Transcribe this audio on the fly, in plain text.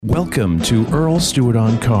Welcome to Earl Stewart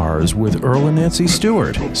on Cars with Earl and Nancy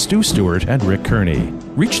Stewart, Stu Stewart, and Rick Kearney.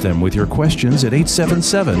 Reach them with your questions at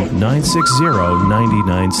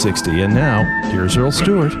 877-960-9960. And now, here's Earl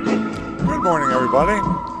Stewart. Good morning, everybody.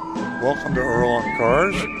 Welcome to Earl on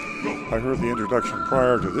Cars. I heard the introduction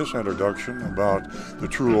prior to this introduction about the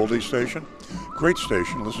True Oldie station. Great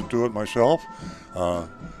station. Listen to it myself.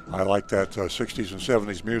 I like that 60s and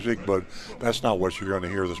 70s music, but that's not what you're going to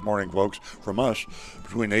hear this morning, folks. From us,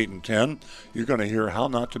 between 8 and 10, you're going to hear how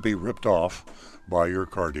not to be ripped off by your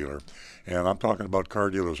car dealer. And I'm talking about car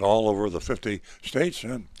dealers all over the 50 states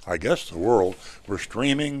and I guess the world. We're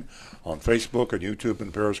streaming on Facebook and YouTube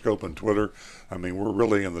and Periscope and Twitter. I mean, we're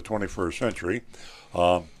really in the 21st century.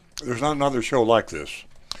 There's not another show like this.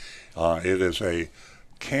 It is a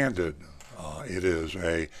candid, it is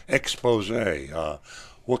a expose.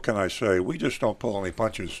 What can I say? We just don't pull any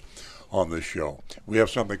punches on this show. We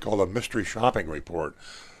have something called a mystery shopping report.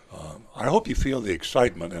 I hope you feel the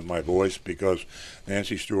excitement in my voice because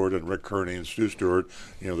Nancy Stewart and Rick Kearney and Stu Stewart,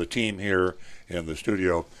 the team here in the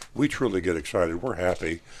studio, we truly get excited. We're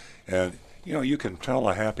happy. And, you can tell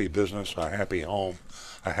a happy business, a happy home,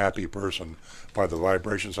 a happy person by the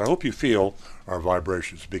vibrations. I hope you feel our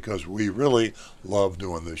vibrations because we really love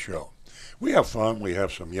doing this show. We have fun. We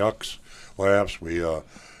have some yucks, laughs. We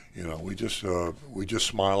just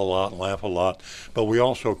smile a lot and laugh a lot, but we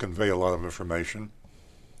also convey a lot of information,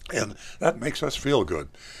 and that makes us feel good.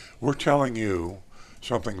 We're telling you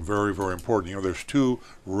something very, very important. There's two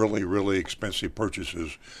really, really expensive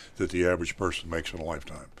purchases that the average person makes in a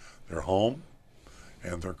lifetime: their home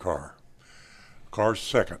and their car. Car's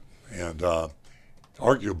second, and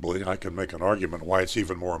arguably, I can make an argument why it's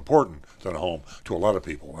even more important than a home to a lot of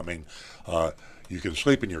people. I mean, you can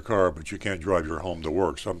sleep in your car, but you can't drive your home to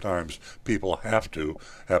work. Sometimes people have to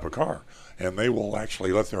have a car, and they will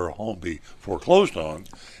actually let their home be foreclosed on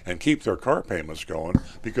and keep their car payments going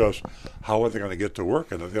because how are they going to get to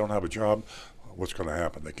work? And if they don't have a job, what's going to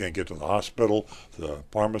happen? They can't get to the hospital, the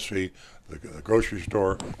pharmacy, the grocery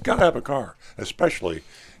store. Got to have a car, especially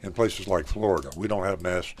in places like Florida. We don't have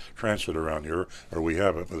mass transit around here, or we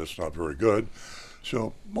have it, but it's not very good.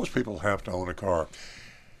 So most people have to own a car.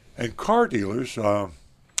 And car dealers, I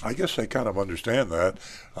guess they kind of understand that.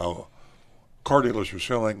 Car dealers are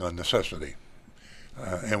selling a necessity.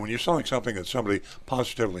 And when you're selling something that somebody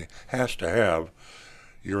positively has to have,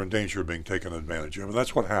 you're in danger of being taken advantage of. And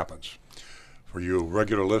that's what happens. For you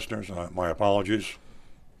regular listeners, my apologies.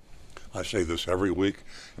 I say this every week.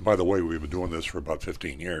 And by the way, we've been doing this for about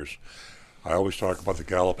 15 years. I always talk about the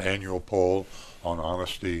Gallup annual poll on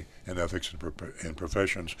honesty and ethics in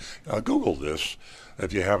professions. Google this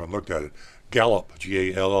if you haven't looked at it. Gallup,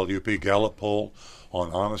 G-A-L-L-U-P, Gallup poll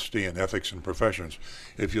on honesty and ethics in professions.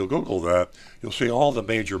 If you'll Google that, you'll see all the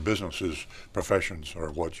major businesses, professions, or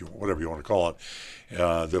whatever you want to call it,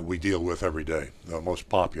 that we deal with every day, the most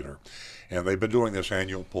popular. And they've been doing this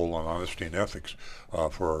annual poll on honesty and ethics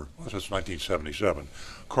since 1977.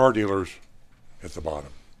 Car dealers at the bottom.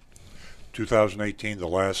 2018, the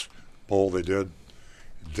last poll they did,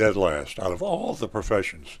 dead last out of all the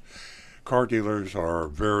professions. Car dealers are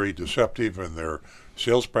very deceptive in their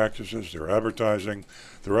sales practices, their advertising.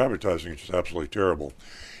 Their advertising is just absolutely terrible.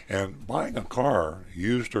 And buying a car,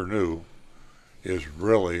 used or new, is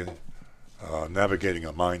really navigating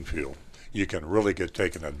a minefield. You can really get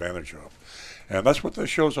taken advantage of. And that's what this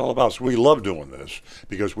show's all about. So we love doing this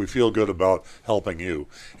because we feel good about helping you.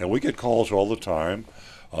 And we get calls all the time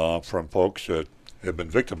from folks that have been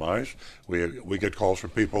victimized. We get calls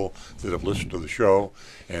from people that have listened to the show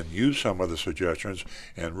and used some of the suggestions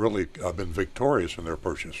and really been victorious in their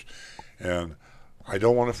purchase. And I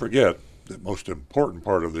don't want to forget the most important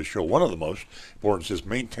part of this show, one of the most important, is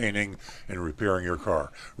maintaining and repairing your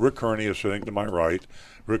car. Rick Kearney is sitting to my right.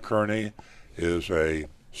 Rick Kearney is a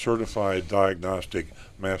certified diagnostic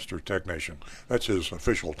master technician. That's his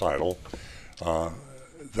official title.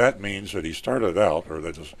 That means that he started out,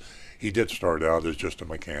 he did start out as just a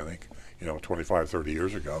mechanic, 25, 30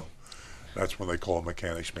 years ago. That's when they call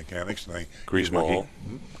mechanics. And they Grease monkey.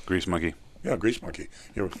 Grease monkey. Yeah, grease monkey.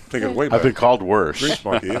 Take it way back. I've been called worse. Grease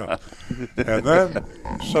monkey, yeah. And then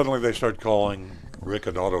suddenly they start calling Rick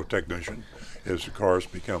an auto technician as the cars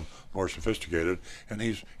become more sophisticated. And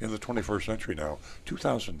he's in the 21st century now,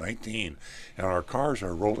 2019. And our cars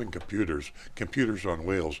are rolling computers on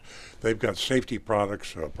wheels. They've got safety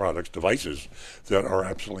devices that are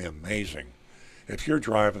absolutely amazing. If you're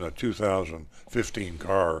driving a 2015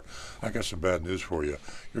 car, I got some bad news for you.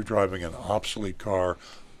 You're driving an obsolete car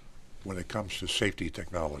when it comes to safety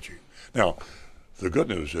technology. Now, The good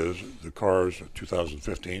news is the cars,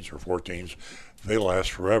 2015s or 14s, they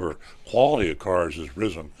last forever. Quality of cars has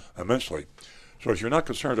risen immensely. So if you're not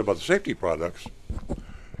concerned about the safety products,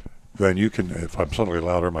 then you can, if I'm suddenly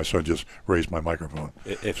louder, my son just raised my microphone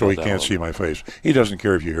so he can't see my face. He doesn't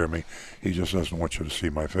care if you hear me. He just doesn't want you to see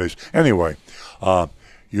my face. Anyway,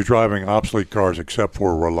 you're driving obsolete cars except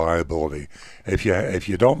for reliability. If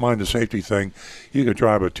you don't mind the safety thing, you could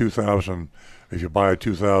drive a 2000. If you buy a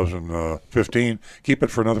 2015, keep it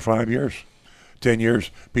for another 5 years. 10 years,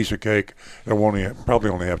 piece of cake. It won't probably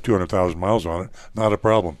only have 200,000 miles on it. Not a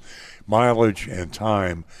problem. Mileage and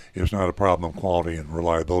time is not a problem quality and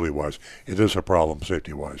reliability-wise. It is a problem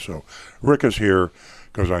safety-wise. So Rick is here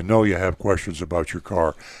because I know you have questions about your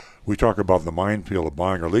car. We talk about the minefield of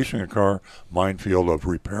buying or leasing a car, minefield of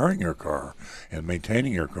repairing your car and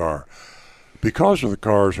maintaining your car. Because of the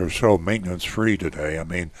cars are so maintenance-free today, I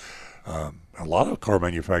mean, a lot of car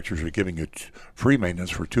manufacturers are giving you free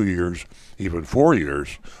maintenance for 2 years, even 4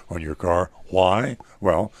 years on your car. Why?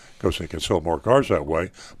 Well, because they can sell more cars that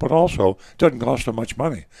way, but also it doesn't cost them much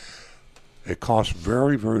money. It costs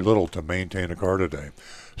very, very little to maintain a car today.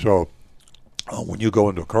 So when you go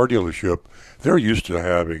into a car dealership, they're used to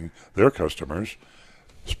having their customers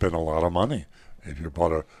spend a lot of money. If you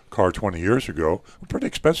bought a car 20 years ago, it was pretty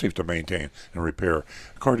expensive to maintain and repair.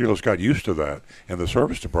 Car dealers got used to that in the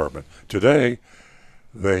service department. Today,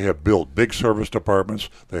 they have built big service departments.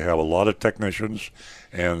 They have a lot of technicians,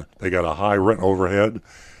 and they got a high rent overhead,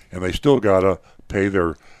 and they still got to pay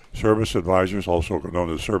their service advisors, also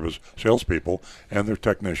known as service salespeople, and their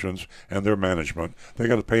technicians and their management. They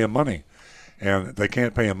got to pay them money, and they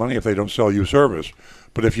can't pay them money if they don't sell you service.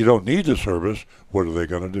 But if you don't need the service, what are they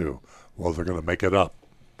going to do? Well, they're going to make it up,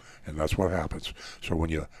 and that's what happens. So when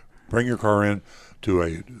you bring your car in to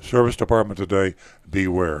a service department today,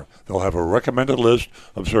 beware. They'll have a recommended list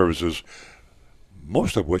of services,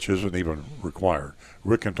 most of which isn't even required.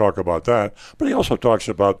 Rick can talk about that, but he also talks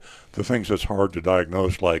about the things that's hard to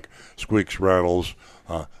diagnose, like squeaks, rattles,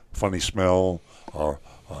 funny smell,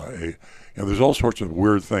 there's all sorts of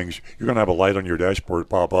weird things. You're going to have a light on your dashboard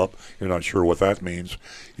pop up. You're not sure what that means.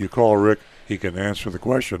 You call Rick. He can answer the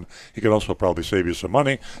question. He can also probably save you some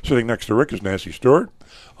money. Sitting next to Rick is Nancy Stewart,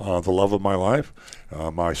 the love of my life,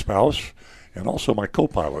 my spouse, and also my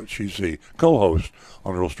co-pilot. She's the co-host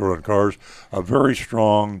on Earl Stewart on Cars, a very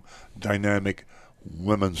strong, dynamic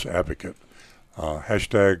women's advocate.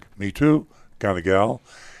 Hashtag Me Too kind of gal.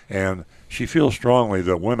 And she feels strongly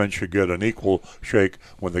that women should get an equal shake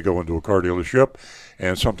when they go into a car dealership,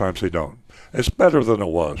 and sometimes they don't. It's better than it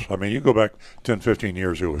was. I mean, you go back 10, 15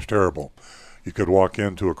 years, it was terrible. You could walk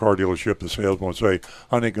into a car dealership, the salesman would say,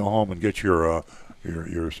 honey, go home and get your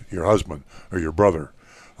husband or your brother.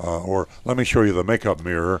 Or let me show you the makeup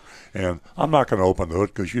mirror, and I'm not going to open the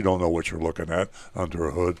hood because you don't know what you're looking at under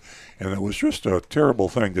a hood. And it was just a terrible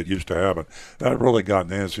thing that used to happen. That really got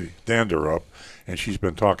Nancy Dander up, and she's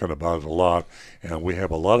been talking about it a lot. And we have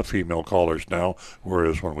a lot of female callers now,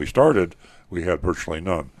 whereas when we started, we had virtually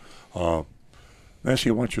none. Nancy,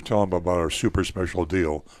 why don't you tell them about our super special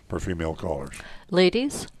deal for female callers?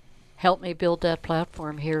 Ladies, help me build that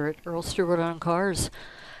platform here at Earl Stewart on Cars.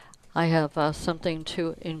 I have something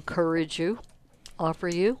to encourage you, offer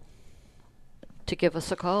you, to give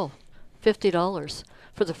us a call. $50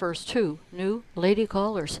 for the first 2 new lady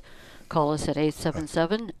callers. Call us at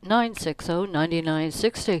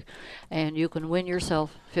 877-960-9960, and you can win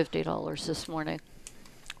yourself $50 this morning.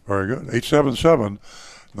 Very good.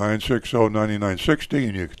 877-960-9960,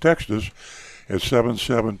 and you can text us at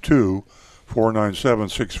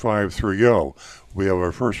 772-497-6530. We have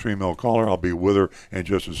our first female caller. I'll be with her in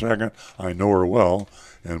just a second. I know her well,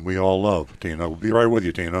 and we all love Tina. We'll be right with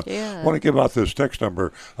you, Tina. Yeah. I want to give out this text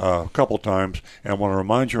number a couple times, and I want to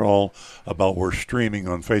remind you all about we're streaming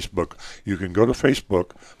on Facebook. You can go to Facebook,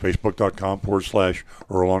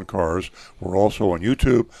 facebook.com/Earl on Cars. We're also on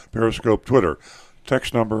YouTube, Periscope, Twitter.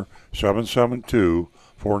 Text number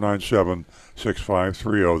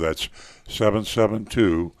 772-497-6530. That's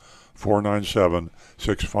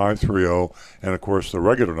 772-497-6530. And, of course, the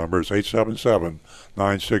regular number is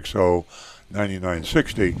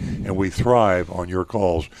 877-960-9960. And we thrive on your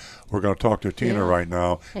calls. We're going to talk to Tina right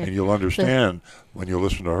now, and you'll understand when you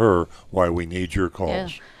listen to her why we need your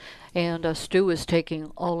calls. Yeah. And Stu is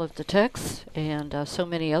taking all of the texts and so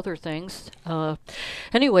many other things.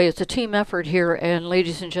 Anyway, it's a team effort here, and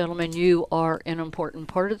ladies and gentlemen, you are an important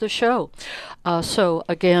part of the show. So,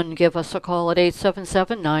 again, give us a call at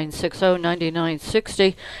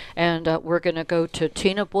 877-960-9960, and we're going to go to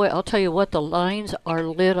Tina. Boy, I'll tell you what, the lines are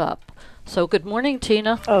lit up. So, good morning,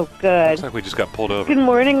 Tina. Oh, good. Looks like we just got pulled over. Good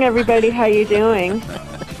morning, everybody. How you doing?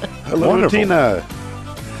 Hello, Wonderful. Tina.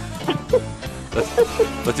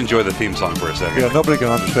 Let's enjoy the theme song for a second. Yeah, nobody can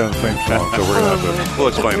understand the same song, so we're going to have We'll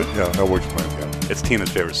explain it. to. Yeah, no, we'll explain it. Yeah. It's Tina's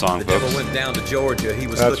favorite song, The devil folks. went down to Georgia. He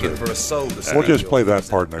was That's looking it. for a soul to save. We'll just play that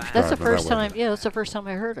part next time. That's the and that first way- time. Yeah, that's the first time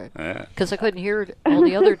I heard it Yeah. because I couldn't hear it all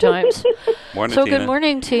the other times. Morning, So Tina. good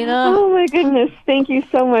morning, Tina. Oh my goodness! Thank you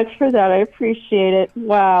so much for that. I appreciate it.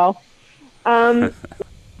 Wow.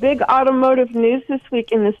 Big automotive news this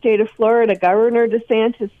week in the state of Florida. Governor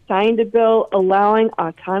DeSantis signed a bill allowing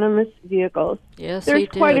autonomous vehicles. Yes, There's he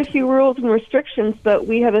did. quite a few rules and restrictions, but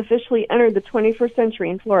we have officially entered the 21st century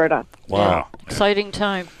in Florida. Wow. Exciting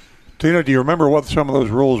time. Tina, do you remember what some of those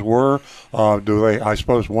rules were? Do they? I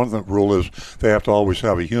suppose one of the rule is they have to always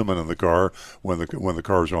have a human in the car when the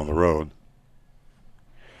car's on the road.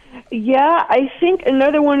 Yeah, I think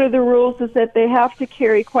another one of the rules is that they have to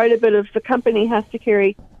carry quite a bit of, the company has to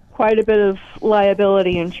carry quite a bit of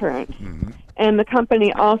liability insurance. Mm-hmm. And the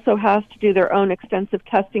company also has to do their own extensive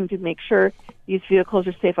testing to make sure these vehicles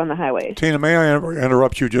are safe on the highways. Tina, may I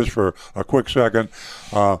interrupt you just for a quick second?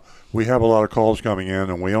 We have a lot of calls coming in,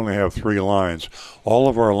 and we only have 3 lines. All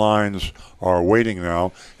of our lines are waiting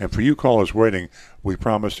now, and for you callers waiting, we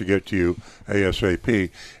promise to get to you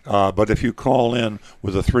ASAP. But if you call in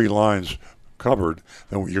with the 3 lines covered,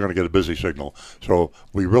 then you're going to get a busy signal. So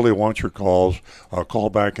we really want your calls. Call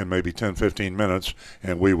back in maybe 10, 15 minutes,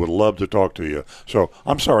 and we would love to talk to you. So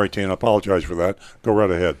I'm sorry, Tina. Apologize for that. Go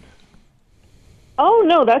right ahead. Oh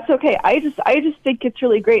no, that's okay. I just think it's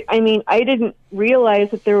really great. I mean, I didn't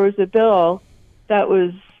realize that there was a bill that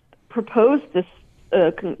was proposed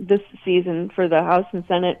this season for the House and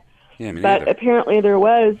Senate, Yeah, me but neither. apparently there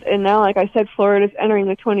was. And now, like I said, Florida's entering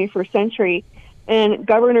the 21st century, and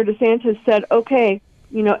Governor DeSantis said, "Okay,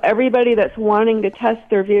 you know, everybody that's wanting to test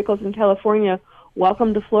their vehicles in California,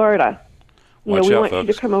 welcome to Florida. You Watch know, we out, want you to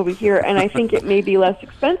folks." come over here." And I think it may be less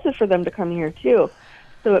expensive for them to come here too.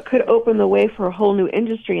 So it could open the way for a whole new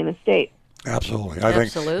industry in the state. Absolutely. I think,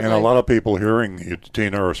 Absolutely. and a lot of people hearing you,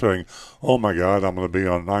 Tina, are saying, oh my God, I'm going to be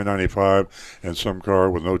on 995 and some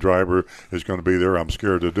car with no driver is going to be there. I'm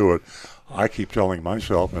scared to do it. I keep telling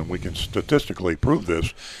myself, and we can statistically prove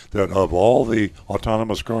this, that of all the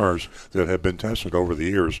autonomous cars that have been tested over the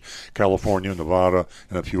years, California, Nevada,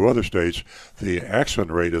 and a few other states, the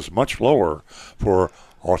accident rate is much lower for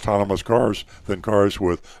autonomous cars than cars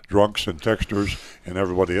with drunks and texters and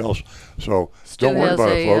everybody else. So Stu don't worry has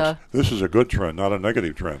about it, a, folks. This is a good trend, not a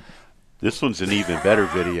negative trend. This one's an even better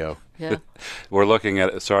video. Yeah. We're looking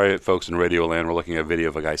at, sorry, folks in Radio Land, we're looking at a video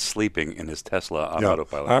of a guy sleeping in his Tesla on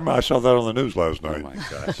autopilot. I saw that on the news last night. Oh, my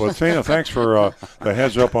gosh. Well, Tina, thanks for the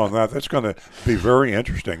heads up on that. That's going to be very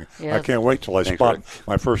interesting. Yeah. I can't wait till I Thanks, spot Rick.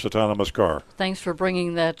 my first autonomous car. Thanks for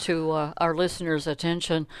bringing that to our listeners'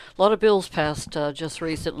 attention. A lot of bills passed just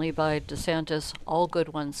recently by DeSantis, all good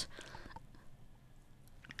ones.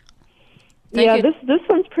 Thank yeah, you. this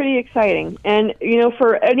one's pretty exciting. And, you know,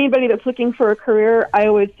 for anybody that's looking for a career, I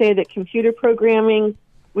would say that computer programming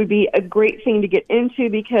would be a great thing to get into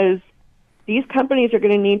because these companies are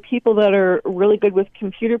going to need people that are really good with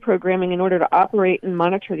computer programming in order to operate and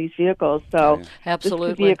monitor these vehicles. So this could be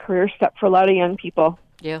Absolutely. a career step for a lot of young people.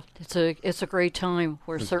 Yeah, it's a great time.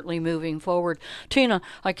 We're certainly moving forward. Tina,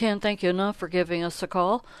 I can't thank you enough for giving us a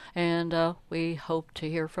call, and we hope to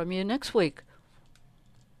hear from you next week.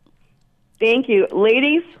 Thank you.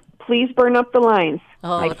 Ladies, please burn up the lines.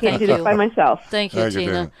 Oh, I can't thank do this you. by myself. Thank you, Thank you,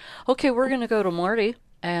 Tina. Tina. Okay, we're going to go to Marty,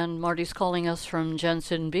 and Marty's calling us from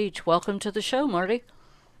Jensen Beach. Welcome to the show, Marty.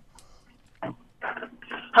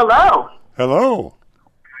 Hello. Hello.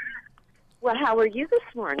 Well, how are you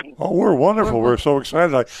this morning? Oh, we're wonderful. We're so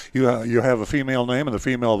excited. You have a female name and a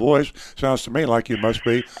female voice. Sounds to me like you must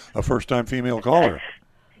be a first-time female caller.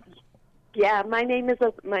 Yeah, my name is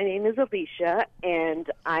Alicia, and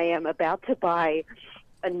I am about to buy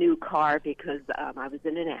a new car because I was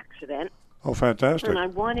in an accident, Oh, fantastic. and I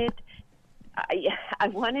wanted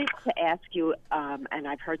to ask you. And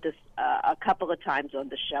I've heard this a couple of times on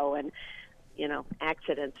the show, and you know,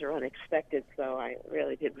 accidents are unexpected, so I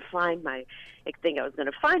really didn't think I was going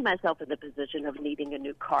to find myself in the position of needing a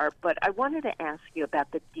new car. But I wanted to ask you about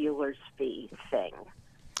the dealer's fee thing.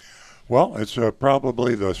 Well, it's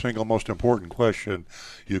probably the single most important question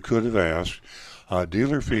you could have asked.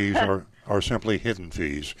 Dealer fees are are simply hidden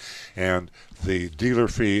fees. And the dealer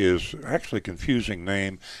fee is actually a confusing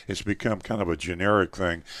name. It's become kind of a generic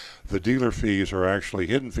thing. The dealer fees are actually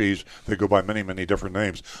hidden fees. They go by many, many different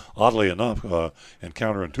names. Oddly enough, and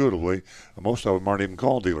counterintuitively, most of them aren't even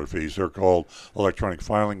called dealer fees. They're called electronic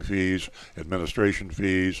filing fees, administration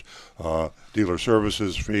fees, dealer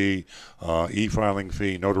services fee, e-filing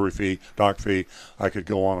fee, notary fee, doc fee. I could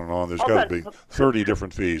go on and on. There's got to be 30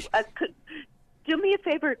 different fees. Do me a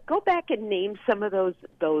favor, go back and name some of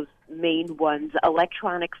those main ones.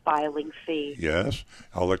 Electronic filing fee. Yes,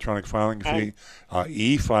 electronic filing fee,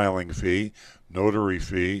 e-filing fee, notary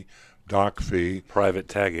fee, doc fee, Private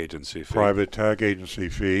tag agency fee. private tag agency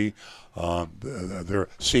fee, their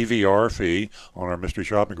CVR fee on our mystery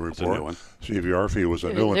shopping report. That's a new one. CVR fee was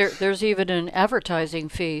a new one. There's even an advertising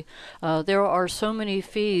fee. There are so many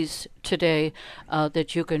fees today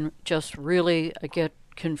that you can just really get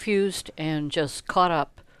confused and just caught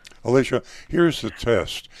up. Alicia, here's the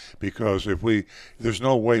test, because there's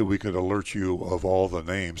no way we could alert you of all the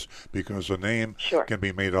names, because a name can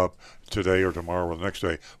be made up today or tomorrow or the next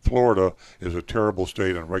day. Florida is a terrible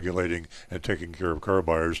state in regulating and taking care of car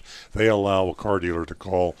buyers. They allow a car dealer to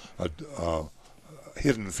call a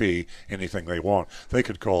hidden fee anything they want. They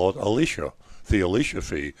could call it Alicia, the Alicia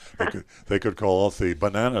fee. They could call it the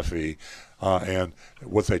banana fee. And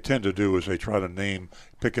what they tend to do is they try to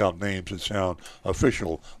pick out names that sound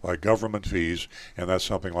official, like government fees, and that's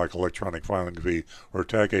something like electronic filing fee or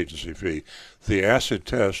tag agency fee. The acid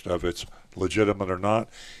test of it's legitimate or not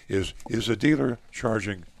is a dealer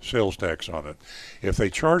charging sales tax on it. If they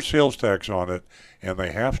charge sales tax on it, and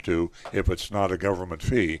they have to if it's not a government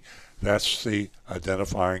fee, that's the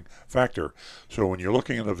identifying factor. So when you're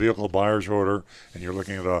looking at a vehicle buyer's order and you're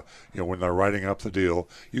looking at when they're writing up the deal,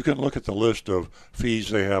 you can look at the list of fees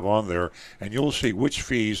they have on there, and you'll see which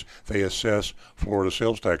fees they assess Florida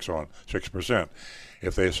sales tax on, 6%.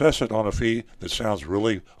 If they assess it on a fee that sounds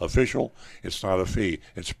really official, it's not a fee.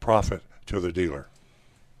 It's profit to the dealer.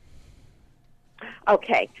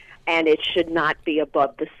 Okay. And it should not be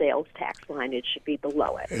above the sales tax line. It should be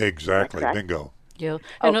below it. Exactly. Bingo. Yeah.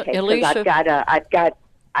 And okay, Alicia,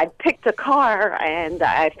 I picked a car, and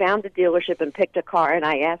I found a dealership and picked a car, and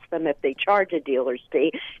I asked them if they charge a dealer's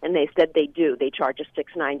fee, and they said they do. They charge a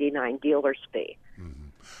 $6.99 dealer's fee. Mm-hmm.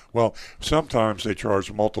 Well, sometimes they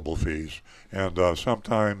charge multiple fees, and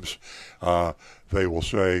sometimes they will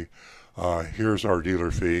say, here's our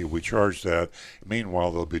dealer fee, we charge that.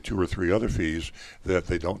 Meanwhile, there'll be 2 or 3 other fees that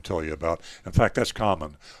they don't tell you about. In fact, that's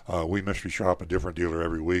common. We mystery shop a different dealer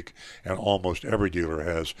every week, and almost every dealer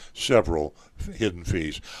has several hidden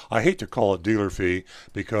fees. I hate to call it dealer fee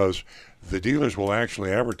because the dealers will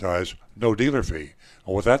actually advertise no dealer fee.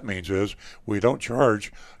 And what that means is we don't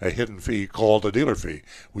charge a hidden fee called a dealer fee.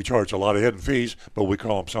 We charge a lot of hidden fees, but we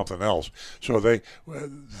call them something else. So the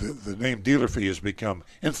name dealer fee has become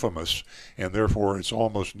infamous, and therefore it's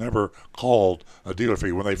almost never called a dealer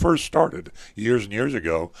fee. When they first started years and years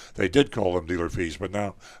ago, they did call them dealer fees, but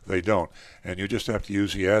now they don't. And you just have to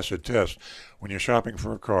use the acid test. When you're shopping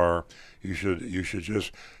for a car, you should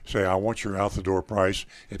just say, I want your out-the-door price.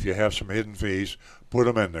 If you have some hidden fees, put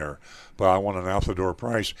them in there. But I want an out-the-door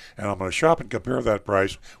price, and I'm going to shop and compare that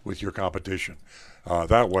price with your competition.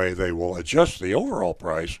 That way they will adjust the overall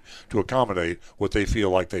price to accommodate what they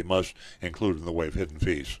feel like they must include in the way of hidden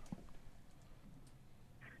fees.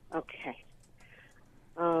 Okay.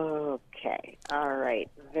 Okay. All right.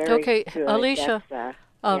 Very good. Alicia. Yeah.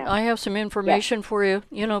 I have some information for you.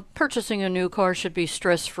 You know, purchasing a new car should be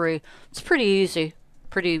stress-free. It's pretty easy,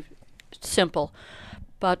 pretty simple.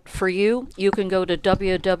 But for you, you can go to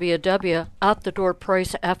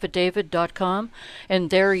www.outthedoorpriceaffidavit.com, and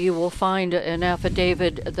there you will find an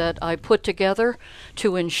affidavit that I put together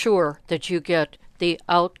to ensure that you get the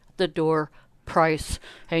out-the-door price,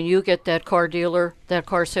 and you get that car dealer, that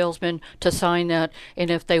car salesman to sign that,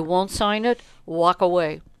 and if they won't sign it, walk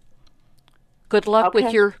away. Good luck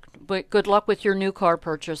with your new car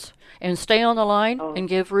purchase, and stay on the line and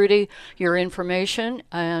give Rudy your information,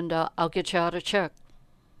 and I'll get you out a check.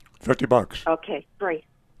 $50. Okay, great.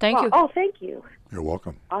 Thank you. Oh, thank you. You're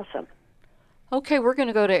welcome. Awesome. Okay, we're going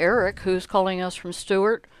to go to Eric, who's calling us from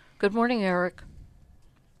Stewart. Good morning, Eric.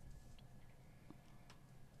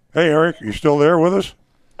 Hey, Eric, you still there with us?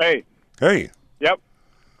 Hey. Hey. Yep.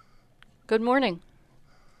 Good morning.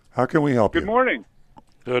 How can we help you? Good morning.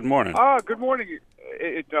 Good morning. Good morning.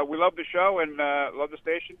 We love the show and love the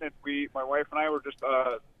station. And my wife and I were just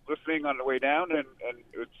listening on the way down, and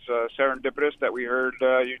it's serendipitous that we heard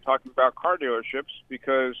you talking about car dealerships,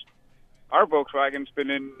 because our Volkswagen's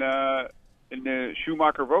been in the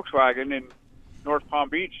Schumacher Volkswagen in North Palm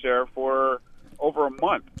Beach there for over a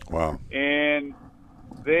month. Wow. And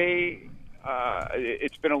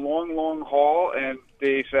it's been a long, long haul, and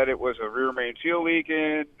they said it was a rear main seal leaking,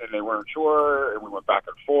 and they weren't sure, and we went back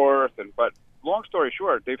and forth. But long story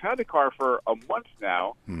short, they've had the car for a month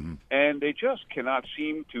now, and they just cannot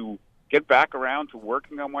seem to get back around to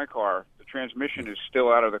working on my car. The transmission is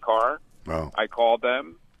still out of the car. Wow. I called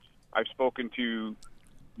them. I've spoken to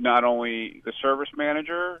not only the service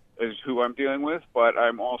manager, is who I'm dealing with, but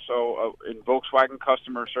I'm also in Volkswagen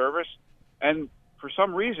customer service. And for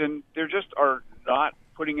some reason, they just are not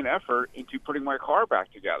putting an effort into putting my car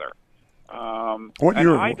back together.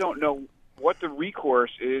 I don't know what the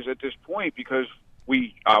recourse is at this point, because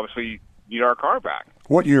we obviously need our car back.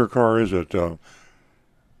 What year car is it, Eric?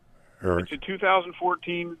 It's a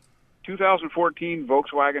 2014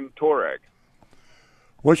 Volkswagen Touareg.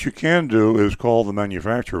 What you can do is call the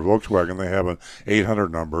manufacturer, Volkswagen. They have an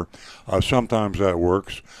 800 number. Sometimes that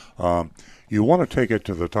works. You want to take it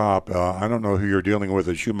to the top. I don't know who you're dealing with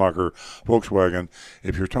at Schumacher Volkswagen.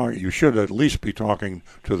 If you're talking, you should at least be talking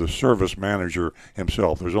to the service manager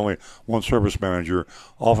himself. There's only one service manager.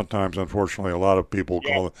 Oftentimes, unfortunately, a lot of people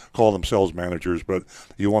call themselves managers, but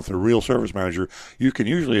you want the real service manager. You can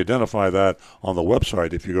usually identify that on the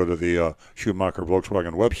website. If you go to the Schumacher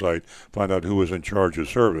Volkswagen website, find out who is in charge of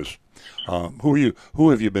service. Who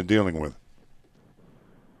have you been dealing with?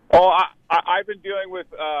 Oh, I've been dealing with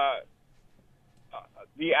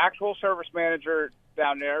the actual service manager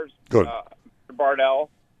down there,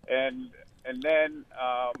 Bardell, and then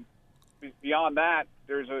beyond that,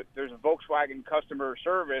 there's a Volkswagen customer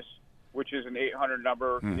service, which is an 800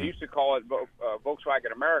 number. They used to call it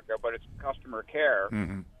Volkswagen America, but it's customer care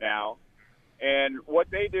now. And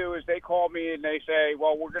what they do is they call me and they say,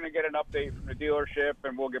 well, we're going to get an update from the dealership,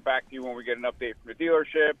 and we'll get back to you when we get an update from the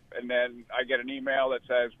dealership. And then I get an email that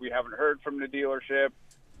says we haven't heard from the dealership.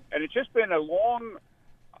 And it's just been a long...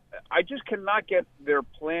 I just cannot get their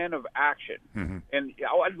plan of action. And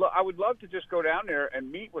I would love to just go down there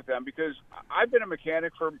and meet with them, because I've been a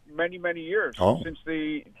mechanic for many, many years, since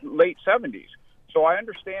the late 70s. So I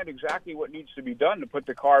understand exactly what needs to be done to put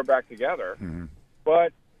the car back together.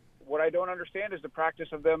 But what I don't understand is the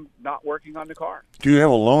practice of them not working on the car. Do you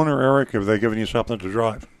have a loaner, Eric? Have they given you something to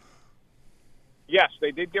drive? Yes,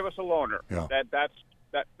 they did give us a loaner. Yeah. That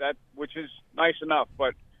which is nice enough.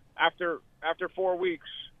 But after 4 weeks,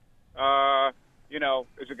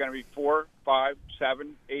 is it going to be 4, 5,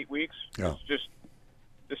 7, 8 weeks? Yeah. This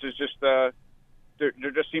is just there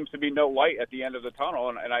just seems to be no light at the end of the tunnel,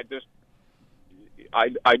 and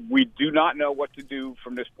we do not know what to do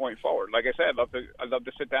from this point forward. Like I said, I'd love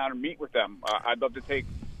to sit down and meet with them. I'd love to take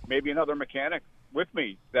maybe another mechanic with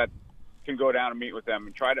me that can go down and meet with them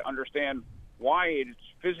and try to understand why it's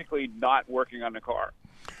physically not working on the car.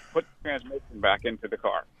 Put the transmission back into the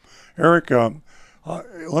car. Eric,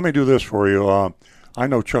 let me do this for you. I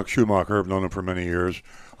know Chuck Schumacher. I've known him for many years.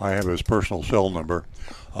 I have his personal cell number.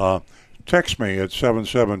 Text me at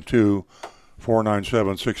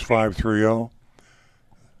 772-497-6530.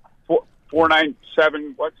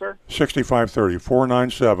 497 what, sir?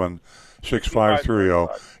 6530.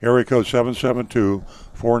 497-6530. Area code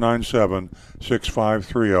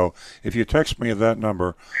 772-497-6530. If you text me at that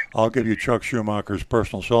number, I'll give you Chuck Schumacher's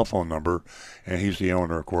personal cell phone number, and he's the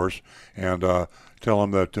owner, of course, and tell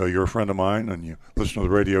him that you're a friend of mine and you listen to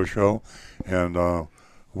the radio show, and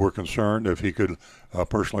we're concerned. If he could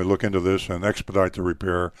personally look into this and expedite the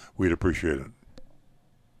repair, we'd appreciate it.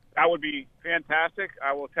 That would be fantastic.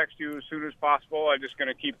 I will text you as soon as possible. I'm just going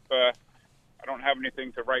to keep... I don't have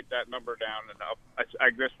anything to write that number down. And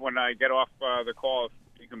I guess when I get off the call, if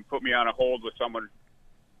you can put me on a hold with someone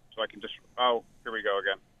so I can just... Oh, here we go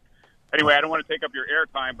again. Anyway, I don't want to take up your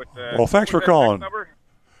airtime, but... well, thanks for calling.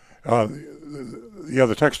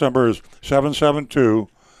 The text number is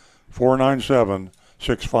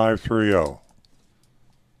 772-497-6530.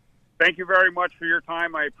 Thank you very much for your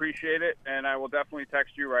time. I appreciate it, and I will definitely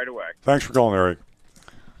text you right away. Thanks for calling, Eric.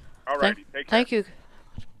 All right. Take care. Thank you.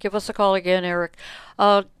 Give us a call again, Eric.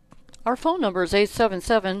 Our phone number is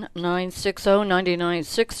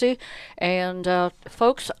 877-960-9960. And,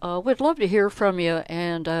 folks, we'd love to hear from you.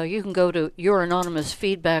 And you can go to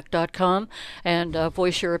youranonymousfeedback.com and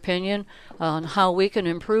voice your opinion on how we can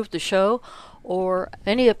improve the show, or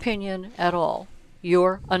any opinion at all.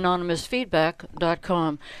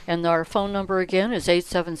 youranonymousfeedback.com. And our phone number again is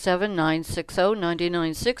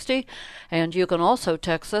 877-960-9960. And you can also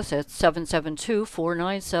text us at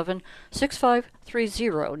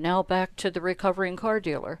 772-497-6530. Now back to the recovering car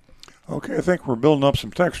dealer. Okay, I think we're building up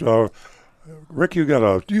some text. Rick, you got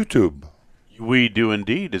a YouTube. We do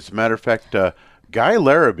indeed. As a matter of fact, Guy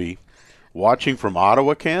Larrabee Watching from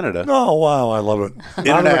Ottawa, Canada. Oh, wow, I love it. Out of the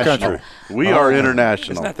International. country. We are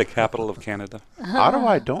international. Isn't that the capital of Canada?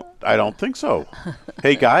 Ottawa, I don't think so.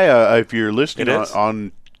 Hey, Guy, if you're listening It is.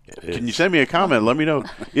 on can you send me a comment? Let me know.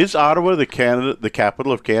 Is Ottawa the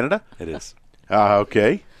capital of Canada? It is.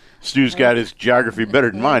 Okay. Stu's got his geography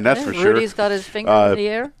better than mine, that's for sure. Rudy's got his finger in the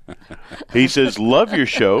air. He says, love your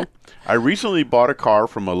show. I recently bought a car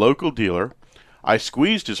from a local dealer. I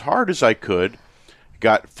squeezed as hard as I could,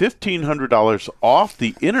 got $1,500 off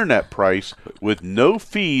the internet price with no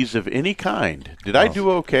fees of any kind. Did I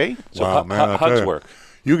do okay? So Wow, man, I tell hugs you. work.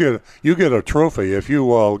 You get a trophy. If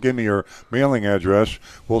you give me your mailing address,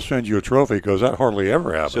 we'll send you a trophy because that hardly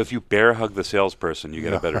ever happens. So if you bear hug the salesperson, you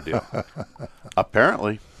get a better deal.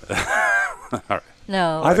 Apparently.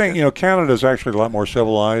 No. I think Canada's actually a lot more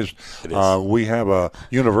civilized. It is. We have a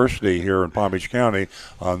university here in Palm Beach County,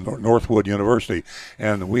 Northwood University,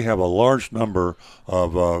 and we have a large number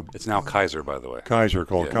of It's now Kaiser, by the way. Kaiser,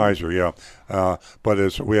 Kaiser, yeah.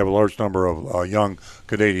 But we have a large number of young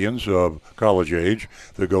Canadians of college age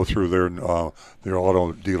that go through their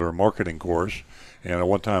auto dealer marketing course. And at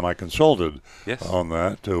one time I consulted on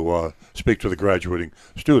that to speak to the graduating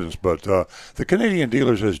students. But the Canadian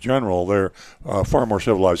dealers, as general, they're far more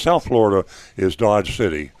civilized. South Florida is Dodge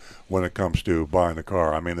City when it comes to buying a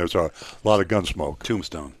car. I mean, there's a lot of gun smoke.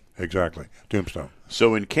 Tombstone. Exactly, Tombstone.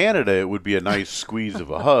 So in Canada, it would be a nice squeeze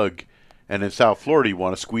of a hug, and in South Florida, you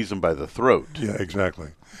want to squeeze them by the throat. Yeah, exactly.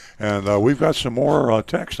 And we've got some more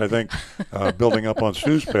text, I think, building up on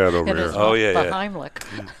Stu's pad over It here. is Oh, yeah, the yeah.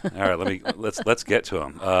 Heimlich. All right, let's get to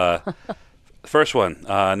them. First one,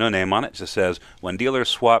 no name on it, just says, when dealers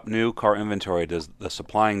swap new car inventory, does the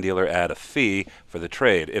supplying dealer add a fee for the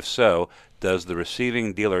trade? If so, does the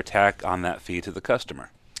receiving dealer tack on that fee to the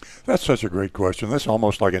customer? That's such a great question. That's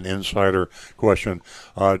almost like an insider question.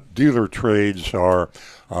 Dealer trades are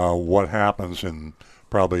what happens in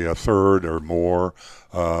probably a third or more.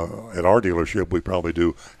 At our dealership, we probably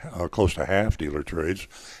do close to half dealer trades.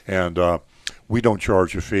 And we don't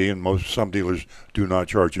charge a fee, and some dealers do not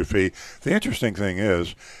charge a fee. The interesting thing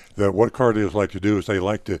is that what car dealers like to do is they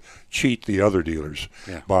like to cheat the other dealers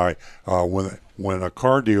by when a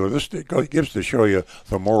car dealer, this gives to show you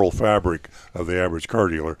the moral fabric of the average car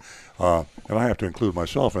dealer. And I have to include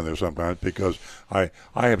myself in there sometimes because I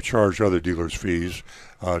have charged other dealers fees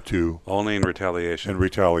to Only in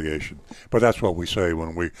retaliation. But that's what we say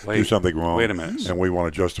when we do something wrong. Wait a minute. And we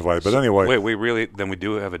want to justify it. But anyway. Then we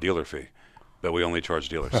do have a dealer fee, but we only charge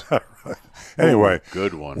dealers. Anyway,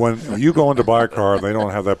 good one. When you go in to buy a car and they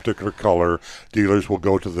don't have that particular color, dealers will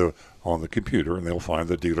go to on the computer and they'll find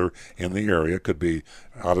the dealer in the area. Could be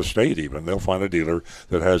out of state even. They'll find a dealer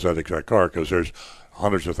that has that exact car because there's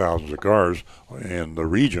hundreds of thousands of cars in the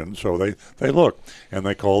region. So they look and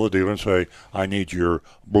they call the dealer and say, I need your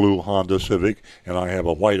blue Honda Civic and I have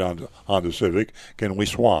a white Honda Civic. Can we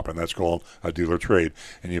swap? And that's called a dealer trade.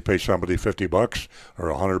 And you pay somebody $50 or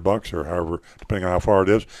 $100 or however, depending on how far it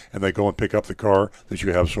is, and they go and pick up the car that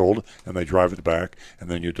you have sold and they drive it back and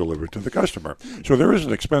then you deliver it to the customer. So there is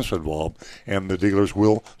an expense involved, and the dealers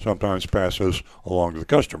will sometimes pass this along to the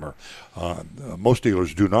customer. Most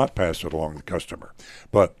dealers do not pass it along to the customer.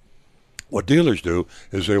 But what dealers do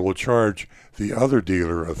is they will charge the other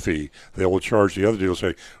dealer a fee. They will charge the other dealer,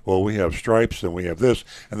 say, well, we have stripes and we have this,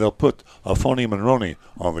 and they'll put a phony Monroney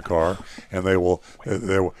on the car, and they will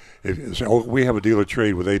say, oh, we have a dealer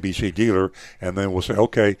trade with ABC Dealer, and then we'll say,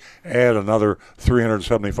 okay, add another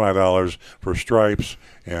 $375 for stripes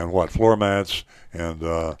and floor mats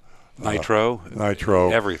and Nitro,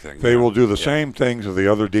 everything. They will do the same things to the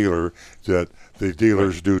other dealer that the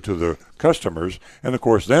dealers do to the customers, and of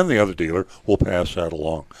course then the other dealer will pass that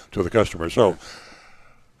along to the customer. So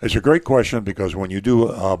it's a great question because when you do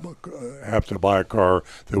have to buy a car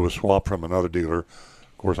that was swapped from another dealer,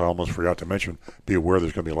 of course I almost forgot to mention, be aware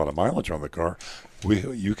there's going to be a lot of mileage on the car.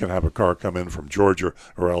 You can have a car come in from Georgia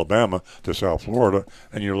or Alabama to South Florida,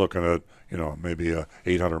 and you're looking at maybe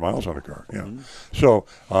 800 miles on a car. Yeah. Mm-hmm. So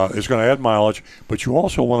it's going to add mileage, but you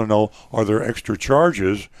also want to know, are there extra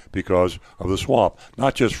charges because of the swap?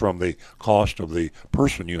 Not just from the cost of the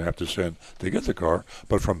person you have to send to get the car,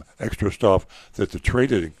 but from extra stuff that the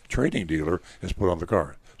trading dealer has put on the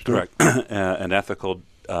car. Correct. An ethical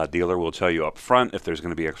dealer will tell you up front if there's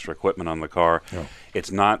going to be extra equipment on the car. Yeah.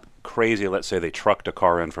 It's not crazy. Let's say they trucked a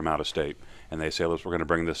car in from out of state, and they say, we're going to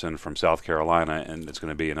bring this in from South Carolina, and it's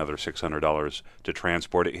going to be another $600 to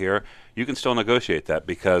transport it here. You can still negotiate that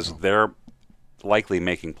because they're likely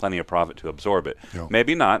making plenty of profit to absorb it. Yeah.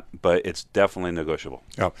 Maybe not, but it's definitely negotiable.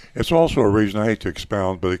 Yeah, it's also a reason, I hate to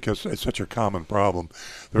expound, but because it's such a common problem,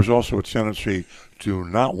 there's also a tendency do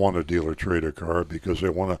not want to dealer trade a car because they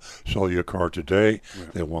want to sell you a car today.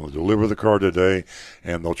 Right. They want to deliver the car today,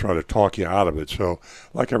 and they'll try to talk you out of it. So,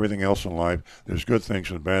 like everything else in life, there's good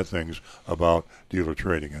things and bad things about dealer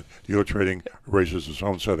trading. It dealer trading raises its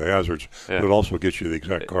own set of hazards, but it also gets you the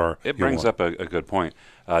exact car. It brings up a good point.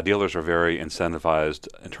 Dealers are very incentivized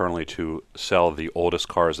internally to sell the oldest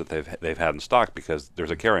cars that they've had in stock because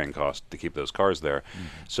there's a carrying cost to keep those cars there. Mm-hmm.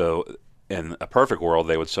 So, in a perfect world,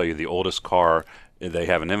 they would sell you the oldest car they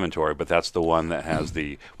have in inventory, but that's the one that has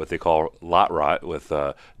the what they call lot rot with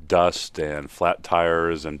dust and flat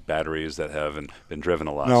tires and batteries that haven't been driven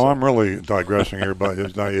a lot. No, I'm really digressing here, but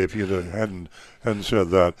if you hadn't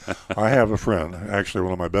said that, I have a friend, actually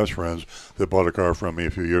one of my best friends, that bought a car from me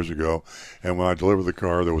a few years ago, and when I delivered the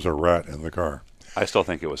car, there was a rat in the car. I still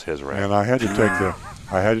think it was his rat. And I had to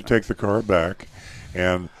take the car back,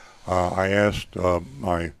 and I asked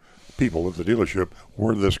my people at the dealership,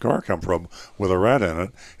 where did this car come from with a rat in it?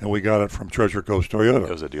 And we got it from Treasure Coast Toyota. It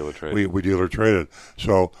was a dealer trade. We dealer traded.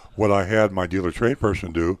 So what I had my dealer trade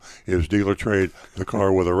person do is dealer trade the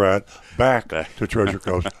car with a rat back to Treasure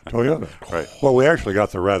Coast Toyota. Right. Well, we actually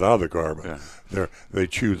got the rat out of the car, but they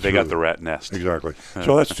chewed They got the rat nest. Exactly.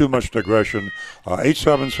 So that's too much digression.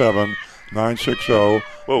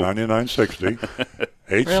 877-960-9960.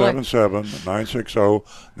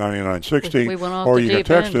 877-960-9960. Or you can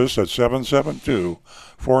text us at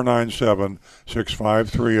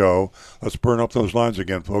 772-497-6530. Let's burn up those lines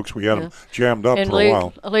again, folks. We had them jammed up for a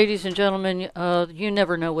while. Ladies and gentlemen, you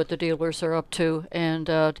never know what the dealers are up to. And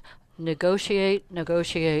negotiate.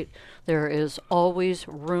 There is always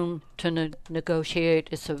room to negotiate.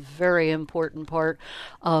 It's a very important part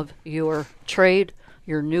of your trade,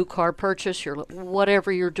 your new car purchase, your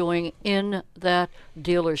whatever you're doing in that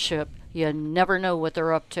dealership. You never know what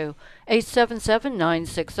they're up to.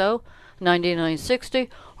 877-960-9960,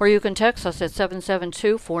 or you can text us at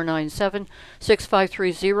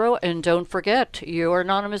 772-497-6530. And don't forget your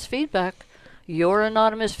anonymous feedback,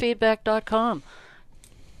 youranonymousfeedback.com.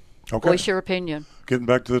 Okay. Voice your opinion. Getting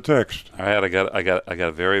back to the text. All right, I got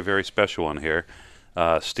a very, very special one here.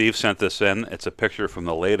 Steve sent this in. It's a picture from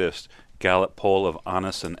the latest Gallup poll of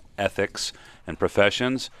honest and ethics and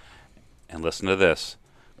professions. And listen to this.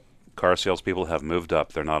 Car salespeople have moved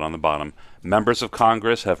up. They're not on the bottom. Members of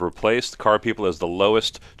Congress have replaced car people as the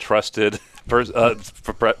lowest trusted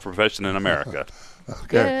profession in America.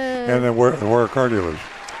 Okay. Yay. And then where are car dealers?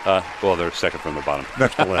 Well, they're second from the bottom.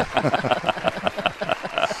 Next to last.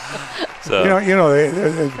 So,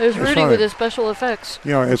 there's Rudy funny. with his special effects.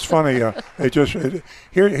 It's funny.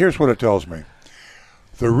 Here's what it tells me.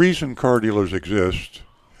 The reason car dealers exist,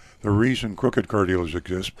 the reason crooked car dealers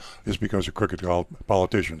exist, is because of crooked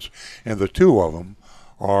politicians. And the two of them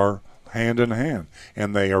are hand in hand,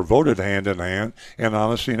 and they are voted hand in hand in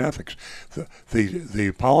honesty and ethics.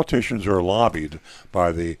 The politicians are lobbied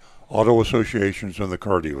by the auto associations and the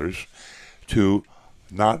car dealers to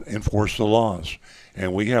not enforce the laws.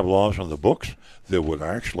 And we have laws on the books that would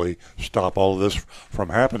actually stop all of this from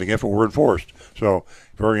happening if it were enforced. So,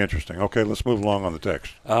 very interesting. Okay, let's move along on the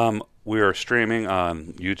text. We are streaming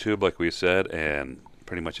on YouTube, like we said, and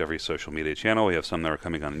pretty much every social media channel. We have some that are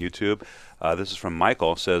coming on YouTube. This is from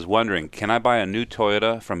Michael. Says, wondering, can I buy a new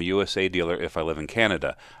Toyota from a USA dealer if I live in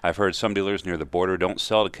Canada? I've heard some dealers near the border don't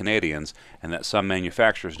sell to Canadians and that some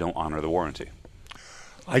manufacturers don't honor the warranty.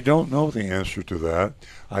 I don't know the answer to that.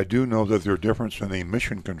 I do know that there are differences in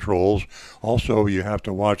emission controls. Also, you have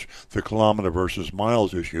to watch the kilometer versus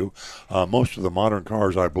miles issue. Most of the modern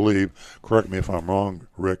cars, I believe, correct me if I'm wrong,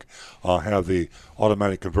 Rick, have the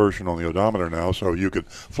automatic conversion on the odometer now, so you could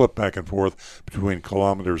flip back and forth between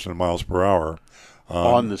kilometers and miles per hour.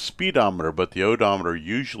 On the speedometer, but the odometer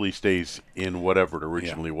usually stays in whatever it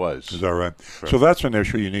originally was. Is that right? So that's an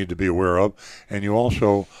issue you need to be aware of. And you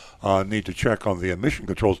also need to check on the emission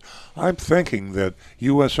controls. I'm thinking that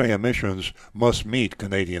USA emissions must meet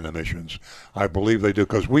Canadian emissions. I believe they do,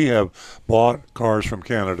 because we have bought cars from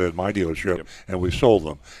Canada at my dealership, and we sold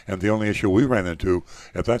them. And the only issue we ran into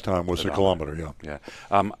at that time was the kilometer. Yeah.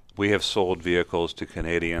 We have sold vehicles to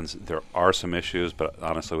Canadians. There are some issues, but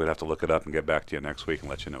honestly, we'd have to look it up and get back to you next week and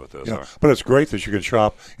let you know what those are. But it's great that you can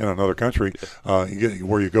shop in another country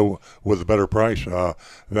where you go with a better price.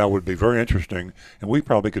 That would be very interesting, and we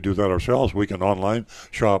probably could do that ourselves. We can online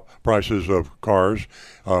shop prices of cars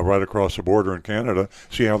right across the border in Canada,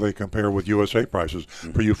 see how they compare with USA prices.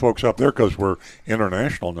 Mm-hmm. For you folks up there, because we're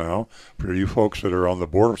international now, for you folks that are on the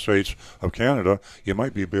border states of Canada, you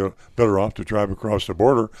might be better off to drive across the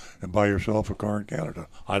border and buy yourself a car in Canada.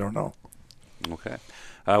 I don't know. Okay.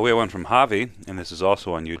 We have one from Javi, and this is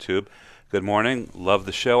also on YouTube. Good morning. Love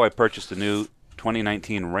the show. I purchased a new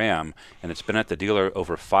 2019 Ram, and it's been at the dealer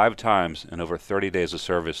over 5 times and over 30 days of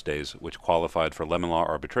service days, which qualified for lemon law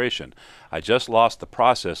arbitration. I just lost the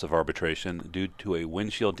process of arbitration due to a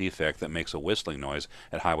windshield defect that makes a whistling noise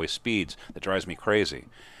at highway speeds that drives me crazy.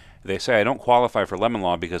 They say I don't qualify for lemon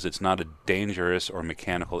law because it's not a dangerous or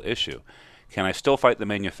mechanical issue. Can I still fight the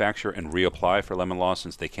manufacturer and reapply for lemon law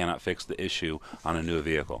since they cannot fix the issue on a new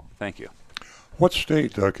vehicle? Thank you. What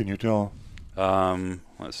state can you tell?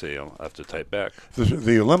 Let's see. I'll have to type back.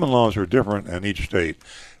 The lemon laws are different in each state.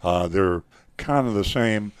 They're kind of the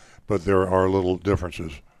same, but there are little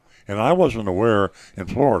differences. And I wasn't aware in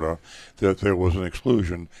Florida that there was an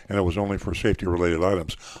exclusion, and it was only for safety-related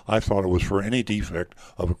items. I thought it was for any defect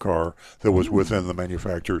of a car that was within the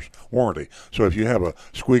manufacturer's warranty. So if you have a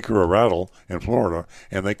squeak or a rattle in Florida,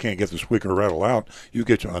 and they can't get the squeak or rattle out, you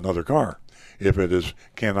get another car if it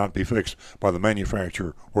cannot be fixed by the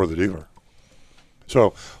manufacturer or the dealer.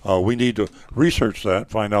 So we need to research that,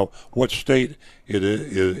 find out what state it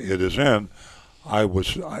is in.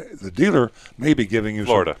 The dealer may be giving you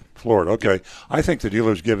Florida. Florida, okay. I think the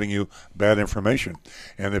dealer's giving you bad information.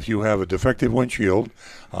 And if you have a defective windshield,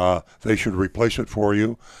 they should replace it for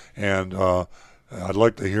you. And I'd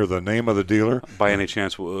like to hear the name of the dealer. By any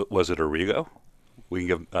chance, was it a Rego? We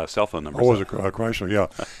can give cell phone numbers. Oh, was it Chrysler? Yeah.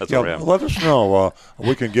 That's yeah. a Ram. Let us know.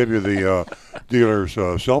 We can give you the dealer's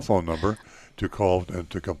cell phone number to call and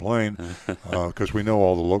to complain, because we know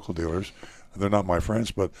all the local dealers. They're not my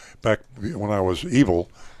friends, but back when I was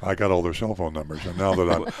evil, I got all their cell phone numbers, and now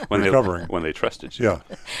that I'm recovering, when they trusted you,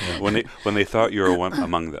 yeah. when they thought you were one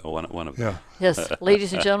of them, yeah. Yes,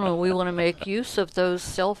 ladies and gentlemen, we want to make use of those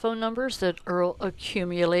cell phone numbers that Earl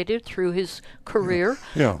accumulated through his career.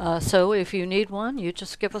 Yeah. So if you need one, you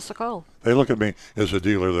just give us a call. They look at me as a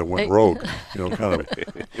dealer that went rogue, kind of.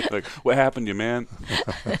 Like, what happened to you, man?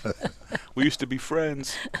 We used to be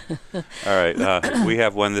friends. All right, we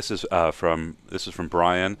have one. This is from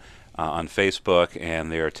Brian on Facebook,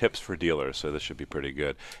 and they are tips for dealers. So this should be pretty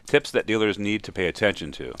good. Tips that dealers need to pay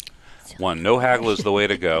attention to. 1, no haggle is the way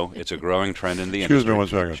to go. It's a growing trend in the industry.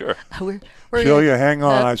 Excuse me 1 second. Sure. Celia, hang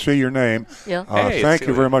on. I see your name. Yeah. Hey, thank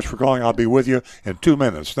you very much for calling. I'll be with you in 2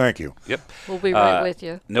 minutes. Thank you. Yep. We'll be right with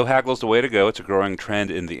you. No haggle is the way to go. It's a growing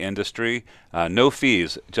trend in the industry. No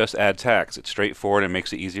fees. Just add tax. It's straightforward and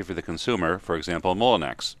makes it easy for the consumer. For example,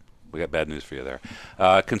 Molinex. We got bad news for you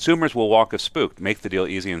there. Consumers will walk if spooked. Make the deal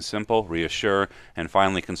easy and simple. Reassure. And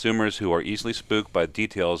finally, consumers who are easily spooked by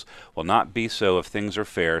details will not be so if things are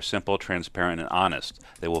fair, simple, transparent, and honest.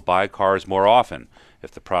 They will buy cars more often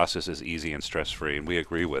if the process is easy and stress-free. And we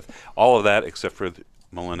agree with all of that except for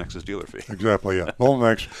Molinex's dealer fee. Exactly, yeah.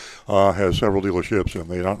 Molinex has several dealerships, and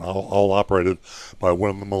they're not all operated by one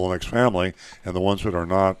of the Molinex family, and the ones that are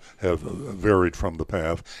not have varied from the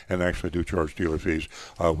path and actually do charge dealer fees.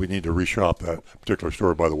 We need to reshop that particular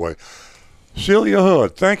store, by the way. Celia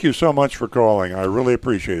Hood, thank you so much for calling. I really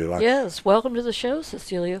appreciate it. Yes, welcome to the show,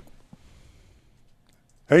 Cecilia.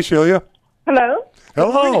 Hey, Celia. Hello.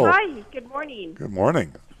 Hello. Hi. Good morning. Good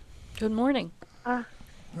morning. Good morning.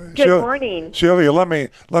 Good morning. Celia, let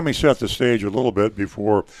me set the stage a little bit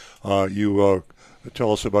before you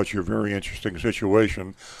tell us about your very interesting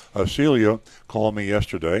situation. Celia called me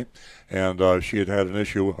yesterday, and she had an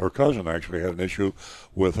issue, her cousin actually had an issue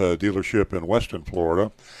with a dealership in Weston,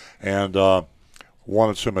 Florida, and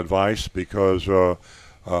wanted some advice because the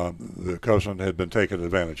cousin had been taken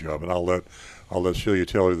advantage of. And I'll let Celia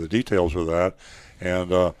tell you the details of that.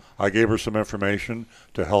 And I gave her some information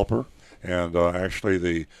to help her. And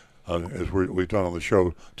actually, as we've done on the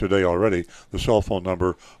show today already, the cell phone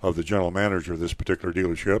number of the general manager of this particular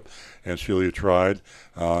dealership, and Celia tried,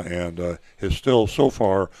 and has still so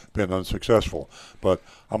far been unsuccessful. But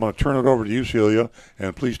I'm going to turn it over to you, Celia,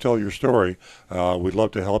 and please tell your story. We'd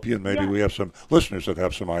love to help you, and maybe we have some listeners that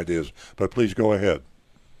have some ideas. But please go ahead.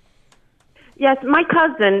 Yes, my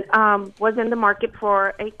cousin was in the market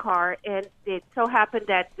for a car, and it so happened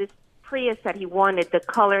that this Prius that he wanted, the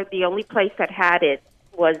color, the only place that had it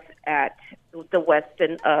was at the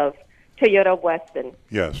Weston of Toyota Weston.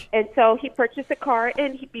 Yes. And so he purchased a car,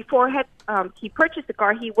 and before he purchased the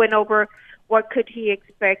car, he went over what could he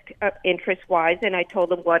expect interest-wise, and I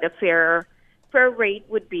told him what a fair rate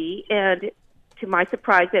would be, and to my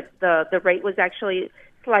surprise, the rate was actually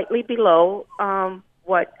slightly below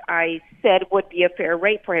what I said would be a fair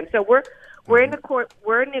rate for him. So we're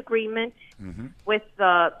in agreement with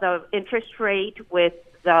the interest rate, with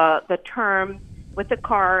the term, with the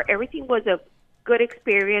car. Everything was a good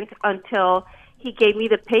experience until he gave me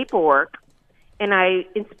the paperwork, and I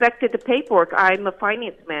inspected the paperwork. I'm a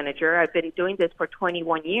finance manager. I've been doing this for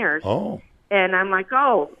 21 years. Oh. And I'm like,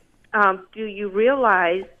 do you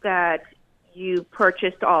realize that you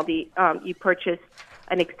purchased you purchased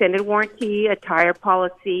an extended warranty, a tire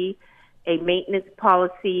policy, a maintenance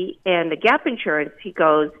policy, and the gap insurance. He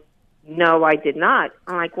goes, no, I did not.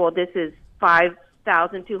 I'm like, well, this is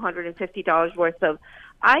 $5,250 worth of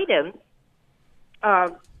items.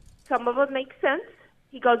 Some of them make sense.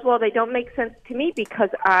 He goes, well, they don't make sense to me because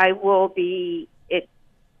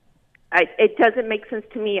it doesn't make sense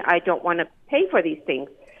to me. I don't want to pay for these things.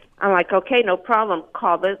 I'm like, okay, no problem.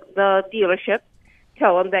 Call the dealership.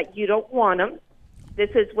 Tell them that you don't want them. This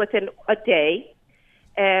is within a day.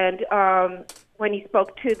 And when he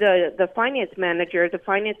spoke to the finance manager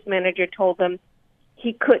told him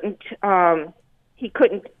he couldn't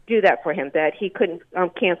do that for him, that he couldn't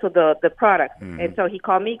cancel the product. Mm-hmm. And so he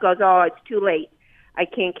called me, goes, oh, it's too late. I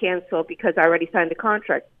can't cancel because I already signed the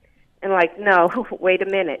contract. And like, no, wait a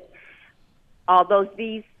minute.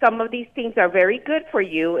 Some of these things are very good for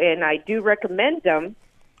you, and I do recommend them.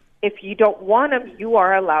 If you don't want them, you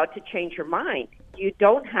are allowed to change your mind. You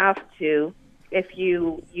don't have to. If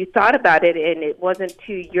you thought about it and it wasn't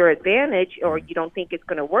to your advantage, or you don't think it's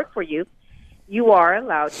going to work for you, you are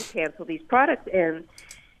allowed to cancel these products. And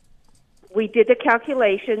we did the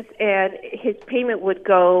calculations, and his payment would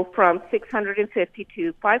go from $650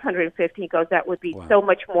 to $550. He goes, that would be so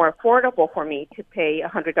much more affordable for me to pay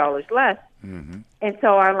 $100 less. Mm-hmm. And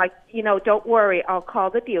so I'm like, don't worry. I'll call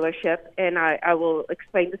the dealership, and I will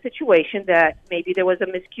explain the situation, that maybe there was a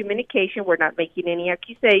miscommunication. We're not making any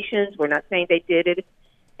accusations. We're not saying they did it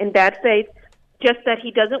in bad faith, just that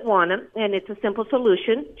he doesn't want them, and it's a simple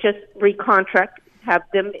solution. Just recontract, have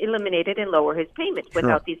them eliminated, and lower his payments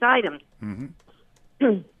without these items.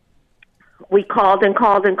 Mm-hmm. We called and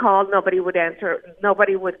called and called. Nobody would answer.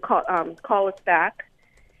 Nobody would call us back.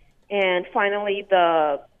 And finally,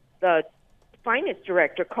 the finance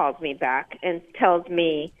director calls me back and tells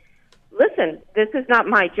me, listen, this is not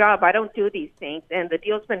my job. I don't do these things. And the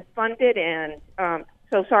deal's been funded, and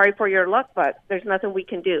so sorry for your luck, but there's nothing we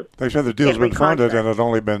can do. They said the deal's been funded, and it had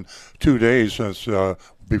only been 2 days since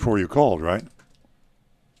before you called, right?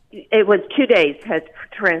 It was 2 days has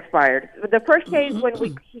transpired. The first day when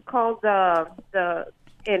he called and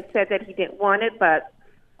said that he didn't want it, but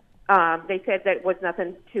they said that was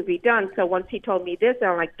nothing to be done. So once he told me this,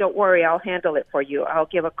 I'm like, don't worry, I'll handle it for you. I'll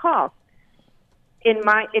give a call. In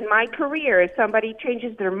my career, if somebody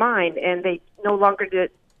changes their mind and they no longer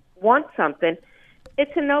want something,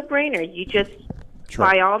 it's a no-brainer. You just,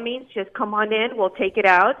 by all means, just come on in. We'll take it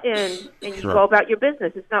out, and you go about your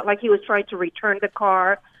business. It's not like he was trying to return the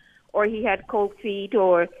car, or he had cold feet,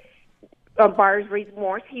 or buyer's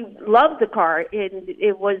remorse. He loved the car, and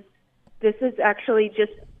this has actually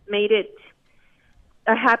just made it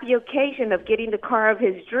a happy occasion of getting the car of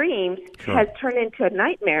his dreams has turned into a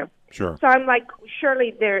nightmare. Sure. So I'm like,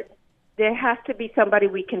 surely there has to be somebody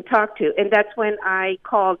we can talk to. And that's when I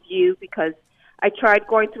called you, because I tried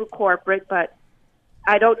going through corporate, but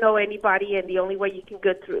I don't know anybody, and the only way you can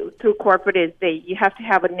go through corporate is you have to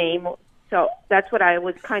have a name. So that's what I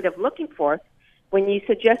was kind of looking for. When you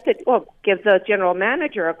suggested, give the general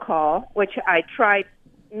manager a call, which I tried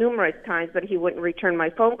numerous times, but he wouldn't return my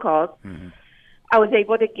phone calls. Mm-hmm. I was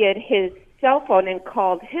able to get his cell phone and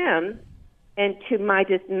called him, and to my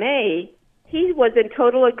dismay, he was in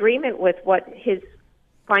total agreement with what his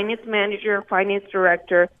finance manager, finance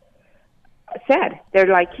director said.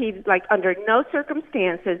 He's like, under no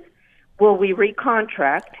circumstances will we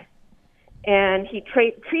recontract. And he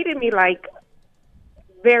treated me like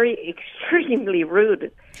very extremely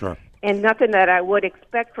rude. Sure. And nothing that I would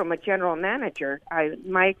expect from a general manager.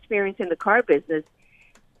 My experience in the car business,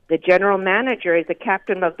 the general manager is the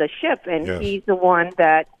captain of the ship, and he's the one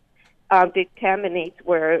that determines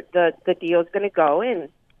where the deal is going to go. And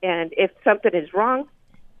if something is wrong,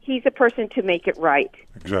 he's the person to make it right.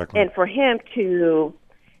 Exactly. And for him to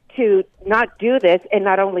not do this, and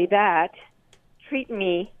not only that, treat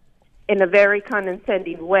me in a very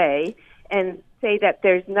condescending way and say that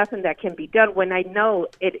there's nothing that can be done, when I know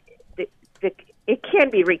it can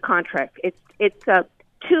be recontract. It's a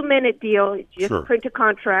 2-minute deal. You just print a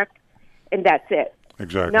contract, and that's it.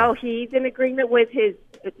 Exactly. No, he's in agreement with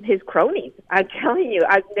his cronies. I'm telling you,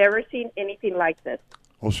 I've never seen anything like this.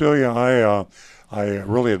 Well, Celia, I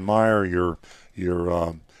really admire your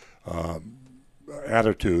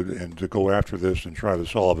attitude and to go after this and try to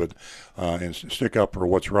solve it and stick up for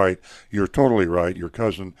what's right. You're totally right. Your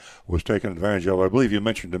cousin was taken advantage of. I believe you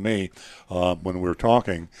mentioned to me when we were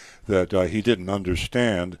talking that he didn't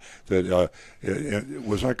understand that.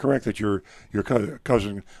 Was I correct that your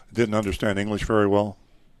cousin didn't understand English very well?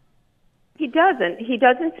 He doesn't. He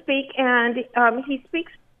doesn't speak, and he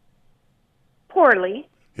speaks poorly.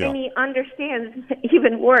 and he understands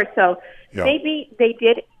even worse. So maybe they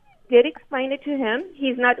did explain it to him.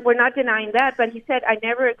 We're not denying that, but he said, I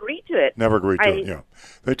never agreed to it. Never agreed to it, yeah.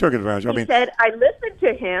 They took advantage. He said, I listened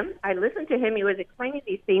to him. He was explaining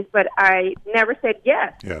these things, but I never said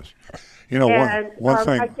yes. Yes. You know, one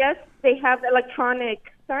thing. I guess they have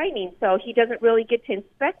electronic signing, so he doesn't really get to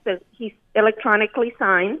inspect this. He electronically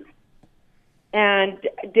signs and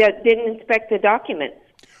didn't inspect the documents.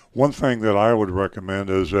 One thing that I would recommend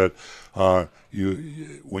is that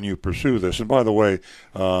when you pursue this, and by the way,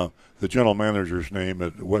 the general manager's name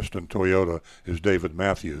at Weston Toyota is David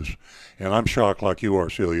Matthews, and I'm shocked, like you are,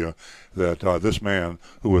 Celia, that this man,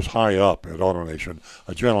 who was high up at AutoNation,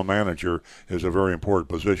 a general manager is a very important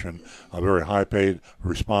position, a very high-paid,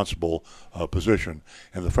 responsible position,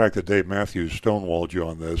 and the fact that Dave Matthews stonewalled you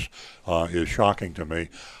on this is shocking to me.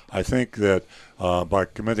 I think that by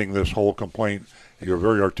committing this whole complaint, you're a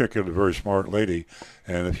very articulate, very smart lady,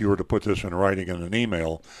 and if you were to put this in writing in an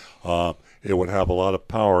email, it would have a lot of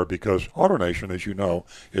power because AutoNation, as you know,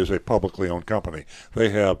 is a publicly owned company. They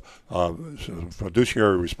have some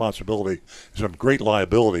fiduciary responsibility, some great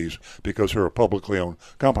liabilities because they're a publicly owned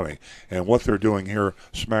company. And what they're doing here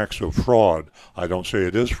smacks of fraud. I don't say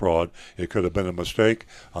it is fraud. It could have been a mistake,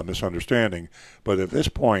 a misunderstanding. But at this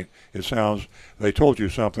point, it sounds they told you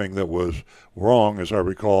something that was wrong. As I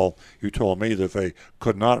recall, you told me that they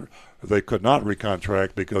could not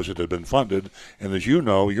recontract because it had been funded. And as you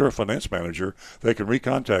know, you're a finance manager. They can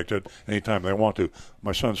recontact it anytime they want to.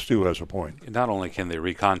 My son Stu has a point. Not only can they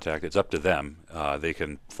recontact, it's up to them. They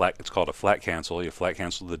can it's called a flat cancel. You flat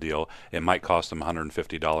cancel the deal. It might cost them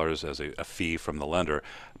 $150 as a fee from the lender.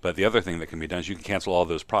 But the other thing that can be done is you can cancel all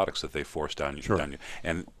those products that they forced down you. Sure.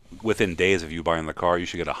 And within days of you buying the car, you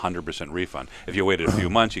should get a 100% refund. If you waited a few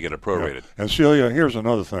months, you get it prorated. Yeah. And Celia, here's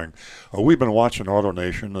another thing. We've been watching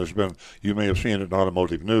AutoNation. You may have seen it in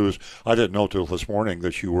Automotive News. I didn't know till this morning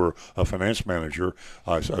that you were a finance manager,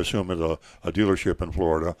 I assume at a dealership in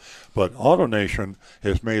Florida. But AutoNation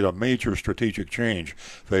has made a major strategic change.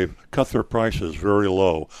 They've cut their prices very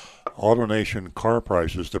low. AutoNation car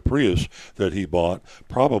prices, the Prius that he bought,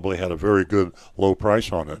 probably had a very good low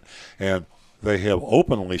price on it. And they have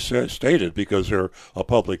openly stated, because they're a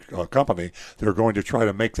public company, they're going to try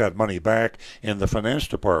to make that money back in the finance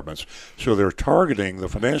departments. So they're targeting the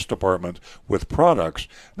finance department with products,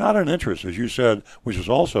 not an interest, as you said, which is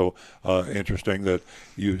also interesting that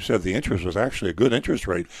you said the interest was actually a good interest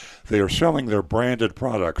rate. They are selling their branded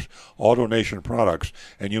products, AutoNation products,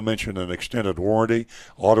 and you mentioned an extended warranty,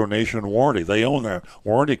 AutoNation warranty. They own that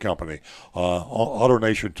warranty company.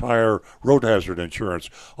 AutoNation tire road hazard insurance,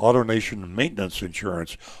 AutoNation maintenance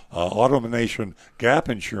insurance, AutoNation gap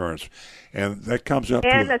insurance, and that comes up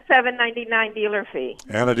and to a $7.99 dealer fee.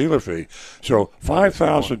 And a dealer fee. So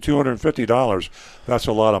 $5,250. That's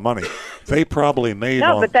a lot of money. They probably made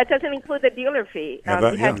but that doesn't include the dealer fee. You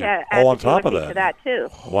have to add on the top of dealer fee to that too.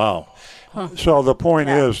 Wow. So the point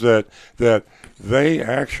is that they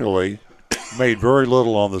actually made very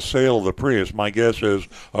little on the sale of the Prius. My guess is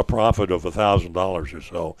a profit of $1,000 or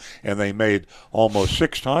so, and they made almost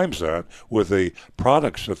 6 times that with the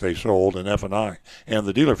products that they sold in F&I and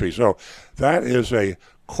the dealer fee. So that is a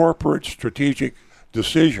corporate strategic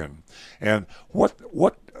decision. And what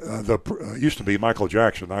used to be Michael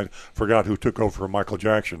Jackson. I forgot who took over for Michael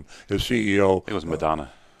Jackson as CEO. It was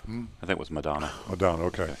Madonna. I think it was Madonna. Madonna,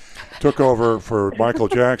 okay. Took over for Michael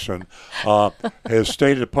Jackson, has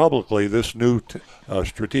stated publicly this new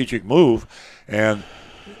strategic move, and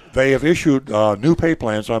they have issued new pay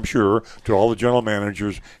plans, I'm sure, to all the general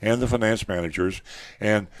managers and the finance managers,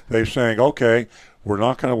 and they're saying, okay, we're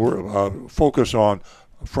not going to focus on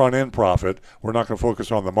front-end profit. We're not going to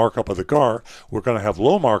focus on the markup of the car. We're going to have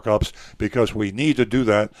low markups because we need to do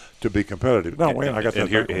that to be competitive. No, wait, I got that.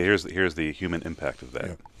 Here's the human impact of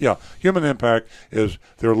that. Yeah, human impact is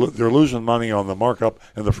they're losing money on the markup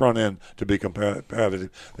in the front end to be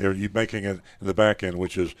competitive. They're making it in the back end,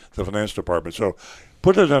 which is the finance department. So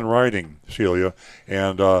put it in writing, Celia,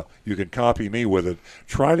 and you can copy me with it.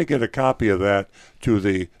 Try to get a copy of that to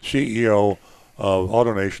the CEO of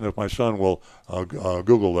AutoNation. If my son will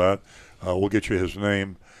Google that, we'll get you his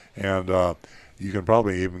name, and you can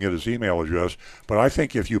probably even get his email address. But I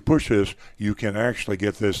think if you push this, you can actually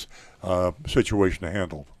get this situation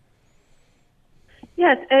handled.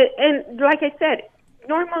 Yes, and like I said,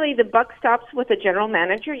 normally the buck stops with the general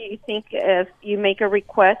manager. You think if you make a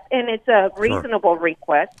request, and it's a reasonable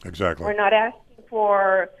request. Exactly. We're not asking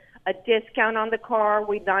for a discount on the car.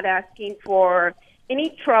 We're not asking for any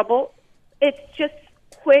trouble. It's just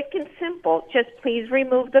quick and simple. Just please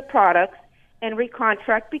remove the products and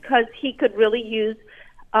recontract, because he could really use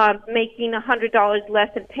making $100 less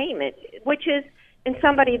in payment, which is, in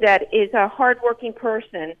somebody that is a hardworking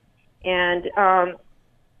person and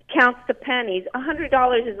counts the pennies,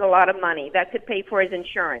 $100 is a lot of money. That could pay for his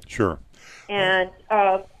insurance. Sure. And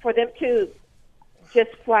for them to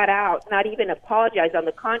just flat out not even apologize, on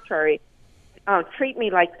the contrary, treat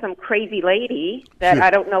me like some crazy lady that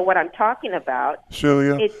I don't know what I'm talking about.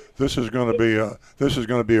 Celia, this is going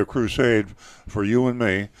to be a crusade for you and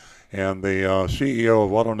me. And the CEO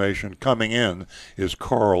of AutoNation coming in is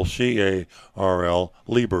Carl, C-A-R-L,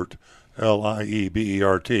 Liebert,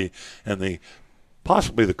 L-I-E-B-E-R-T, and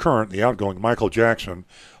possibly the outgoing Michael Jackson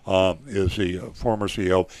is the former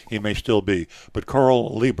CEO. He may still be, but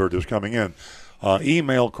Carl Liebert is coming in.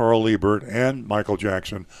 Email Carl Liebert and Michael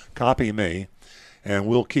Jackson, copy me, and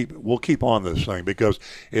we'll keep on this thing because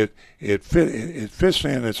it fits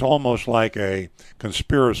in. It's almost like a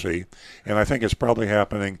conspiracy, and I think it's probably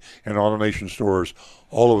happening in AutoNation stores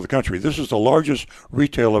all over the country. This is the largest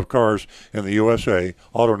retailer of cars in the USA,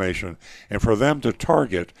 AutoNation, and for them to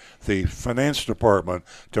target the finance department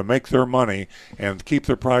to make their money and keep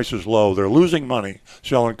their prices low, they're losing money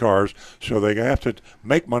selling cars, so they have to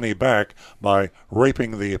make money back by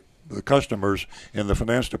raping the customers in the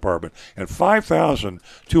finance department. And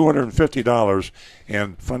 $5,250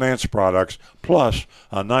 in finance products plus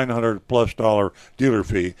a $900+ dealer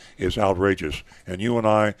fee is outrageous. And you and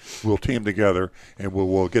I will team together and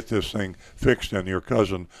we'll get this thing fixed and your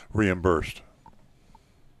cousin reimbursed.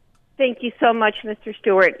 Thank you so much, Mr.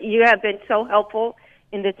 Stewart. You have been so helpful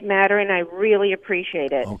in this matter, and I really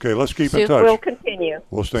appreciate it. Okay, let's keep in touch. We'll continue.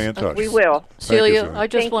 We'll stay in touch. We will. Celia, I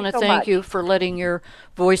just want to thank you you for letting your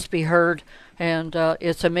voice be heard. And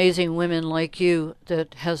it's amazing women like you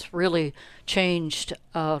that has really changed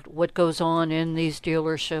what goes on in these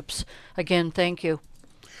dealerships. Again, thank you.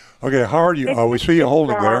 Okay, Howard, we see you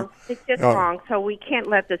holding there. It's just wrong, so we can't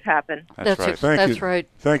let this happen. That's right. Thank you. Right.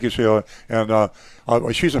 Thank you, Celia. And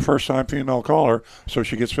she's a first-time female caller, so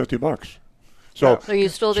she gets $50. So, are you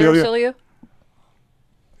still there, Celia?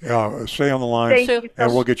 Yeah, stay on the line,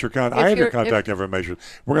 and we'll get your contact. I have your contact information.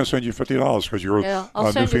 We're going to send you $50 because you're a new female caller.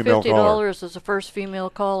 I'll send you $50 as the first female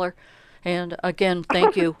caller. And again,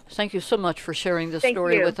 thank you. Thank you so much for sharing this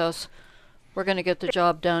story with us. We're going to get the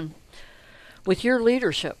job done with your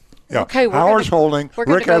leadership. Yeah. Okay, Howard's holding.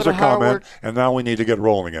 Rick has a comment, Howard. and now we need to get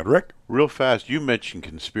rolling again. Rick? Real fast, you mentioned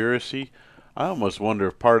conspiracy. I almost wonder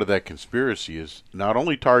if part of that conspiracy is not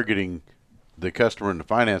only targeting the customer in the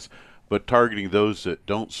finance, but targeting those that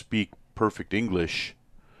don't speak perfect English.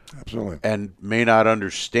 Absolutely. And may not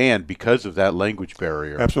understand because of that language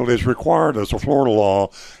barrier. Absolutely. It's required as a Florida law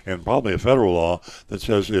and probably a federal law that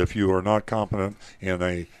says if you are not competent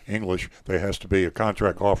in English, there has to be a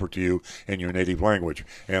contract offered to you in your native language.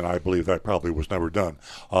 And I believe that probably was never done.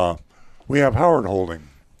 We have Howard holding.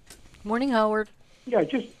 Morning, Howard. Yeah,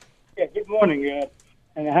 good morning,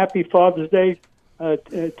 and a happy Father's Day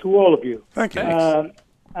to all of you. Thank you.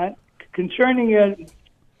 Concerning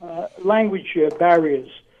language barriers,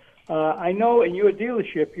 I know in your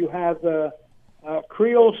dealership you have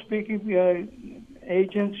Creole-speaking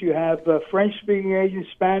agents, you have French-speaking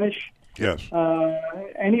agents, Spanish. Yes.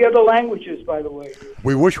 Any other languages, by the way?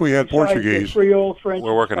 We wish we had Portuguese. Creole, French.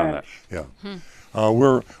 We're working Spanish. on that.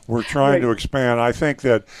 Yeah. We're trying to expand. I think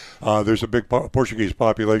that there's a big Portuguese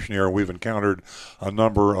population here. We've encountered a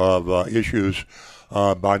number of issues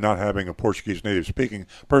by not having a Portuguese native-speaking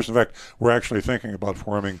person. In fact, we're actually thinking about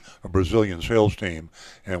forming a Brazilian sales team,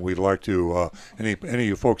 and we'd like to any of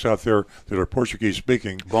you folks out there that are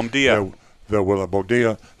Portuguese-speaking. Bom dia. That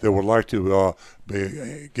would like to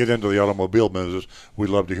get into the automobile business, we'd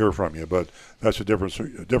love to hear from you. But that's a different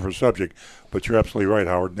subject. But you're absolutely right,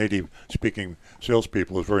 Howard. Native-speaking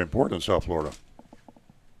salespeople is very important in South Florida.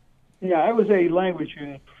 Yeah, I was a language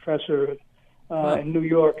professor in New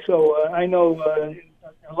York, so I know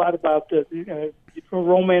a lot about the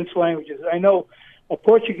Romance languages. I know a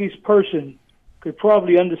Portuguese person could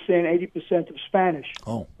probably understand 80% of Spanish,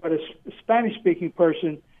 but a Spanish-speaking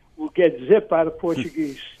person will get zipped out of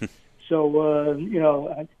Portuguese. So,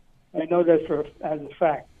 I know that as a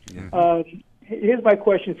fact. Here's my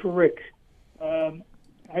question for Rick. I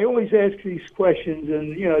always ask these questions,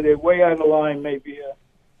 and, they're way out of line maybe.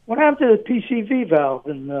 What happened to the PCV valve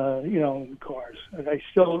in cars? Are they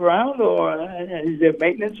still around, or is there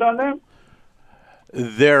maintenance on them?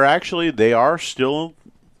 They are still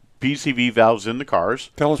PCV valves in the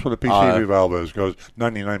cars. Tell us what a PCV valve is, because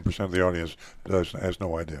 99% of the audience has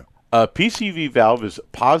no idea. A PCV valve is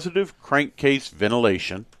positive crankcase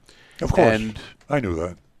ventilation. Of course. And I knew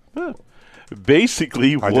that.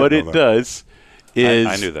 Basically, what it does is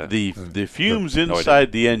I knew that. the fumes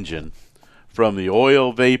inside the engine from the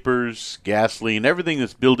oil vapors, gasoline, everything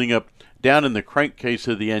that's building up down in the crankcase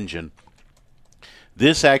of the engine.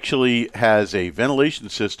 This actually has a ventilation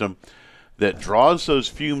system that draws those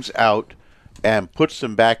fumes out and puts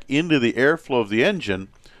them back into the airflow of the engine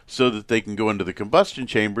so that they can go into the combustion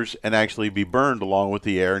chambers and actually be burned along with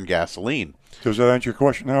the air and gasoline. Does that answer your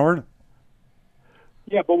question, Howard?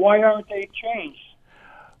 Yeah, but why aren't they changed?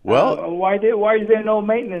 Well, why is there no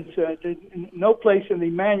maintenance? No place in the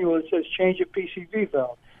manual that says change a PCV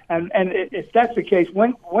valve. And if that's the case,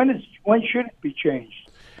 when should it be changed?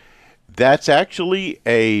 That's actually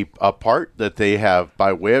a part that they have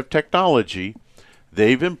by way of technology.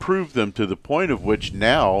 They've improved them to the point of which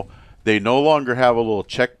now they no longer have a little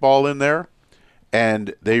check ball in there,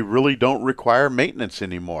 and they really don't require maintenance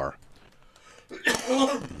anymore.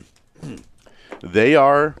 They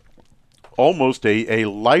are almost a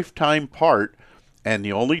lifetime part, and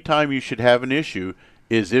the only time you should have an issue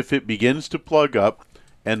is if it begins to plug up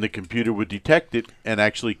and the computer would detect it and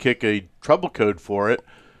actually kick a trouble code for it.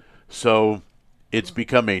 So it's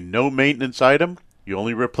become a no maintenance item. You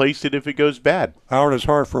only replace it if it goes bad. Howard, it's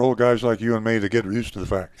hard for old guys like you and me to get used to the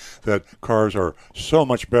fact that cars are so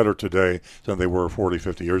much better today than they were 40,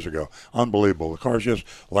 50 years ago. Unbelievable. The cars just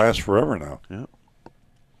last forever now. Yeah.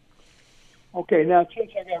 Okay, now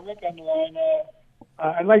since I got Rick on the line,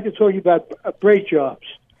 I'd like to talk to you about brake jobs.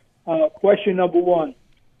 Question number one.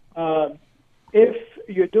 If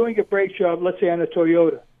you're doing a brake job, let's say on a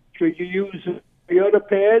Toyota, should you use Toyota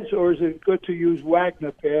pads or is it good to use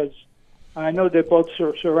Wagner pads? I know they're both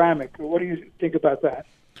ceramic. What do you think about that?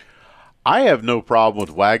 I have no problem with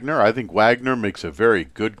Wagner. I think Wagner makes a very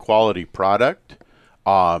good quality product.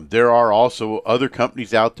 There are also other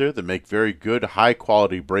companies out there that make very good,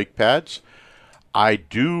 high-quality brake pads. I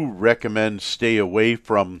do recommend stay away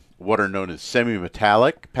from what are known as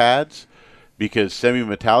semi-metallic pads, because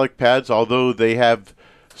semi-metallic pads, although they have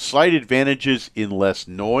slight advantages in less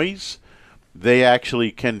noise, they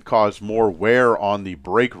actually can cause more wear on the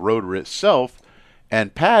brake rotor itself,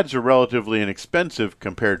 and pads are relatively inexpensive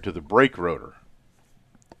compared to the brake rotor.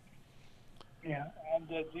 Yeah, and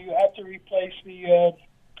do you have to replace the,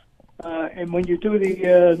 and when you do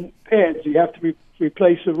the pads, do you have to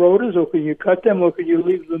replace the rotors, or can you cut them, or can you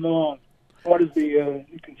leave them alone? What is the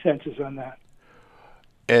consensus on that?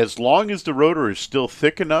 As long as the rotor is still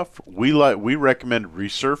thick enough, we recommend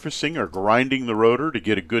resurfacing or grinding the rotor to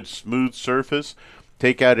get a good smooth surface,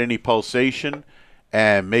 take out any pulsation,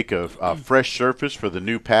 and make a fresh surface for the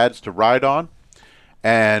new pads to ride on.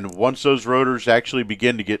 And once those rotors actually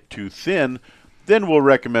begin to get too thin, then we'll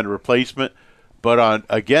recommend replacement. But on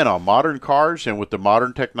modern cars and with the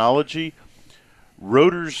modern technology,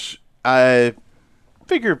 rotors, I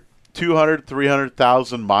figure 200,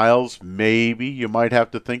 300,000 miles, maybe you might have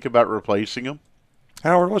to think about replacing them.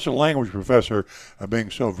 Howard, what's a language professor being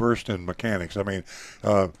so versed in mechanics? I mean,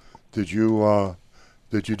 did you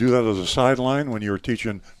do that as a sideline when you were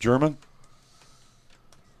teaching German?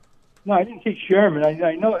 No, I didn't teach German.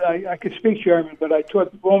 I know I could speak German, but I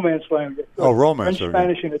taught Romance language. Romance. French,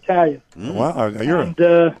 Spanish, and Italian. Wow,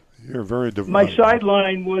 you're very. My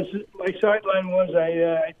sideline was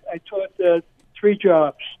I taught 3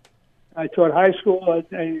 jobs. I taught high school,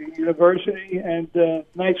 university, and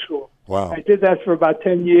night school. Wow. I did that for about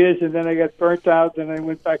 10 years, and then I got burnt out, and I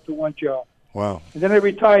went back to one job. Wow. And then I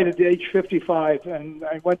retired at age 55, and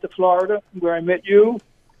I went to Florida, where I met you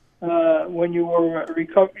when you were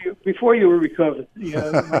before you were recovered.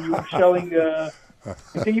 When you were selling, I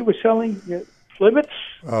think you were selling Flibbits?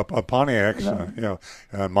 Pontiacs,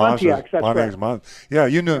 Pontiacs, that's Pontiacs, right. Yeah,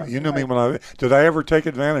 you knew me when did I ever take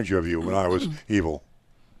advantage of you when I was evil?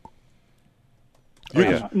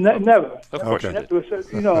 Yeah. Never. Of course Okay. you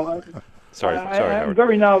did. Sorry, I'm Howard.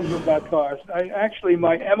 very knowledgeable about cars.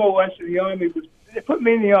 My MOS in the Army they put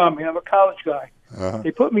me in the Army. I'm a college guy. Uh-huh.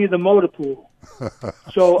 They put me in the motor pool.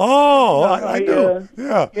 So I do.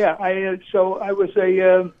 So I was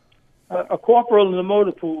a corporal in the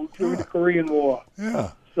motor pool during the Korean War.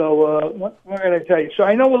 Yeah. So what can I tell you? So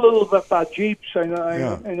I know a little bit about Jeeps. I know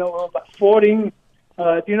a little about Fording.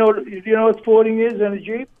 Do you know what Fording is in a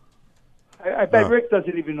Jeep? I bet Rick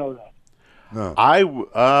doesn't even know that. No.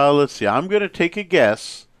 Let's see. I'm going to take a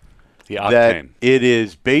guess The octane. that it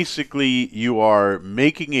is basically you are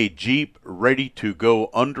making a Jeep ready to go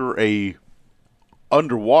underwater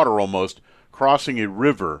almost, crossing a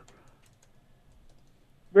river.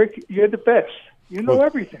 Rick, you're the best. You know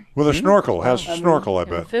everything. With a snorkel. Has a snorkel, I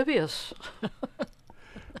bet. Amphibious.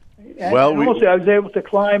 And Well, also, I was able to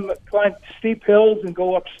climb steep hills and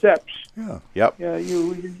go up steps. Yeah. Yep. Yeah,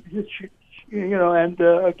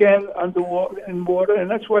 again underwater and water,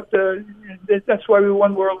 and that's why we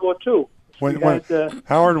won World War II.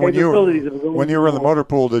 Howard, when you were in the to motor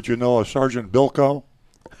pool, did you know a Sergeant Bilko?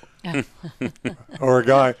 Or a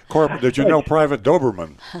guy, did you know Private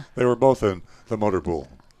Doberman? They were both in the motor pool.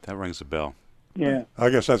 That rings a bell. Yeah. I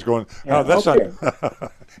guess that's going. Yeah, That's okay.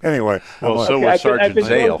 not. Anyway. Well, so Okay, was Sergeant I've been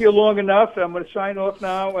Zale. talking to you long enough. I'm going to sign off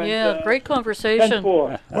now. And, Yeah, great conversation.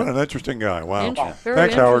 10-4. What an interesting guy. Wow. Very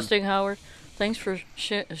Thanks, Howard. interesting, Howard. Thanks for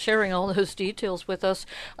sharing all those details with us.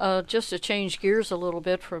 Just to change gears a little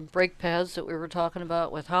bit from brake pads that we were talking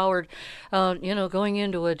about with Howard, going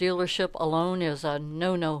into a dealership alone is a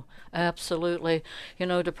no-no. Absolutely.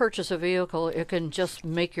 To purchase a vehicle, it can just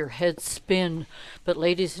make your head spin. But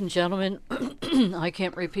ladies and gentlemen, I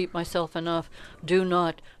can't repeat myself enough. Do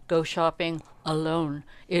not go shopping alone.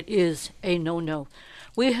 It is a no-no.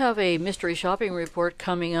 We have a mystery shopping report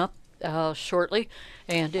coming up shortly,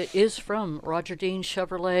 and it is from Roger Dean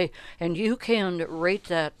Chevrolet, and you can rate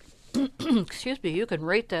that you can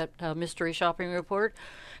rate that mystery shopping report,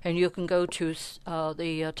 and you can go to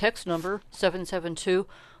the text number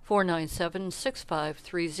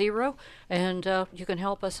 772-497-6530, and you can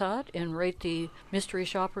help us out and rate the mystery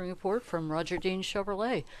shopping report from Roger Dean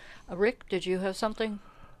Chevrolet. Rick, did you have something?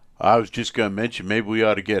 I was just going to mention maybe we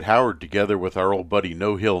ought to get Howard together with our old buddy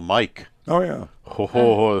No Hill Mike. Oh, yeah.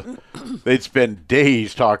 Oh, they'd spend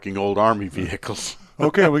days talking old Army vehicles.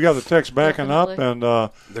 Okay, we got the text backing up, and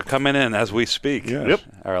they're coming in as we speak. Yes. Yep.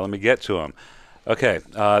 All right, let me get to them. Okay,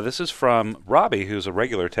 this is from Robbie, who's a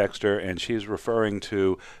regular texter, and she's referring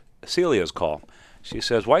to Celia's call. She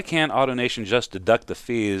says, why can't AutoNation just deduct the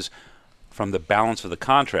fees from the balance of the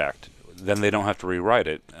contract? Then they don't have to rewrite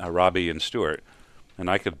it, Robbie and Stuart. And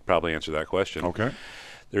I could probably answer that question. Okay.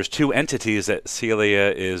 There's two entities that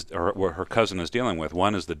Celia or her cousin is dealing with.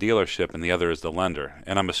 One is the dealership, and the other is the lender.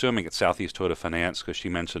 And I'm assuming it's Southeast Toyota Finance because she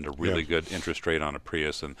mentioned a really good interest rate on a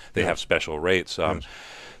Prius, and they have special rates.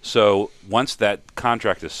 So once that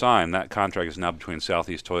contract is signed, that contract is now between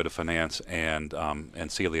Southeast Toyota Finance and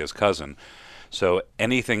Celia's cousin. So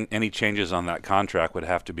any changes on that contract would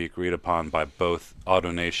have to be agreed upon by both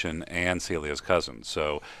AutoNation and Celia's cousin.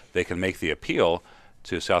 So they can make the appeal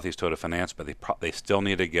to Southeast Toyota Finance, but they still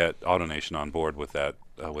need to get AutoNation on board with that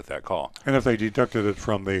call. And if they deducted it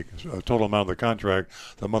from the total amount of the contract,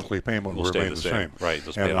 the monthly payment will remain the same. Right,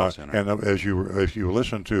 just pay it off sooner. And if you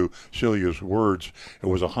listen to Celia's words, it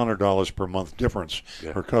was $100 per month difference.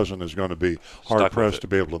 Yeah. Her cousin is going to be hard-pressed to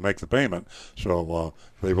be able to make the payment, so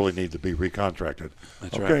they really need to be recontracted.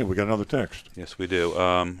 That's okay, right. We got another text. Yes, we do.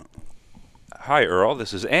 Hi, Earl.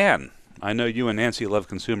 This is Ann. I know you and Nancy love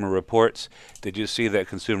Consumer Reports. Did you see that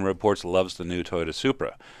Consumer Reports loves the new Toyota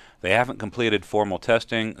Supra? They haven't completed formal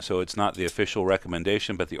testing, so it's not the official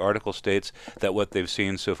recommendation, but the article states that what they've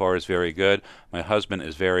seen so far is very good. My husband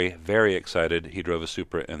is very, very excited. He drove a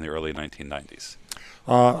Supra in the early 1990s.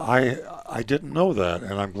 I didn't know that,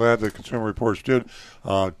 and I'm glad that Consumer Reports did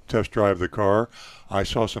test drive the car. I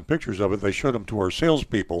saw some pictures of it. They showed them to our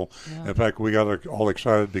salespeople. Yeah. In fact, we got all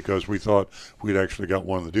excited because we thought we'd actually got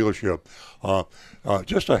one in the dealership.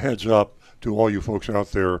 Just a heads up to all you folks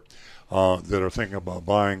out there that are thinking about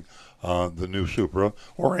buying the new Supra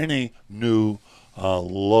or any new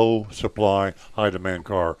low supply, high demand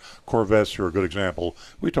car. Corvettes are a good example.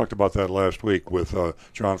 We talked about that last week with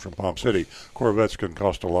John from Palm City. Corvettes can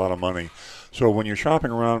cost a lot of money. So when you're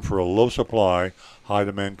shopping around for a low supply, high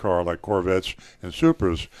demand car like Corvettes and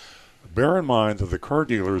Supras, bear in mind that the car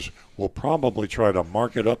dealers will probably try to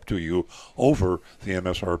mark it up to you over the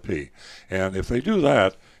MSRP. And if they do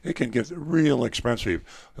that, it can get real expensive.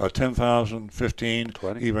 $10,000,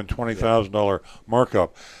 $15,000, even $20,000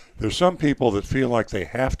 markup. There's some people that feel like they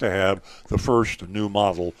have to have the first new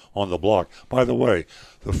model on the block. By the way,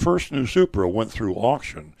 the first new Supra went through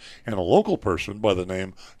auction, and a local person by the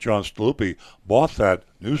name John Staluppi bought that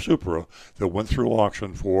new Supra that went through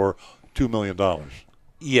auction for $2 million.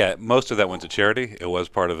 Yeah, most of that went to charity. It was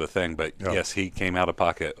part of the thing, but yes, he came out of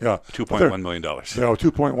pocket. Yeah, $2.1 million. Yeah,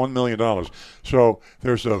 $2.1 million. So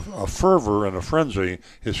there's a fervor and a frenzy,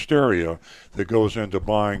 hysteria that goes into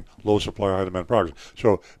buying low supply, high demand products.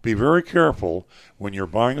 So be very careful when you're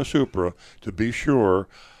buying a Supra to be sure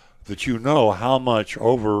that you know how much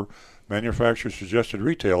over manufacturer's suggested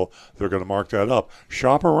retail they're going to mark that up.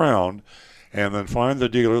 Shop around and then find the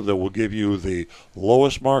dealer that will give you the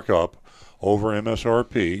lowest markup over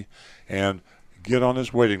MSRP and get on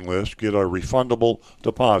his waiting list, get a refundable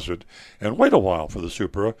deposit, and wait a while for the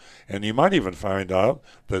Supra. And you might even find out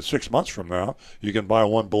that 6 months from now you can buy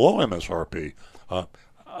one below MSRP.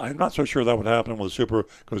 I'm not so sure that would happen with a Supra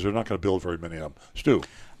because they're not going to build very many of them. Stu?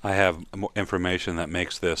 I have information that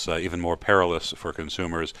makes this even more perilous for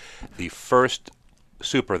consumers. The first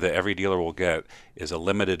Supra that every dealer will get is a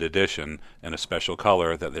limited edition in a special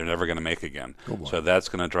color that they're never going to make again. So that's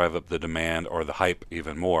going to drive up the demand or the hype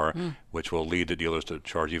even more, which will lead to dealers to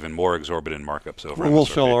charge even more exorbitant markups over We'll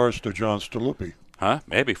MSRP. sell ours to John Staluppi. Huh?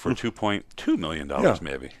 Maybe for $2.2 million,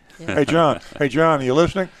 maybe. Hey, John, are you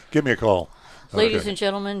listening? Give me a call. Ladies and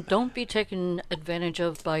gentlemen, don't be taken advantage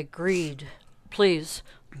of by greed. Please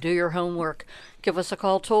do your homework. Give us a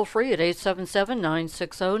call toll-free at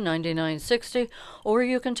 877-960-9960, or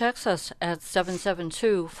you can text us at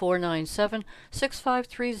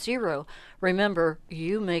 772-497-6530. Remember,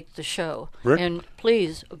 you make the show. Rick? And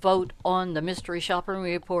please vote on the Mystery Shopping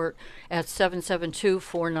Report at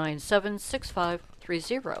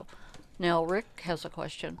 772-497-6530. Now, Rick has a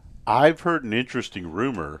question. I've heard an interesting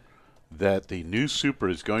rumor that the new Supra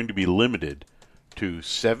is going to be limited to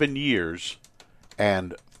 7 years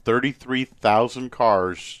and 33,000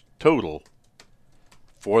 cars total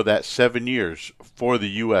for that 7 years for the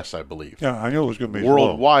U.S., I believe. Yeah, I knew it was going to be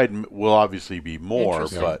worldwide will obviously be more,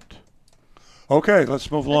 but... Okay,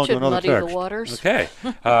 let's move along to another text. The waters. Okay.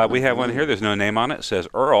 We have one here. There's no name on it. It says,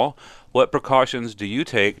 Earl, what precautions do you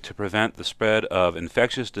take to prevent the spread of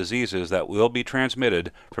infectious diseases that will be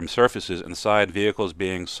transmitted from surfaces inside vehicles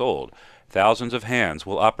being sold? Thousands of hands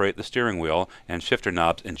will operate the steering wheel and shifter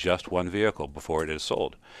knobs in just one vehicle before it is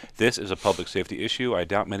sold. This is a public safety issue. I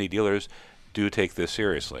doubt many dealers do take this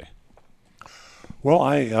seriously. Well,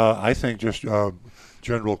 I think just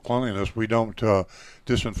general cleanliness. We don't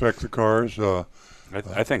disinfect the cars.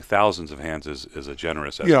 I think thousands of hands is a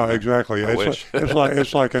generous estimate. Yeah, exactly.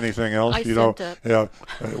 It's like anything else. You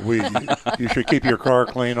should keep your car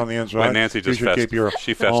clean on the inside. Well, Nancy just keep your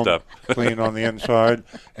fessed up. clean on the inside,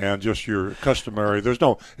 and just your customary. There's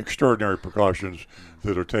no extraordinary precautions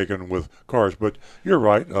that are taken with cars. But you're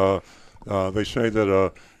right. They say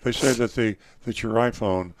that your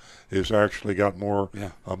iPhone is actually got more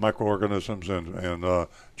microorganisms and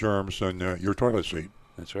germs than your toilet seat.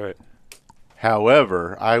 That's right.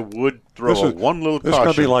 However, I would throw one little caution. This is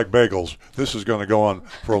going to be like bagels. This is going to go on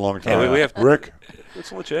for a long time. Hey, we have Rick?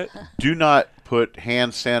 It's legit. Do not put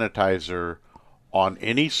hand sanitizer on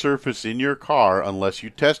any surface in your car unless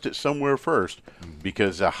you test it somewhere first,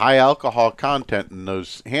 because the high alcohol content in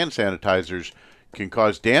those hand sanitizers can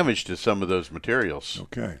cause damage to some of those materials.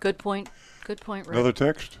 Okay. Good point. Good point, Rick. Another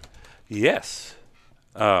text? Yes.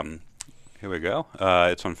 Here we go.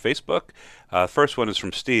 It's on Facebook. First one is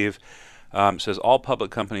from Steve. It says, all public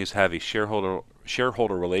companies have a shareholder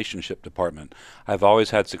relationship department. I've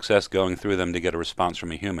always had success going through them to get a response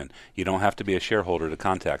from a human. You don't have to be a shareholder to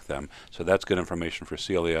contact them. So that's good information for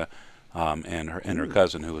Celia and her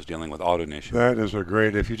cousin who was dealing with AutoNation. That is a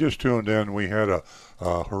great. If you just tuned in, we had a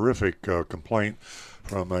horrific complaint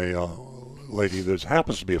from a lady that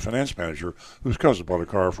happens to be a finance manager whose cousin bought a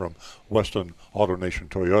car from Weston AutoNation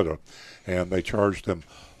Toyota, and they charged them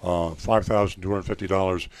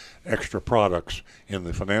 $5,250 extra products in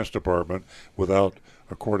the finance department without,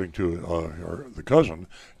 according to the cousin,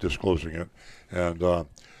 disclosing it. And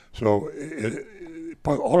so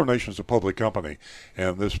AutoNation is a public company,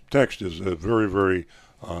 and this text is very, very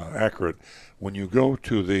accurate. When you go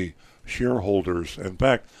to the shareholders, in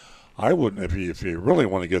fact, I wouldn't, if you really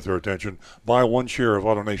want to get their attention, buy one share of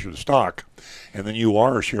AutoNation stock, and then you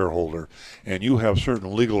are a shareholder, and you have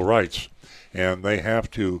certain legal rights, and they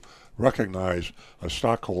have to recognize a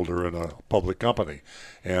stockholder in a public company.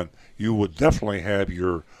 And you would definitely have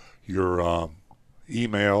your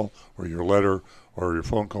email or your letter or your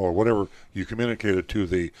phone call or whatever you communicated to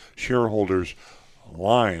the shareholders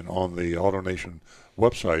line on the AutoNation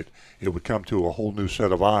website. It would come to a whole new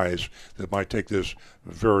set of eyes that might take this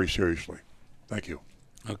very seriously. Thank you.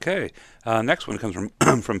 Okay. Next one comes from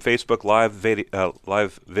from Facebook Live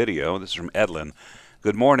video. This is from Edlin.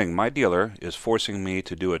 Good morning. My dealer is forcing me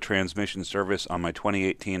to do a transmission service on my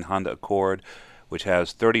 2018 Honda Accord, which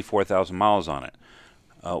has 34,000 miles on it.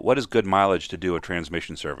 What is good mileage to do a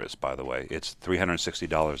transmission service, by the way? It's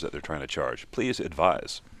 $360 that they're trying to charge. Please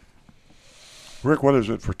advise. Rick, what is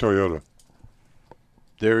it for Toyota?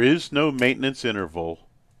 There is no maintenance interval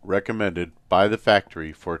recommended by the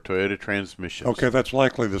factory for Toyota transmissions. Okay, that's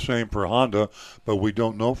likely the same for Honda, but we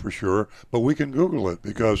don't know for sure. But we can Google it,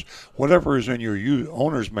 because whatever is in your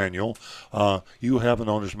owner's manual, you have an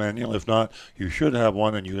owner's manual. If not, you should have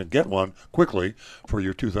one, and you can get one quickly for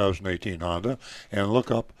your 2018 Honda, and look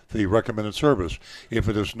up the recommended service. If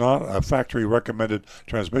it is not a factory recommended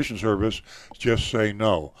transmission service, just say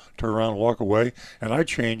no. Turn around and walk away. And I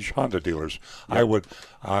change Honda dealers. Yep.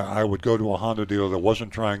 I would go to a Honda dealer that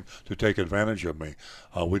wasn't trying to take advantage of me.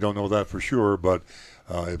 We don't know that for sure, but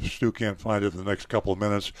if Stu can't find it in the next couple of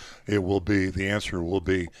minutes, the answer will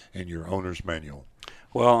be in your owner's manual.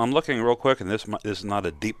 Well, I'm looking real quick, and this is not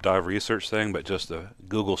a deep dive research thing, but just a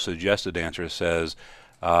Google suggested answer says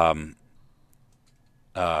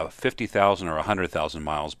 50,000 or 100,000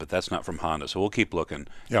 miles, but that's not from Honda. So we'll keep looking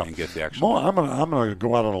and get the actual. I'm gonna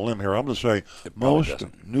go out on a limb here. I'm gonna say most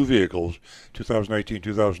new vehicles, 2018,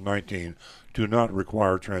 2019, do not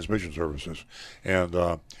require transmission services, and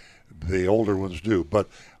the older ones do. But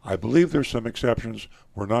I believe there's some exceptions.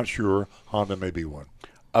 We're not sure. Honda may be one.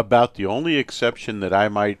 About the only exception that I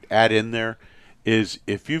might add in there is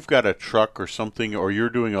if you've got a truck or something, or you're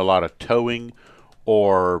doing a lot of towing,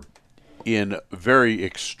 or in very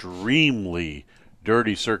extremely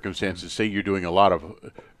dirty circumstances, say you're doing a lot of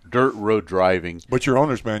dirt road driving. But your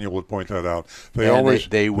owner's manual would point that out. They always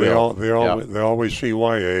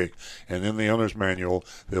CYA, and in the owner's manual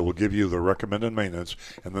they will give you the recommended maintenance,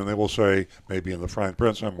 and then they will say, maybe in the fine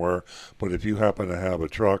print somewhere, but if you happen to have a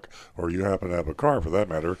truck, or you happen to have a car for that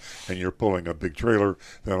matter, and you're pulling a big trailer,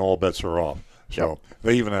 then all bets are off. So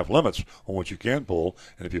they even have limits on what you can pull,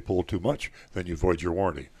 and if you pull too much, then you void your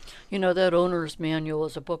warranty. You know, that owner's manual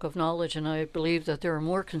is a book of knowledge, and I believe that there are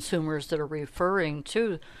more consumers that are referring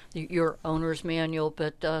to your owner's manual,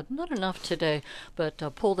 but not enough today. But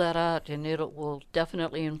pull that out, and it will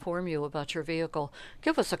definitely inform you about your vehicle.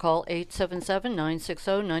 Give us a call,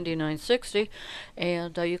 877-960-9960,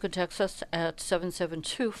 and you can text us at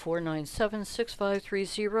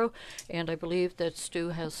 772-497-6530. And I believe that Stu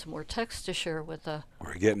has some more text to share with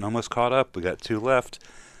We're getting almost caught up. We got 2 left.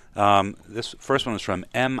 This first one is from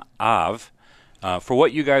M. Av. For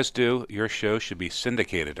what you guys do, your show should be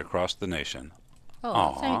syndicated across the nation.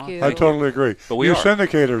 Oh, thank you. I totally agree. But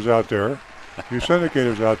syndicators out there,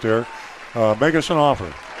 make us an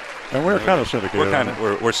offer. And we're kind of syndicated.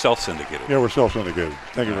 We're self-syndicated. Yeah, we're self-syndicated.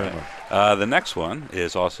 Thank you very much. The next one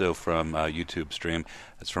is also from YouTube stream.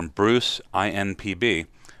 It's from Bruce INPB.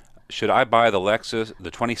 Should I buy the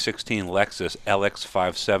 2016 Lexus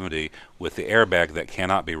LX570 with the airbag that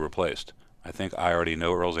cannot be replaced? I think I already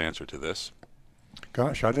know Earl's answer to this.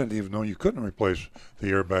 Gosh, I didn't even know you couldn't replace the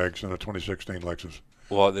airbags in a 2016 Lexus.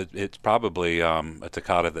 Well, it's probably a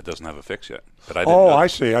Takata that doesn't have a fix yet. But I didn't know I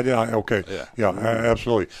see. Okay. Yeah,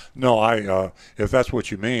 absolutely. No, if that's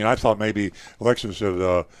what you mean, I thought maybe Lexus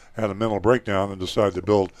had a mental breakdown and decided to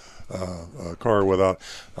build a car without.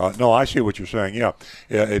 No, I see what you're saying. Yeah,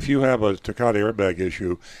 if you have a Takata airbag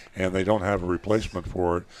issue and they don't have a replacement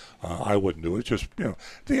for it, I wouldn't do it. It's just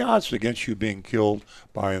the odds against you being killed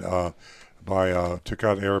by a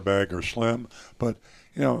Takata airbag are slim, but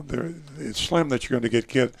it's slim that you're going to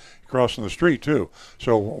get hit crossing the street too.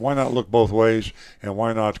 So why not look both ways, and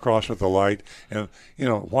why not cross at the light? And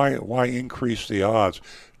why increase the odds?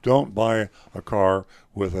 Don't buy a car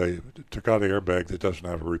with a Takata airbag that doesn't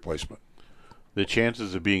have a replacement. The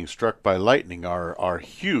chances of being struck by lightning are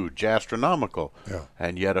huge, astronomical. Yeah.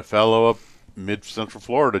 And yet a fellow up mid-central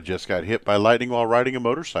Florida just got hit by lightning while riding a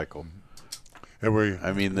motorcycle. We're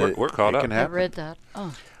caught up. I read that.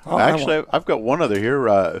 Actually, I've got one other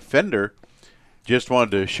here. Fender just wanted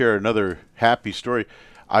to share another happy story.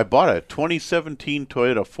 I bought a 2017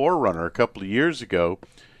 Toyota 4Runner a couple of years ago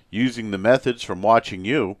using the methods from watching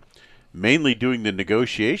you, mainly doing the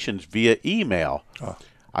negotiations via email.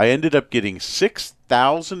 I ended up getting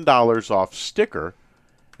 $6,000 off sticker,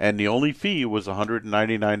 and the only fee was a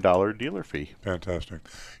 $199 dealer fee. Fantastic.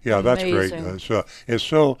 Yeah, Amazing. That's great. It's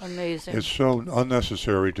so amazing. It's so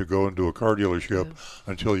unnecessary to go into a car dealership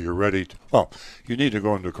until you're ready to. Well, you need to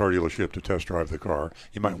go into a car dealership to test drive the car.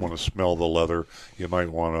 You might want to smell the leather. You might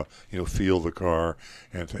want to feel the car,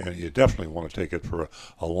 and you definitely want to take it for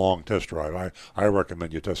a long test drive. I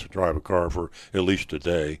recommend you test drive a car for at least a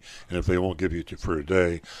day, and if they won't give you for a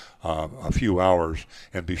day, a few hours,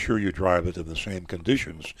 and be sure you drive it in the same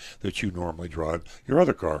conditions that you normally drive your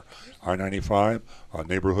other car. I-95,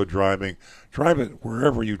 neighborhood driving. Drive it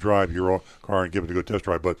wherever you drive your car and give it a good test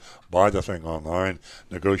drive, but buy the thing online,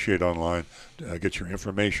 negotiate online, get your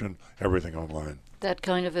information, everything online. That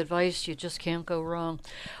kind of advice, you just can't go wrong.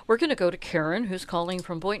 We're going to go to Karen, who's calling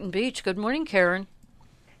from Boynton Beach. Good morning, Karen.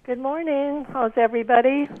 Good morning. How's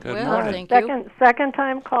everybody? Good morning. Thank you. Second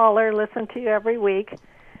time caller. Listen to you every week.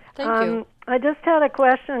 Thank you. I just had a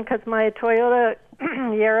question because my Toyota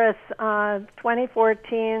Yaris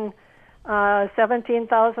 2014,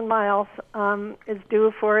 17,000 miles, is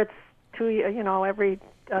due for its every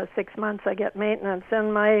 6 months I get maintenance.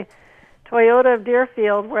 And my Toyota of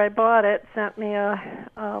Deerfield, where I bought it, sent me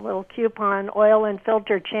a little coupon, oil and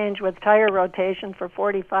filter change with tire rotation for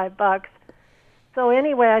 $45. So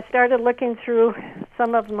anyway, I started looking through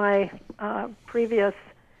some of my previous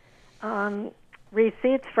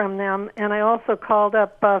receipts from them, and I also called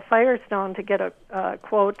up Firestone to get a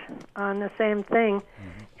quote on the same thing.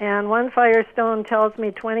 And one Firestone tells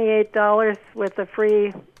me $28 with a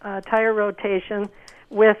free tire rotation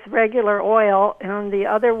with regular oil, and the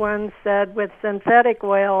other one said with synthetic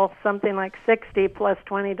oil something like $60 plus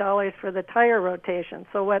 $20 for the tire rotation.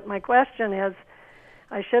 So what my question is,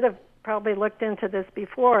 I should have probably looked into this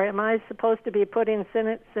before. Am I supposed to be putting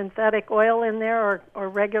synthetic oil in there or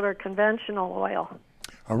regular conventional oil?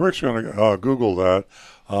 Rick's going to Google that.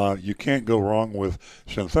 You can't go wrong with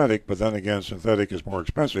synthetic, but then again, synthetic is more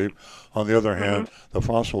expensive. On the other hand, the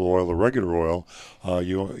fossil oil, the regular oil,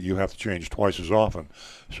 you have to change twice as often,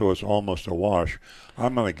 so it's almost a wash.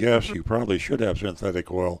 I'm going to guess you probably should have synthetic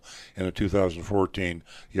oil in a 2014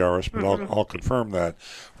 Yaris, but I'll confirm that.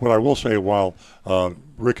 What I will say while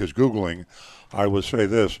Rick is Googling, I would say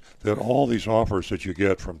this, that all these offers that you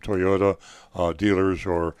get from Toyota dealers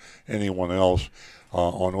or anyone else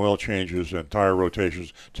on oil changes and tire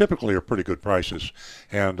rotations typically are pretty good prices,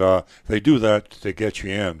 and they do that to get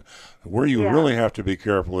you in. Where you really have to be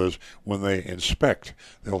careful is when they inspect.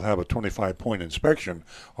 They'll have a 25-point inspection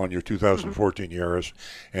on your 2014 Yaris,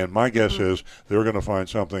 and my guess is they're going to find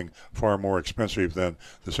something far more expensive than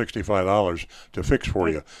the $65 to fix for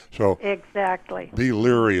you. So exactly, be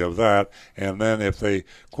leery of that, and then if they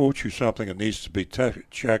quote you something that needs to be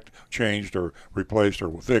checked, changed, or replaced or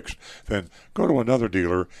fixed, then go to another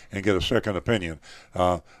dealer and get a second opinion.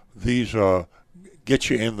 These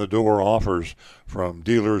get you in the door offers from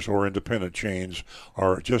dealers or independent chains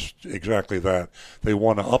are just exactly that. They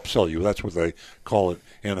want to upsell you. That's what they call it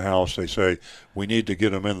in-house. They say, we need to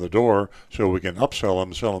get them in the door so we can upsell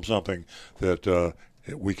them, sell them something that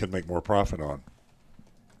we can make more profit on.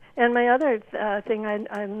 And my other thing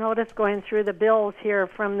I noticed going through the bills here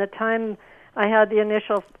from the time I had the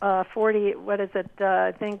initial 48,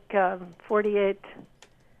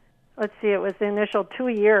 let's see, it was the initial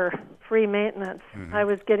 2-year free maintenance. I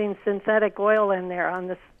was getting synthetic oil in there on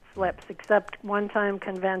the slips, except one time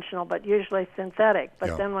conventional, but usually synthetic.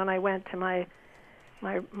 But then when I went to my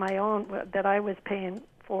own that I was paying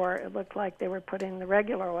for, it looked like they were putting the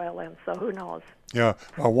regular oil in, so who knows? Yeah,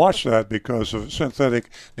 watch that because the synthetic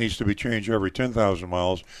needs to be changed every 10,000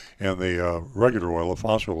 miles, and the regular oil, the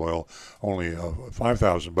fossil oil, only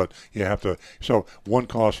 5,000. But you have to. So one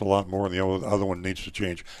costs a lot more, and the other one needs to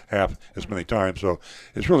change half as many times. So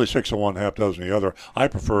it's really 6 of one, half dozen of the other. I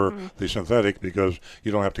prefer the synthetic because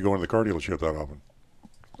you don't have to go into the car dealership that often.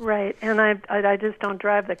 Right, and I just don't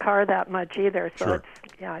drive the car that much either, so Sure.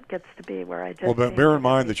 it gets to be where I just. Well, but bear in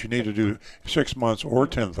mind that you need to do 6 months or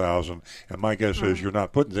 10,000, and my guess is you're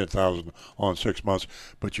not putting 10,000 on 6 months,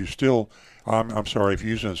 but you still. I'm sorry, if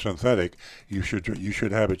you're using synthetic, you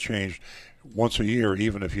should have it changed once a year,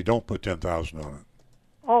 even if you don't put 10,000 on it.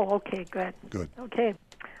 Oh, okay, good. Good. Okay.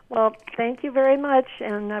 Well, thank you very much,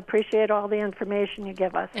 and I appreciate all the information you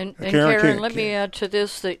give us. And Karen, let me add to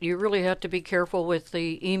this that you really have to be careful with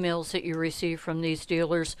the emails that you receive from these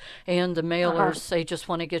dealers and the mailers. They just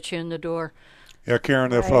want to get you in the door. Yeah,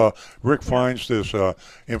 Karen, if Rick finds this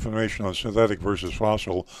information on synthetic versus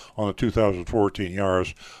fossil on the 2014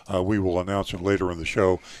 Yaris, we will announce it later in the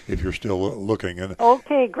show if you're still looking. And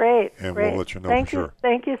okay, great. And great. we'll let you know Thank for you. sure.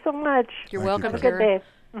 Thank you so much. You're welcome, Have a good day.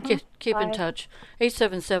 Keep in Bye. touch.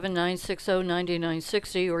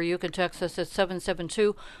 877-960-9960, or you can text us at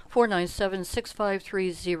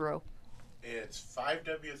 772-497-6530. It's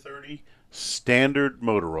 5W30 standard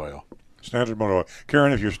motor oil. Standard motor oil.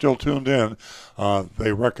 Karen, if you're still tuned in,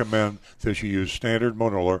 they recommend that you use standard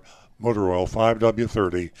motor oil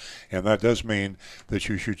 5W30, and that does mean that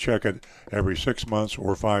you should check it every 6 months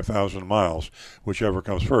or 5,000 miles, whichever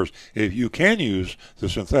comes first. If you can use the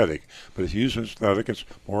synthetic, but if you use synthetic, it's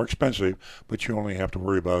more expensive, but you only have to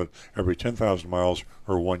worry about it every 10,000 miles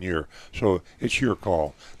or 1 year. So it's your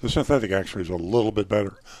call. The synthetic actually is a little bit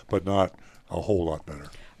better, but not a whole lot better.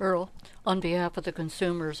 Earl, on behalf of the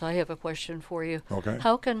consumers, I have a question for you. Okay.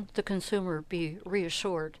 How can the consumer be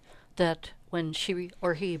reassured that when she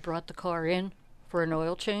or he brought the car in for an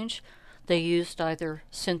oil change, they used either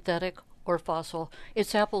synthetic or fossil?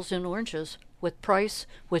 It's apples and oranges with price,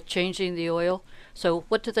 with changing the oil. So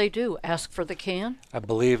what do they do? Ask for the can? I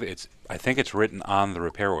think it's written on the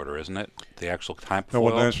repair order, isn't it? The actual type of No,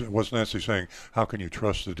 oil? what's Nancy saying? How can you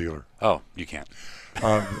trust the dealer? Oh, you can't.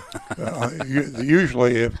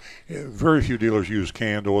 Usually, if very few dealers use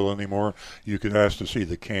canned oil anymore, you could ask to see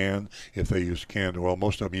the can if they use canned oil.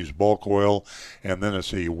 Most of them use bulk oil, and then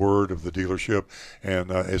it's a word of the dealership.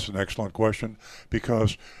 And it's an excellent question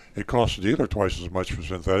because it costs the dealer twice as much for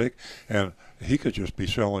synthetic, and he could just be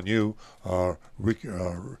selling you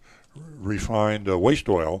refined waste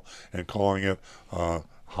oil and calling it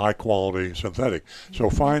high quality synthetic. So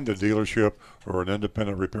find a dealership or an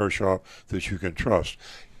independent repair shop that you can trust.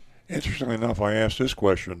 Interestingly enough, I asked this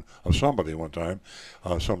question of somebody one time,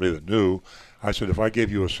 somebody that knew. I said, if I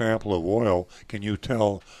gave you a sample of oil, can you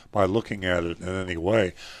tell by looking at it in any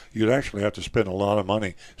way? You'd actually have to spend a lot of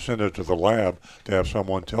money, send it to the lab to have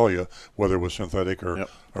someone tell you whether it was synthetic or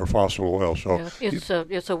fossil oil. So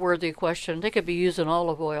it's a worthy question. They could be using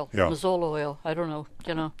olive oil, Mazola oil. I don't know.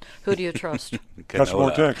 Who do you trust? That's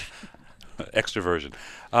more text. Extroversion.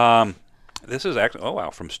 This is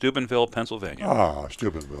actually, from Steubenville, Pennsylvania.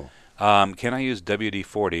 Steubenville. Can I use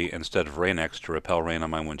WD-40 instead of Rain-X to repel rain on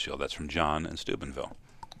my windshield? That's from John in Steubenville.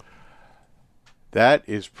 That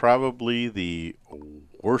is probably the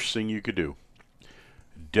worst thing you could do.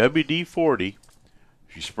 WD-40,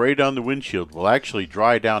 if you spray it on the windshield, will actually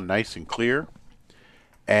dry down nice and clear.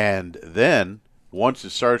 And then, once it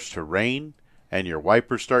starts to rain and your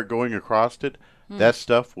wipers start going across it, that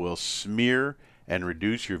stuff will smear and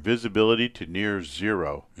reduce your visibility to near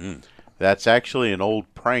zero. That's actually an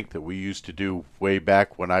old prank that we used to do way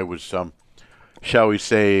back when I was, shall we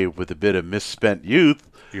say, with a bit of misspent youth.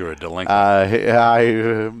 You were a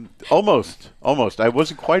delinquent. Almost. I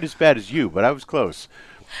wasn't quite as bad as you, but I was close.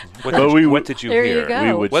 What did you there hear? You go.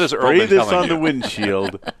 We would what is spray this on you? the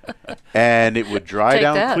windshield, and it would dry Take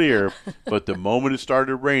down that. clear, but the moment it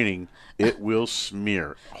started raining, it will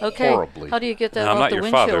smear horribly. How do you get that Now, off I'm not the your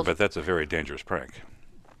windshield? father, but that's a very dangerous prank.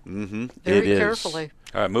 Mm-hmm. Very it carefully. Is.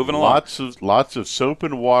 All right, moving along. Lots of soap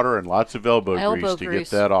and water and lots of elbow grease to get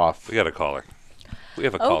that off. We got a caller. We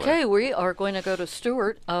have a caller. Okay, we are going to go to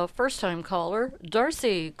Stuart, first-time caller.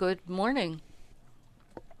 Darcy, good morning.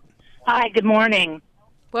 Hi, good morning.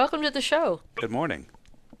 Welcome to the show. Good morning.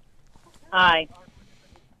 Hi.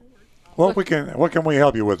 What can we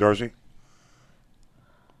help you with, Darcy?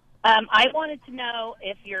 I wanted to know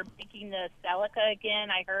if you're making the Celica again.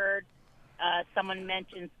 I heard someone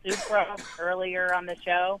mention Supra earlier on the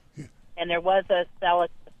show, and there was a Celica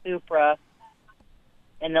Supra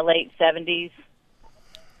in the late 70s.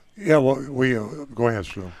 Yeah, well, go ahead,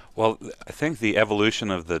 Stu. Well, I think the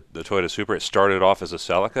evolution of the Toyota Supra, it started off as a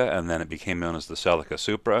Celica, and then it became known as the Celica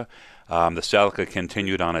Supra. The Celica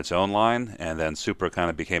continued on its own line, and then Supra kind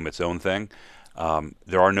of became its own thing.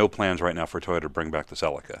 There are no plans right now for Toyota to bring back the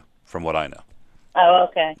Celica, from what I know. Oh,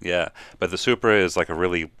 okay. Yeah, but the Supra is like a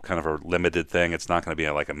really kind of a limited thing. It's not going to be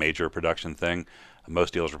like a major production thing.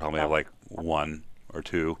 Most dealers will probably have like one or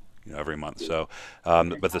two every month. So,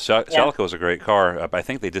 but the Celica was a great car. I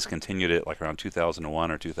think they discontinued it like around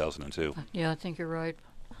 2001 or 2002. Yeah, I think you're right.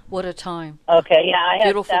 What a time. Okay, yeah, I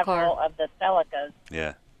Beautiful have several of the Celicas.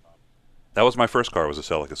 Yeah. That was my first car, was a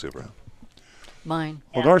Celica Supra. Mine.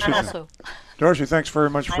 Well, Also. Darcy, thanks very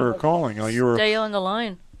much for calling. You were Stay on the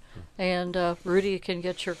line. And Rudy can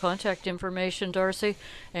get your contact information, Darcy,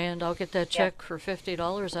 and I'll get that check for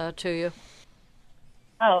 $50 out to you.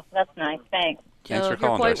 Oh, that's nice. Thanks. Thanks for calling,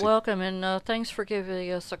 You're quite Darcy. welcome, and thanks for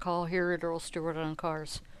giving us a call here at Earl Stewart on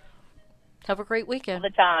Cars. Have a great weekend. All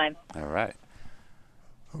the time. All right.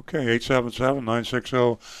 Okay,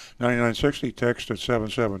 877-960-9960. Text at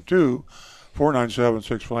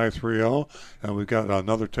 772-497-6530. And we've got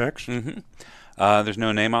another text. There's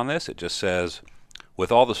no name on this. It just says, with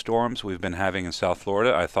all the storms we've been having in South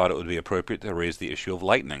Florida, I thought it would be appropriate to raise the issue of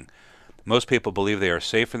lightning. Most people believe they are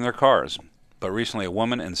safe in their cars, but recently a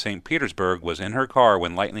woman in St. Petersburg was in her car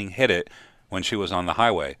when lightning hit it when she was on the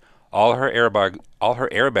highway. All her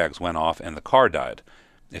airbags went off and the car died.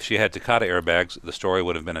 If she had Takata airbags, the story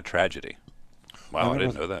would have been a tragedy. Wow, I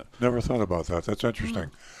didn't know that. Never thought about that. That's interesting.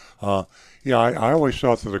 I always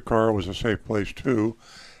thought that a car was a safe place too,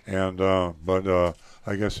 and but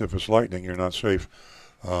I guess if it's lightning, you're not safe.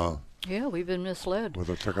 Yeah, we've been misled. With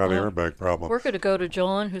a Takata airbag problem. We're going to go to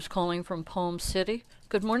John, who's calling from Palm City.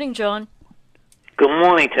 Good morning, John. Good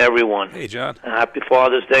morning to everyone. Hey, John. Happy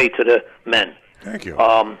Father's Day to the men. Thank you.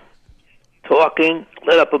 Talking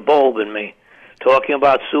lit up a bulb in me. Talking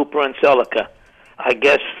about Supra and Celica. I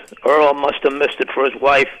guess Earl must have missed it for his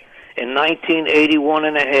wife. In 1981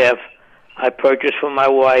 and a half, I purchased for my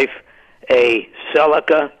wife a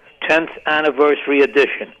Celica 10th Anniversary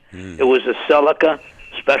Edition. It was a Celica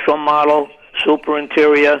special model, super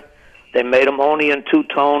interior. They made them only in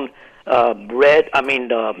two-tone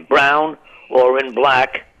brown or in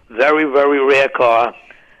black. Very, very rare car.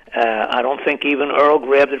 I don't think even Earl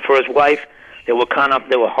grabbed it for his wife. They were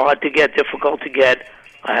hard to get, difficult to get.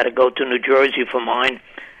 I had to go to New Jersey for mine,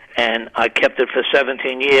 and I kept it for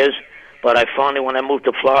 17 years. But I finally, when I moved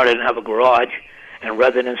to Florida, I didn't have a garage, and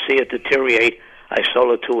rather than see it deteriorate, I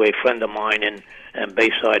sold it to a friend of mine in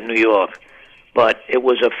Bayside, New York. but it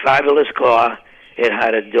was a fabulous car. It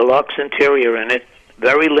had a deluxe interior in it,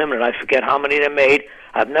 very limited. I forget how many they made.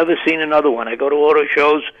 I've never seen another one. I go to auto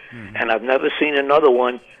shows, and I've never seen another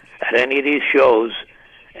one at any of these shows.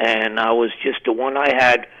 And the one I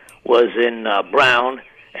had was in brown,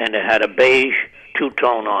 and it had a beige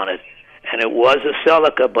two-tone on it. And it was a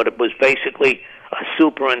Celica, but it was basically a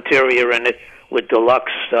super interior in it with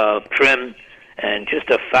deluxe trim, and just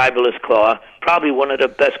a fabulous car. Probably one of the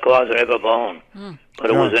best cars I ever owned. But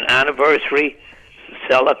it was an anniversary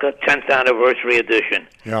Celica 10th anniversary edition.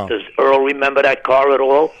 Yeah. Does Earl remember that car at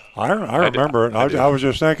all? I remember it. I was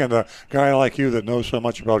just thinking, a guy like you that knows so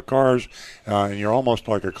much about cars, and you're almost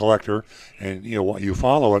like a collector, and you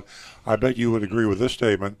follow it. I bet you would agree with this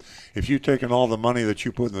statement. If you'd taken all the money that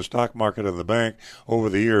you put in the stock market and the bank over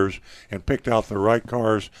the years and picked out the right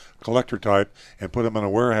cars, collector type, and put them in a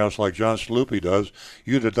warehouse like John Sallupi does,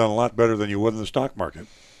 you'd have done a lot better than you would in the stock market.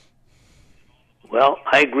 Well,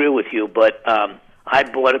 I agree with you, but I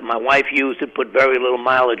bought it. My wife used it, put very little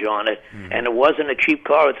mileage on it, and it wasn't a cheap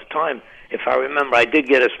car at the time. If I remember, I did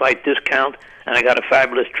get a slight discount, and I got a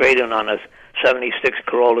fabulous trade-in on a 76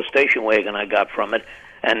 Corolla station wagon I got from it.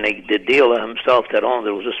 And the dealer himself that owned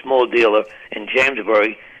it was a small dealer in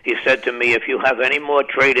Jamesburg. He said to me, if you have any more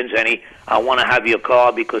trade-ins, I want to have your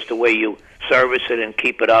car because the way you service it and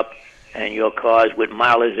keep it up, and your cars with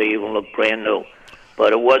mileage, they even look brand new.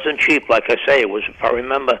 But it wasn't cheap, like I say. It was, if I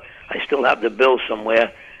remember, I still have the bill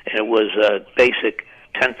somewhere, and it was a basic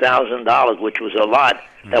 $10,000, which was a lot.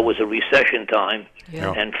 That was a recession time.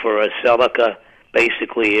 Yeah. And for a Celica,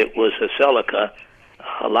 basically it was a Celica.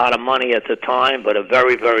 A lot of money at the time, but a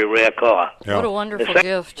very, very rare car. Yeah. What a wonderful The second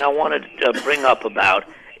gift. thing I wanted to bring up about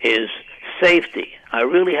is safety. I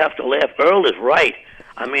really have to laugh. Earl is right.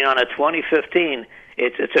 I mean, on a 2015,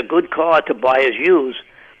 it's a good car to buy as used,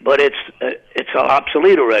 but it's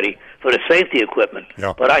obsolete already for the safety equipment.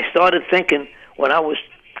 Yeah. But I started thinking when I was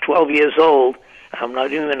 12 years old, I'm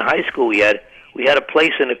not even in high school yet, we had a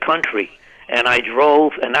place in the country, and I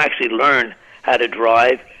drove and actually learned how to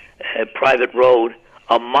drive a private road,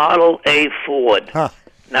 a Model A Ford. Huh.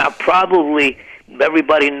 Now, probably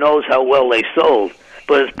everybody knows how well they sold,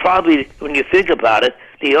 but it's probably, when you think about it,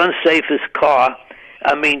 the unsafest car.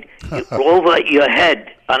 I mean, over your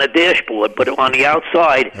head on a dashboard, but on the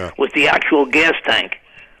outside was the actual gas tank.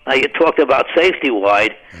 Now, you talked about safety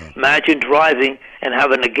wide. Imagine driving and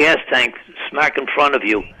having a gas tank smack in front of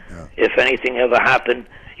you if anything ever happened,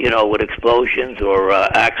 with explosions or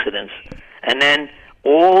accidents. And then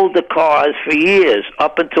all the cars for years,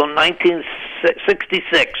 up until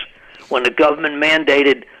 1966, when the government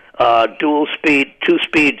mandated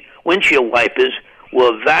two-speed windshield wipers,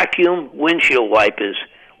 were vacuum windshield wipers,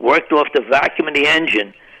 worked off the vacuum in the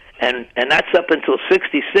engine, and that's up until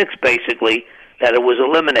 66, basically, that it was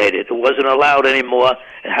eliminated. It wasn't allowed anymore.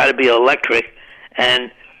 It had to be electric. And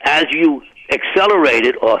as you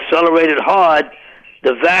accelerated hard,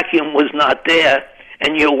 the vacuum was not there,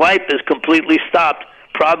 and your wipers completely stopped,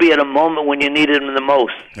 probably at a moment when you needed them the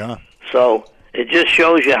most. Yeah. So it just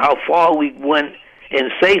shows you how far we went in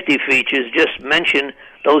safety features, just mention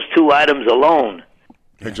those two items alone.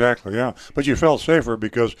 Exactly, yeah. But you felt safer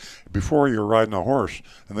because before you were riding a horse,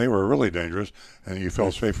 and they were really dangerous, and you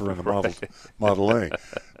felt safer in the Model A.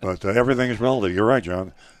 But everything is relative. You're right,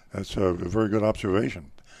 John. That's a very good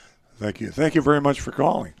observation. Thank you. Thank you very much for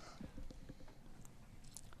calling.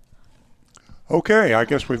 Okay, I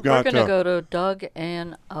guess we've got... We're going to go to Doug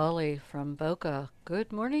and Ollie from Boca.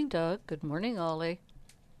 Good morning, Doug. Good morning, Ollie.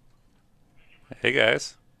 Hey,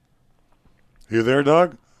 guys. You there,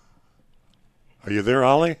 Doug? Are you there,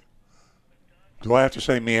 Ollie? Do I have to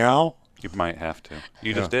say meow? You might have to.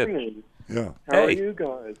 You just did. Yeah. How are you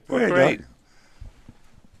guys? Hey, great. Doug.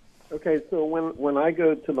 Okay, so when I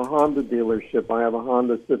go to the Honda dealership, I have a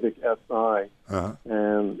Honda Civic Si, Uh-huh.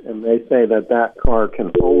 and they say that car can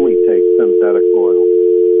only take synthetic oil.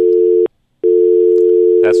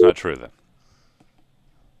 That's not true, then.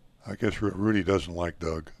 I guess Rudy doesn't like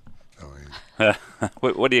Doug.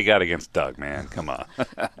 What do you got against Doug, man? Come on.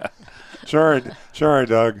 Sorry,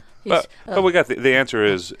 Doug. But we got the answer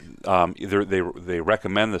is either they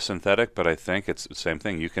recommend the synthetic, but I think it's the same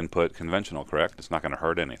thing. You can put conventional, correct? It's not going to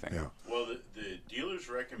hurt anything. Yeah. Well, the dealer's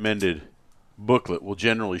recommended booklet will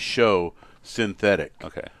generally show synthetic.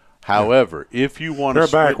 Okay. However, if you want to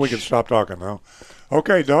They're back. We can stop talking now.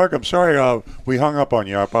 Okay, Doug, I'm sorry we hung up on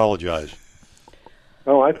you. I apologize.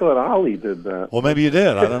 Oh, I thought Ollie did that. Well, maybe you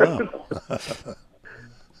did. I don't know.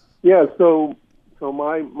 Yeah, so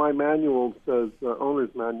my manual says,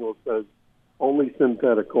 owner's manual says only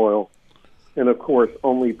synthetic oil, and of course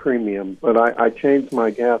only premium. But I changed my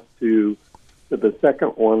gas to the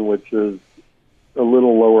second one, which is a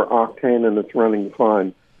little lower octane and it's running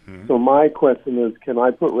fine. So my question is, can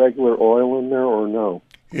I put regular oil in there or no?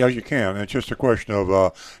 Yeah, you can. It's just a question of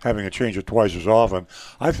having to change it twice as often.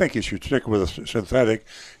 I think you should stick with a synthetic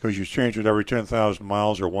because you change it every 10,000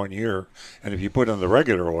 miles or 1 year. And if you put in the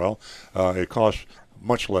regular oil, it costs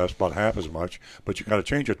much less, about half as much, but you got to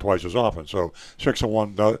change it twice as often. So 6 of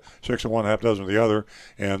one, half dozen of the other,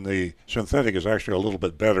 and the synthetic is actually a little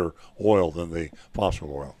bit better oil than the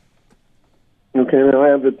fossil oil. Okay, now I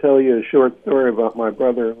have to tell you a short story about my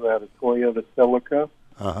brother who had a Toyota Celica,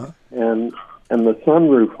 and the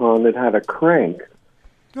sunroof on it had a crank.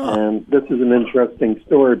 And this is an interesting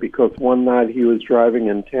story because one night he was driving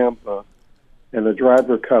in Tampa, and the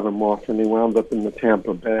driver cut him off, and he wound up in the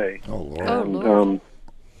Tampa Bay. Oh, Lord. And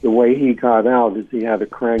the way he got out is he had to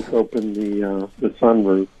crank open the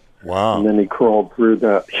sunroof. Wow. And then he crawled through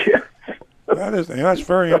that. That's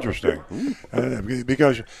very interesting,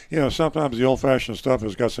 because sometimes the old-fashioned stuff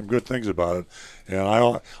has got some good things about it,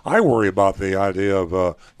 and I worry about the idea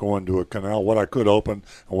of going to a canal, what I could open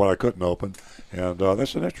and what I couldn't open, and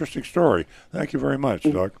that's an interesting story. Thank you very much,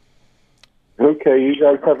 Doug. Okay, you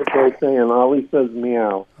guys have a great day, and Ollie says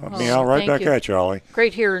meow. Meow right back at you, Ollie.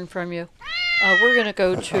 Great hearing from you. We're gonna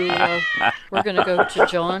go to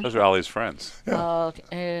John. Those are Ollie's friends.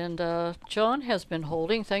 And John has been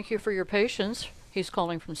holding. Thank you for your patience. He's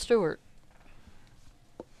calling from Stewart.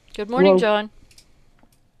 Good morning, Hello. John.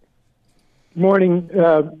 Morning.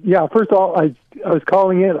 Yeah, first of all, I was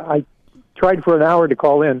calling in. I tried for an hour to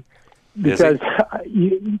call in because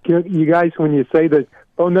you guys, when you say the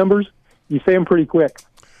phone numbers, you say them pretty quick.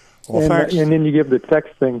 Well, and then you give the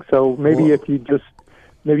text thing. So maybe if you just,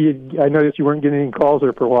 I noticed you weren't getting any calls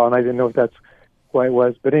there for a while, and I didn't know if that's why it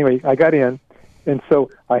was. But anyway, I got in, and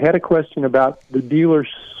so I had a question about the dealer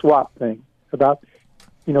swap thing, about,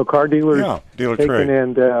 car dealers dealer taking trade.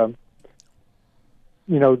 and,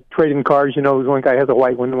 trading cars. One guy has a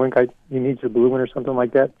white one, one guy, he needs a blue one or something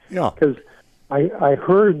like that. Yeah. Because I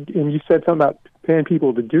heard, and you said something about paying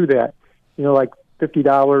people to do that, like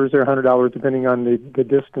 $50 or $100, depending on the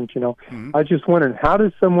distance, I was just wondering, how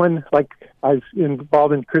does someone, like I was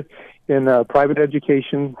involved in private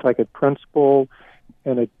education, like a principal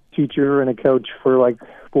and a teacher and a coach for like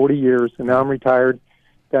 40 years, and now I'm retired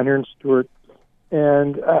down here in Stewart.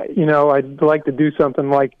 And, I'd like to do something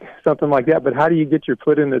like that, but how do you get your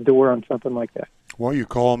foot in the door on something like that? Well, you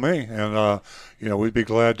call me, and, we'd be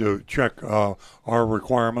glad to check our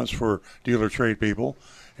requirements for dealer trade people.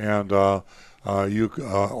 And all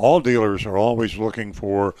dealers are always looking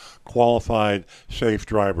for qualified, safe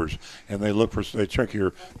drivers, and they check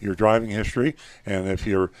your driving history, and if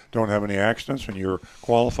you don't have any accidents and you're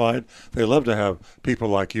qualified, they love to have people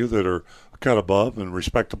like you that are cut above and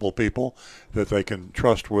respectable people that they can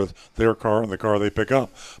trust with their car and the car they pick up.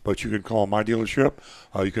 But you can call my dealership,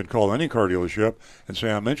 you can call any car dealership and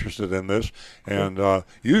say, I'm interested in this. And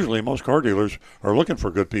usually most car dealers are looking for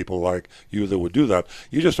good people like you that would do that.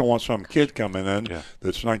 You just don't want some kid coming in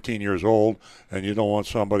that's 19 years old, and you don't want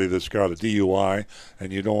somebody that's got a DUI,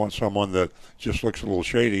 and you don't want someone that just looks a little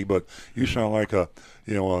shady, but you sound like a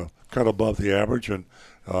cut above the average, and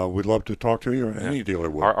we'd love to talk to you, or any dealer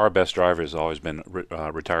would. Our best drivers have always been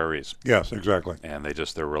retirees. Yes, exactly. And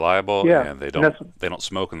they're reliable, and they don't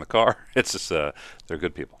smoke in the car. It's just they're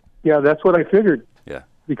good people. Yeah, that's what I figured. Yeah.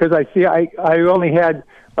 Because I only had,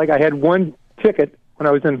 I had one ticket when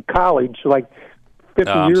I was in college, like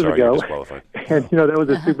 50 years sorry, ago. You're disqualified. And, that was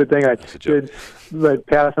a stupid thing I did, but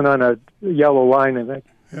passing on a yellow line, and that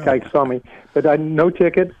guy saw me. But no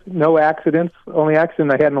tickets, no accidents. Only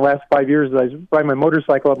accident I had in the last 5 years is I was riding my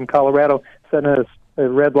motorcycle up in Colorado, sitting at a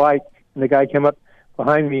red light, and the guy came up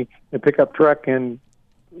behind me in a pickup truck and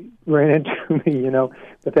ran into me,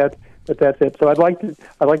 But that's it. So I'd like to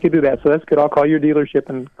do that. So that's good. I'll call your dealership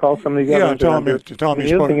and call some of the others. Tell me.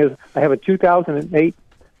 The other thing is, I have a 2008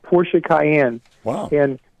 Porsche Cayenne. Wow.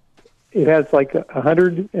 And it has like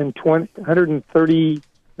 120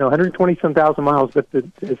 some thousand miles, but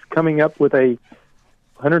it's coming up with a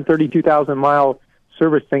 132,000 mile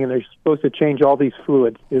service thing, and they're supposed to change all these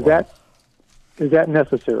fluids. Is that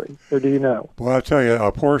necessary, or do you know? Well, I tell you,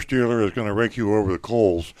 a Porsche dealer is going to rake you over the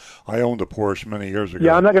coals. I owned a Porsche many years ago.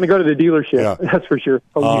 Yeah, I'm not going to go to the dealership. That's for sure.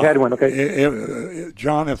 Oh, you had one, okay.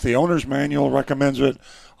 John, if the owner's manual recommends it,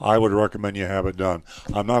 I would recommend you have it done.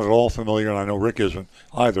 I'm not at all familiar, and I know Rick isn't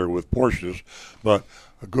either, with Porsches, but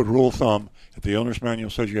a good rule of thumb, if the owner's manual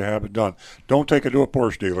says you have it done, don't take it to a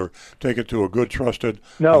Porsche dealer. Take it to a good, trusted,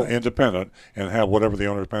 independent, and have whatever the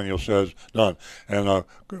owner's manual says done. And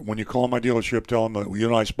when you call my dealership, tell them that you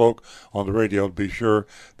and I spoke on the radio. Be sure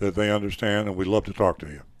that they understand, and we'd love to talk to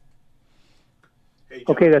you.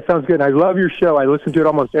 Okay, that sounds good. I love your show. I listen to it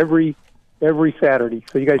almost every Saturday.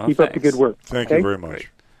 So you guys keep up the good work. Thank you very much.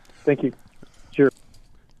 Thank you. Sure.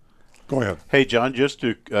 Go ahead. Hey, John, just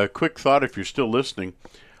a quick thought if you're still listening.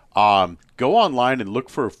 Go online and look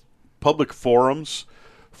for public forums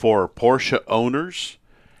for Porsche owners.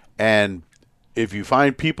 And if you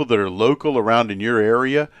find people that are local around in your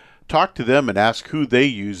area, talk to them and ask who they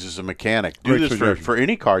use as a mechanic. Do this for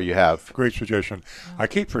any car you have. Great suggestion. I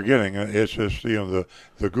keep forgetting, it's just, the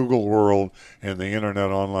Google world and the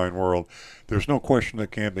internet online world. There's no question that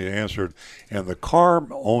can't be answered. And the car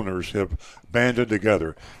owners have banded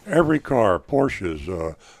together. Every car, Porsches,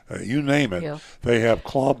 you name it. Yeah. They have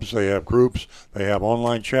clubs, they have groups, they have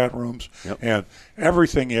online chat rooms, and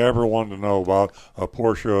everything you ever wanted to know about a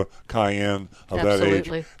Porsche Cayenne of that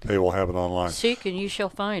age, they will have it online. Seek and you shall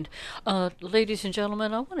find. Ladies and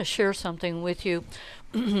gentlemen, I want to share something with you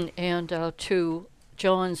and to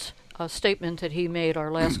John's statement that he made,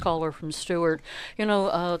 our last caller from Stewart.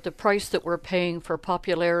 The price that we're paying for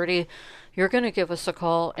popularity, you're going to give us a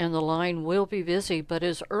call and the line will be busy. But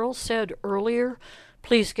as Earl said earlier,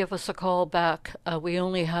 please give us a call back. We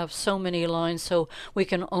only have so many lines, so we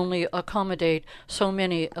can only accommodate so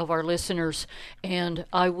many of our listeners. And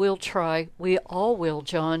I will try, we all will,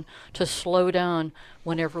 John, to slow down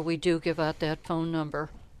whenever we do give out that phone number.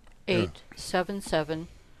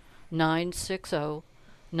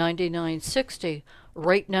 877-960-9960.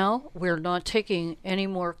 Right now, we're not taking any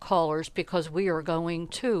more callers because we are going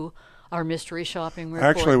to our mystery shopping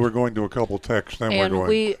report. Actually, we're going to a couple texts, then we're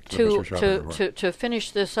going to mystery shopping report. To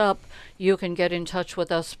finish this up, you can get in touch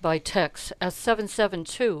with us by text at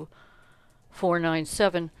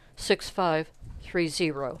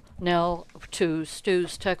 772-497-6530. Now to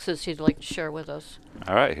Stu's Texas he'd like to share with us.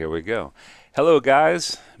 All right, here we go. Hello,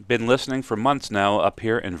 guys. Been listening for months now up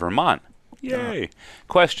here in Vermont. Yay.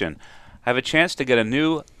 Question. I have a chance to get a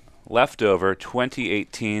new leftover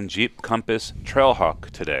 2018 Jeep Compass Trailhawk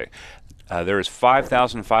today. There is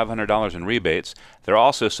 $5,500 in rebates. They're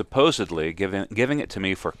also supposedly giving it to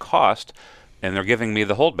me for cost, and they're giving me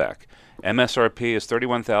the holdback. MSRP is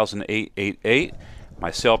 $31,888.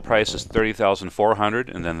 My sale price is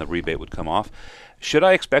 $30,400, and then the rebate would come off. Should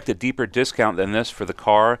I expect a deeper discount than this for the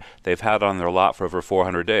car they've had on their lot for over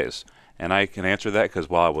 400 days? And I can answer that because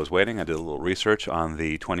while I was waiting, I did a little research on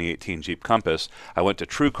the 2018 Jeep Compass. I went to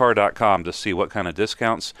TrueCar.com to see what kind of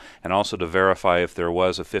discounts and also to verify if there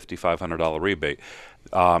was a $5,500 rebate.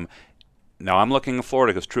 Now, I'm looking in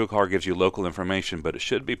Florida because TrueCar gives you local information, but it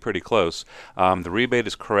should be pretty close. The rebate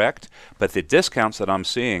is correct, but the discounts that I'm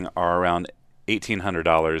seeing are around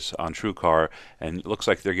 $1,800 on TrueCar, and it looks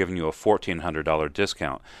like they're giving you a $1,400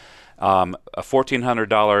 discount. A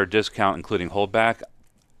 $1,400 discount including holdback,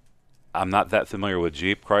 I'm not that familiar with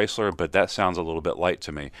Jeep Chrysler, but that sounds a little bit light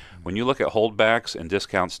to me. When you look at holdbacks and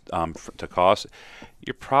discounts to cost,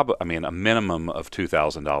 you're probably, a minimum of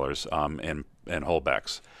 $2,000 in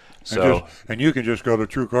holdbacks. So, and you can just go to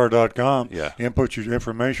TrueCar.com, input your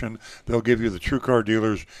information. They'll give you the TrueCar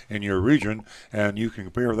dealers in your region, and you can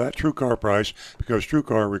compare that TrueCar price because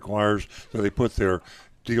TrueCar requires that they put their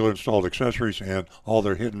dealer-installed accessories and all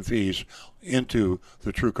their hidden fees into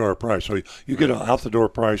the TrueCar price. So you get an out-the-door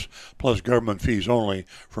price plus government fees only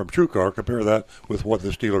from TrueCar. Compare that with what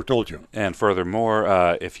this dealer told you. And furthermore,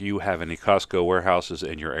 if you have any Costco warehouses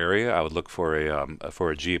in your area, I would look for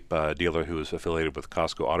a Jeep dealer who is affiliated with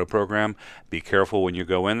Costco Auto Program. Be careful when you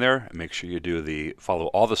go in there. And make sure you follow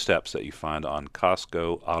all the steps that you find on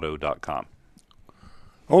CostcoAuto.com.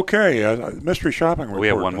 Okay, mystery shopping report. We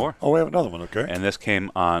have one more. Oh, we have another one, okay. And this came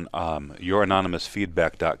on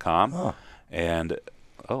youranonymousfeedback.com. Oh. And,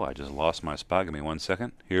 I just lost my spot. Give me 1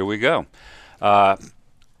 second. Here we go. By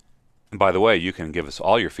the way, you can give us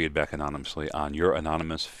all your feedback anonymously on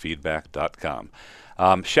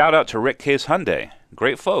youranonymousfeedback.com. Shout out to Rick Case Hyundai.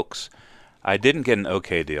 Great folks. I didn't get an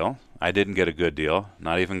okay deal. I didn't get a good deal.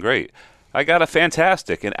 Not even great. I got a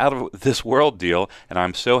fantastic and out-of-this-world deal, and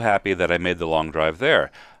I'm so happy that I made the long drive there.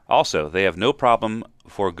 Also, they have no problem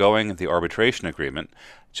foregoing the arbitration agreement.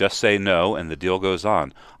 Just say no, and the deal goes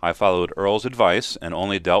on. I followed Earl's advice and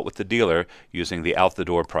only dealt with the dealer using the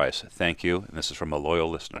out-the-door price. Thank you, and this is from a loyal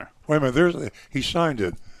listener. Wait a minute, he signed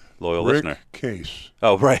it. Loyal Rick listener. Case.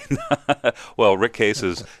 Oh, right. Well, Rick Case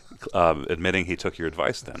is admitting he took your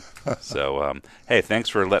advice then. So, hey, thanks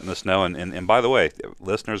for letting us know. And by the way,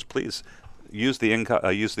 listeners, please use the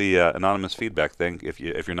anonymous feedback thing if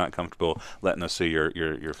you're not comfortable letting us see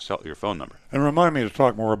your phone number. And remind me to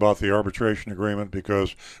talk more about the arbitration agreement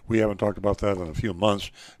because we haven't talked about that in a few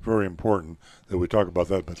months. Very important that we talk about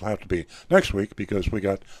that, but it'll have to be next week because we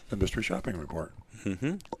got the mystery shopping report.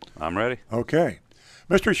 I'm ready. Okay.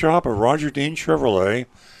 Mystery Shop of Roger Dean Chevrolet,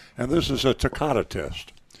 and this is a Takata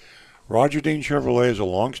test. Roger Dean Chevrolet is a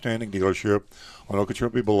long-standing dealership on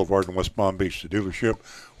Okeechobee Boulevard in West Palm Beach. The dealership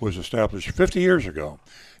was established 50 years ago,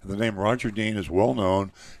 and the name Roger Dean is well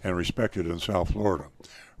known and respected in South Florida.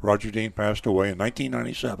 Roger Dean passed away in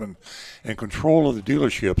 1997, and control of the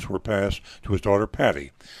dealerships were passed to his daughter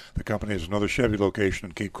Patty. The company has another Chevy location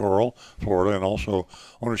in Cape Coral, Florida, and also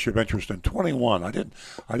ownership interest in 21. I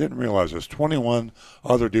didn't realize this. 21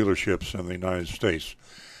 other dealerships in the United States.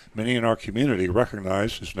 Many in our community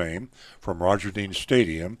recognize his name from Roger Dean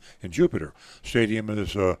Stadium in Jupiter. Stadium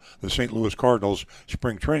is the St. Louis Cardinals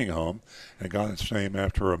spring training home and got its name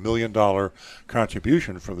after a $1 million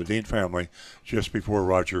contribution from the Dean family just before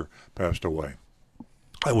Roger passed away.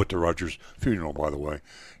 I went to Roger's funeral, by the way,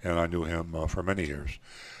 and I knew him for many years.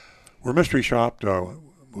 We're mystery shopped.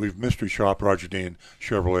 We've mystery shopped Roger Dean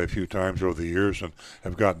Chevrolet a few times over the years and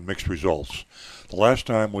have gotten mixed results. The last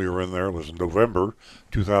time we were in there was in November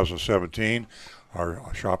 2017. Our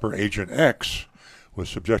shopper, Agent X, was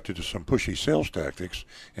subjected to some pushy sales tactics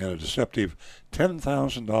and a deceptive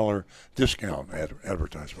 $10,000 discount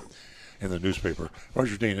advertisement in the newspaper.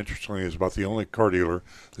 Roger Dean, interestingly, is about the only car dealer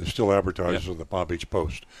that still advertises in the Palm Beach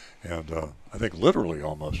Post, and I think literally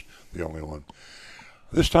almost the only one.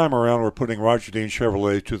 This time around, we're putting Roger Dean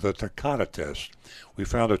Chevrolet to the Takata test. We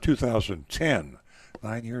found a 2010,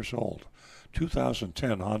 9 years old,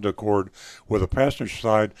 2010 Honda Accord with a passenger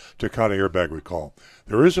side Takata airbag recall.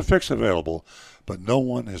 There is a fix available, but no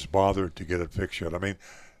one has bothered to get it fixed yet. I mean,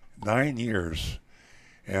 9 years,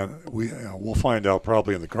 and we'll find out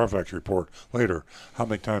probably in the Carfax report later how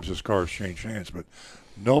many times this car has changed hands, but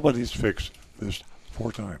nobody's fixed this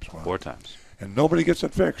 4 times. Wow. 4 times. And nobody gets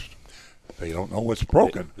it fixed. They don't know what's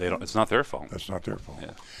broken. They don't. It's not their fault. That's not their fault.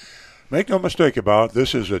 Yeah. Make no mistake about it,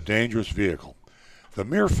 this is a dangerous vehicle. The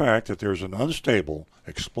mere fact that there's an unstable,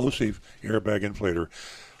 explosive airbag inflator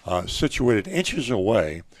situated inches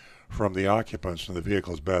away from the occupants in the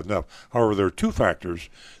vehicle is bad enough. However, there are 2 factors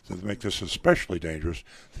that make this especially dangerous: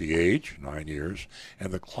 the age, 9 years,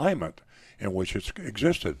 and the climate in which it's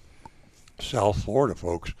existed. South Florida,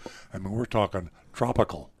 folks, I mean, we're talking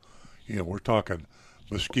tropical. You know, we're talking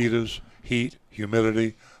mosquitoes, heat,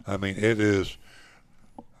 humidity. I mean, it is.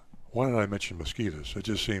 Why did I mention mosquitoes? It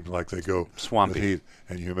just seems like they go swampy with heat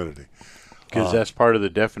and humidity. Because that's part of the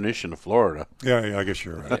definition of Florida. Yeah, I guess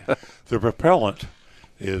you're right. The propellant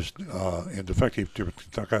is in defective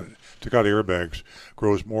Takata airbags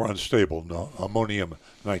grows more unstable. No, ammonium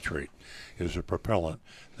nitrate is a propellant.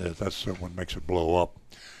 That's what makes it blow up.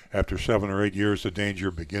 After 7 or 8 years, the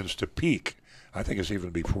danger begins to peak. I think it's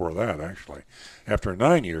even before that, actually. After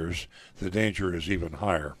 9 years, the danger is even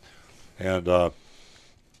higher. And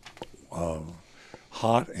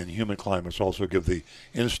hot and humid climates also give the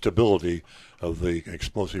instability of the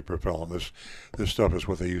explosive propellant. This stuff is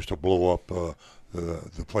what they used to blow up the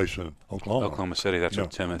place in Oklahoma City. That's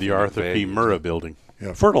what Timothy. The Arthur P. Murrah building.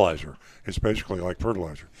 Yeah, fertilizer. It's basically like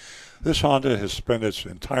fertilizer. This Honda has spent its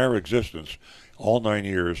entire existence, all 9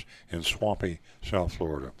 years, in swampy South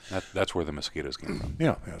Florida. That's where the mosquitoes came from.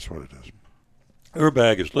 Yeah, that's what it is.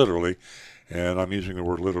 Airbag is literally, and I'm using the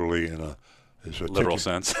word literally in a literal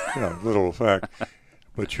sense. Yeah, literal fact.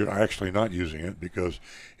 But you're actually not using it because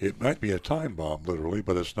it might be a time bomb, literally,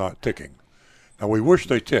 but it's not ticking. Now, we wish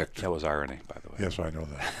they ticked. That was irony, by the way. Yes, I know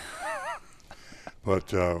that. But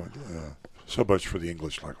so much for the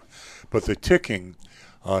English language. But the ticking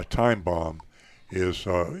time bomb is,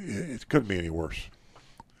 it couldn't be any worse.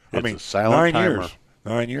 It's a silent 9 timer. years.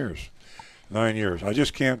 9 years. 9 years. I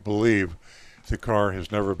just can't believe the car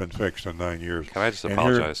has never been fixed in 9 years. Can I just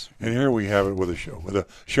apologize? And here we have it with a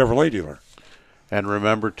Chevrolet dealer. And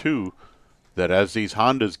remember, too, that as these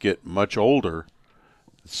Hondas get much older,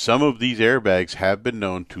 some of these airbags have been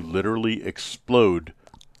known to literally explode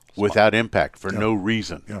without impact for no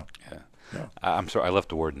reason. Yeah. I'm sorry, I left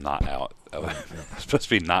the word "not" out. I'm supposed to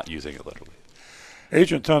be not using it literally.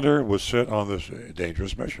 Agent Thunder was sent on this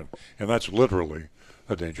dangerous mission, and that's literally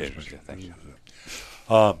a dangerous mission. Yeah, thank you.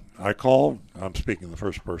 I called. I'm speaking in the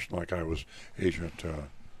first person like I was Agent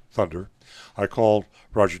Thunder. I called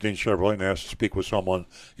Roger Dean Chevrolet and asked to speak with someone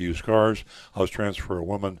who used cars. I was transferred to a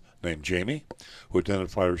woman named Jamie, who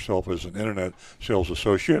identified herself as an internet sales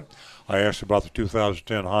associate. I asked about the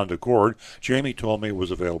 2010 Honda Accord. Jamie told me it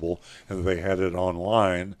was available and that they had it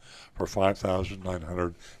online for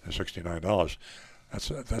 $5,969.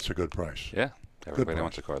 That's a good price. Yeah, everybody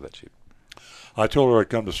wants a car that cheap. I told her I'd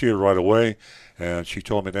come to see her right away, and she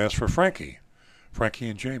told me to ask for Frankie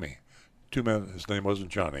and Jamie. 2 men. His name wasn't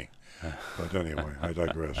Johnny. But anyway, I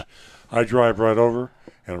digress. I drive right over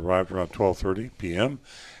and arrived around 12:30 p.m.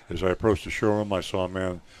 As I approached the showroom, I saw a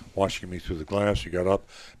man watching me through the glass. He got up,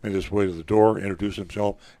 made his way to the door, introduced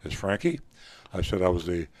himself as Frankie. I said I was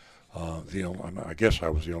I guess I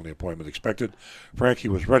was the only appointment expected. Frankie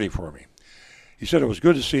was ready for me. He said it was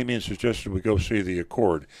good to see me and suggested we go see the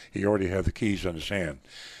Accord. He already had the keys in his hand.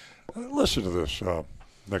 Listen to this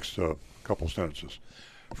next couple sentences.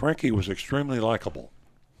 Frankie was extremely likable.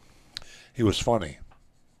 He was funny,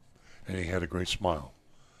 and he had a great smile.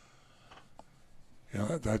 You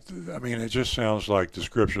know, it just sounds like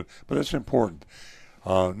description, but it's important.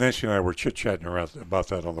 Nancy and I were chit-chatting around about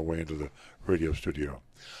that on the way into the radio studio.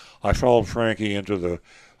 I followed Frankie into the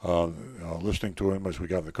listening to him as we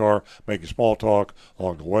got in the car, making small talk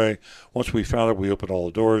along the way. Once we found it, we opened all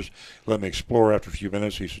the doors, let me explore. After a few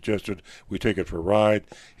minutes, he suggested we take it for a ride.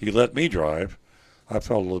 He let me drive. I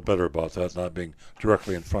felt a little better about that, not being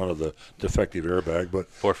directly in front of the defective airbag. But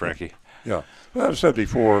poor Frankie. Yeah. Well, I've said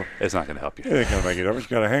before, it's not going to help you. It ain't going to make a difference.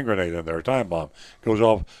 It's got a hand grenade in there, a time bomb. Goes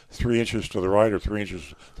off 3 inches to the right or 3 inches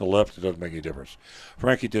to the left. It doesn't make any difference.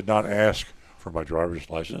 Frankie did not ask for my driver's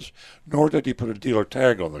license, nor did he put a dealer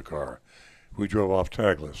tag on the car. We drove off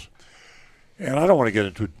tagless. And I don't want to get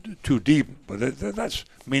into too deep, but that's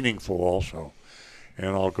meaningful also.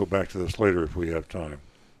 And I'll go back to this later if we have time.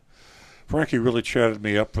 Frankie really chatted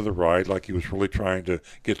me up for the ride like he was really trying to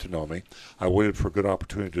get to know me. I waited for a good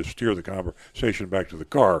opportunity to steer the conversation back to the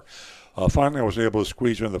car. Finally, I was able to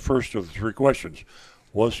squeeze in the first of the 3 questions.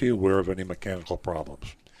 Was he aware of any mechanical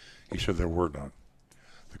problems? He said there were none.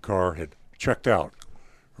 The car had checked out.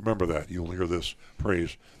 Remember that. You'll hear this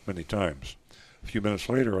phrase many times. A few minutes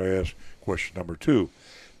later, I asked question number 2.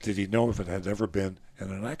 Did he know if it had ever been in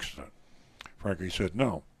an accident? Frankie said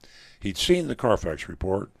no. He'd seen the Carfax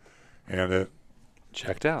report, and it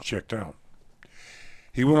checked out.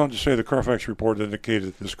 He went on to say the Carfax report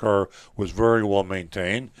indicated this car was very well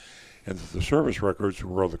maintained, and that the service records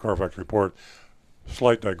were on the Carfax report.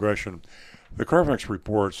 Slight digression. The Carfax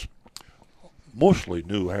reports mostly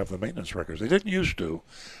have the maintenance records. They didn't used to,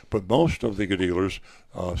 but most of the dealers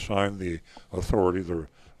signed the authority, the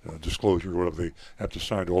disclosure, whatever they have to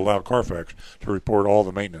sign to allow Carfax to report all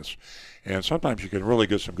the maintenance. And sometimes you can really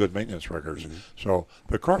get some good maintenance records. Mm-hmm. So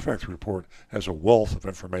the Carfax report has a wealth of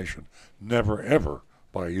information. Never, ever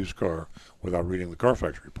buy a used car without reading the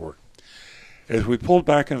Carfax report. As we pulled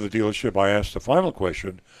back into the dealership, I asked the final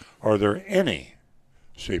question, are there any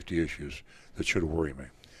safety issues that should worry me?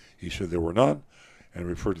 He said there were none, and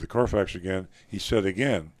referred to the Carfax again. He said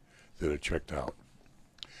again that it checked out.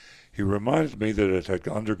 He reminded me that it had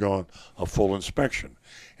undergone a full inspection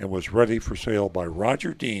and was ready for sale by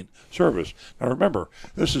Roger Dean Service. Now remember,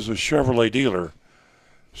 this is a Chevrolet dealer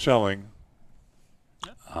selling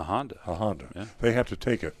a Honda. Yeah. They have to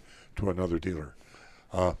take it to another dealer.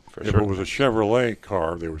 If it was a Chevrolet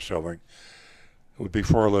car they were selling, it would be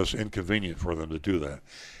far less inconvenient for them to do that.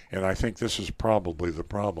 And I think this is probably the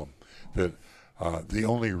problem, that the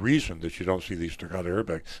only reason that you don't see these Takata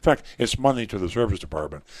airbags. In fact, it's money to the service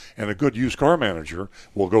department. And a good used car manager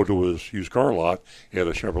will go to his used car lot at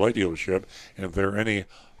a Chevrolet dealership, and if there are any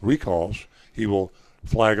recalls, he will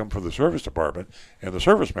flag them for the service department, and the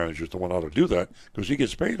service manager is the one ought to do that because he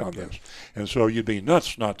gets paid on this. And so you'd be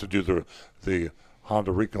nuts not to do the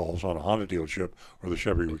Honda recalls on a Honda dealership or the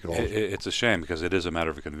Chevy recalls. It's a shame because it is a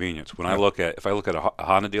matter of convenience. If I look at a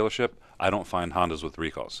Honda dealership, I don't find Hondas with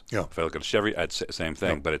recalls. Yeah. If I look at a Chevy, I'd say same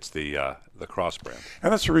thing, but it's the Cross brand.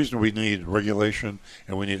 And that's the reason we need regulation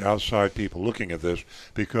and we need outside people looking at this,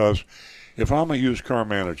 because if I'm a used car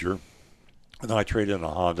manager and I trade in a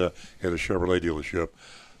Honda at a Chevrolet dealership,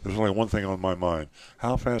 there's only one thing on my mind.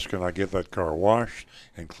 How fast can I get that car washed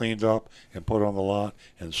and cleaned up and put on the lot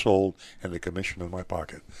and sold and the commission in my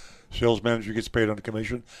pocket? Sales manager gets paid on the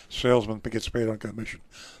commission. Salesman gets paid on commission.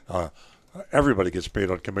 Everybody gets paid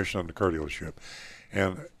on commission on the car dealership.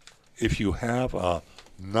 And if you have a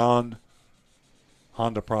non-Honda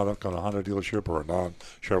product on a Honda dealership or a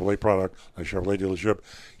non-Chevrolet product on a Chevrolet dealership,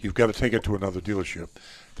 you've got to take it to another dealership.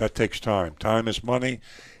 That takes time. Time is money.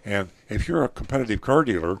 And if you're a competitive car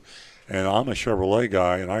dealer, and I'm a Chevrolet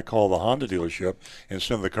guy, and I call the Honda dealership and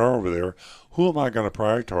send the car over there, who am I going to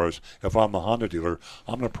prioritize if I'm the Honda dealer?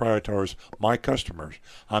 I'm going to prioritize my customers.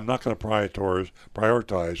 I'm not going to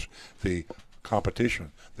prioritize the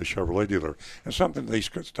competition, the Chevrolet dealer. And sometimes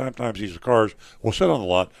these cars will sit on the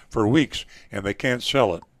lot for weeks, and they can't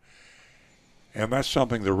sell it. And that's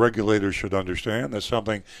something the regulators should understand. That's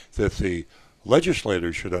something that the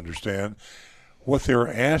legislators should understand. What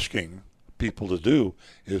they're asking people to do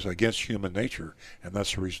is against human nature, and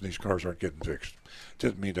that's the reason these cars aren't getting fixed.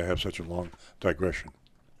 Didn't mean to have such a long digression.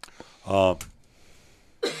 I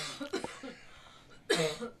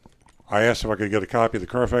asked if I could get a copy of the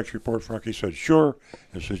Carfax report. Frankie said, sure,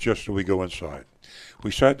 and suggested we go inside.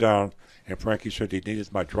 We sat down, and Frankie said he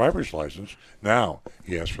needed my driver's license. Now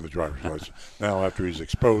he asked for the driver's license. Now, after he's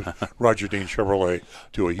exposed Roger Dean Chevrolet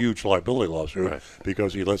to a huge liability lawsuit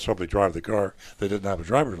because he let somebody drive the car that didn't have a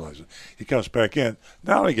driver's license, he comes back in.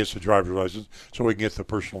 Now he gets the driver's license so he can get the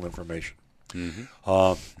personal information.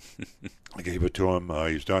 I gave it to him.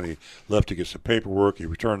 He's done. He left to get some paperwork. He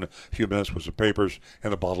returned a few minutes with some papers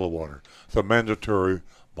and a bottle of water. The mandatory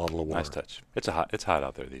bottle of water. Nice touch. It's hot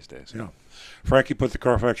out there these days. Yeah. Frankie put the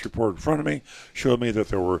Carfax report in front of me, showed me that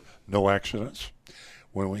there were no accidents.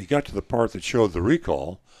 When he got to the part that showed the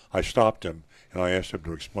recall, I stopped him and I asked him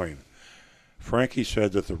to explain. Frankie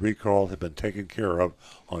said that the recall had been taken care of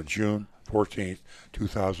on June 14th,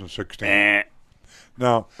 2016.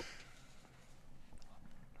 Now,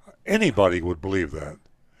 anybody would believe that.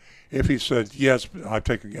 If he said, yes,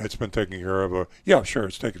 it's been taken care of, or, yeah, sure,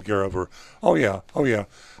 it's taken care of, or, oh, yeah.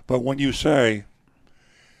 But when you say,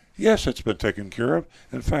 yes, it's been taken care of,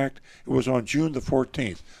 in fact, it was on June the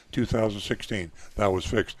 14th, 2016, that was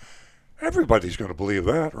fixed. Everybody's going to believe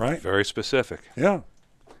that, right? Very specific. Yeah.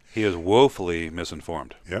 He is woefully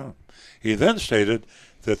misinformed. Yeah. He then stated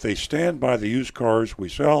that they stand by the used cars we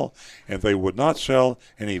sell, and they would not sell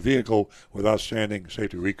any vehicle with outstanding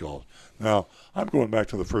safety recalls. Now, I'm going back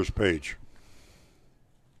to the first page.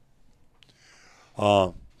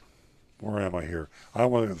 Where am I here? I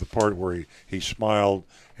went to the part where he smiled,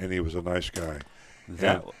 and he was a nice guy.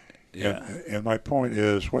 And my point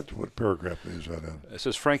is, what paragraph is that in? It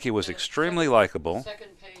says Frankie was extremely likable.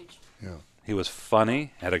 Second page. Yeah. He was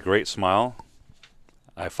funny, had a great smile.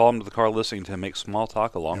 I followed him to the car listening to him make small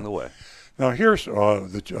talk along the way. Now, here's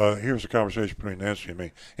a conversation between Nancy and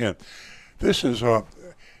me. And this is a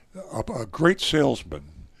great salesman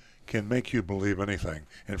can make you believe anything.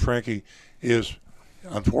 And Frankie is,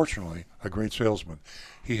 unfortunately, a great salesman.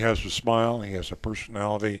 He has a smile. He has a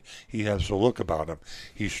personality. He has a look about him.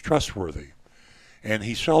 He's trustworthy. And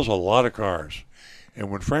he sells a lot of cars.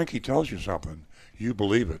 And when Frankie tells you something, you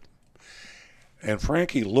believe it. And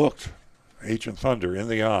Frankie looked Agent Thunder in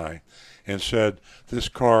the eye and said, this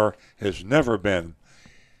car has never been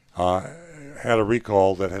had a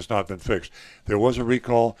recall that has not been fixed. There was a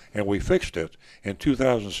recall, and we fixed it in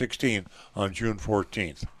 2016 on June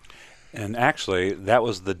 14th. And actually, that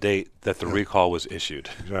was the date that the recall was issued.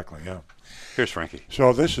 Exactly, yeah. Here's Frankie.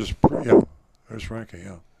 So this is, there's Frankie,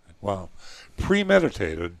 yeah. Wow.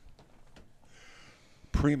 Premeditated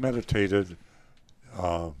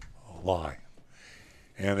lie.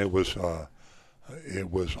 And it was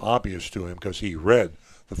obvious to him because he read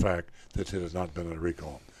the fact that it had not been a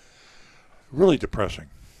recall. Really depressing.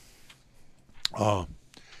 At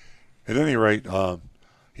any rate, I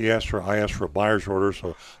asked for a buyer's order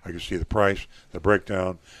so I could see the price, the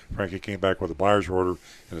breakdown. Frankie came back with a buyer's order,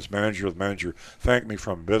 and the manager thanked me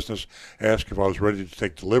from business, asked if I was ready to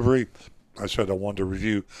take delivery. I said I wanted to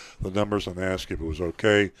review the numbers and ask if it was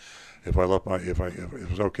okay. If it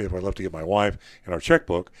was okay if I left to get my wife and our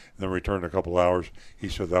checkbook, and then returned in a couple hours. He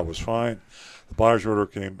said that was fine. The buyer's order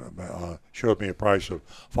showed me a price of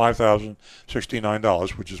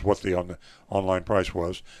 $5,069, which is what the online price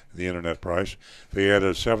was, the internet price. They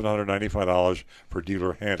added $795 for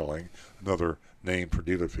dealer handling, another name for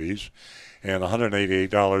dealer fees, and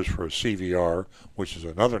 $188 for a CVR, which is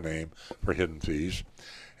another name for hidden fees.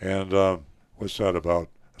 And what's that about?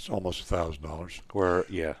 It's almost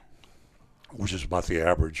 $1,000. Which is about the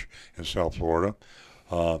average in South Florida.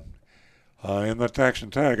 And the tax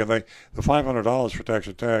and tag, and the $500 for tax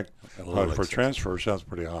and tag for transfer sounds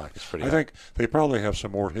pretty high. I think they probably have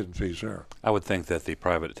some more hidden fees there. I would think that the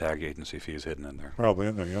private tag agency fee is hidden in there. Probably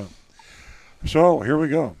in there, yeah. So here we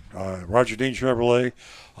go. Roger Dean Chevrolet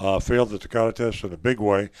failed the Takata test in a big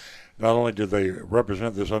way. Not only did they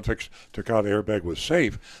represent this unfixed Takata airbag was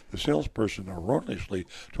safe, the salesperson erroneously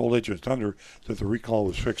told Agent Thunder that the recall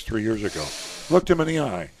was fixed 3 years ago. Looked him in the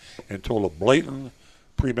eye and told a blatant,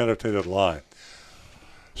 premeditated lie.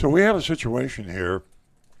 So we have a situation here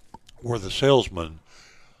where the salesman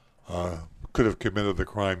could have committed the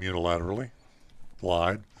crime unilaterally,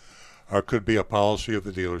 lied. Could be a policy of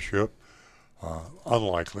the dealership.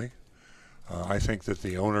 Unlikely. I think that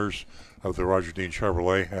the owners of the Roger Dean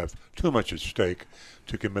Chevrolet have too much at stake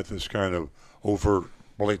to commit this kind of overt,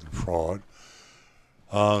 blatant fraud.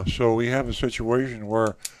 So we have a situation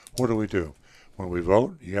where, what do? When we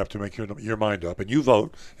vote, you have to make your mind up, and you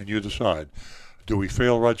vote, and you decide. Do we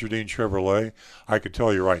fail Roger Dean Chevrolet? I can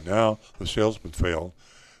tell you right now, the salesman failed.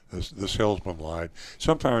 The salesman lied.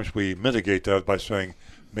 Sometimes we mitigate that by saying,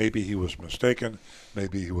 Maybe he was mistaken.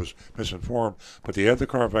 Maybe he was misinformed. But he had the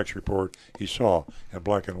Carfax report. He saw in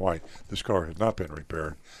black and white this car had not been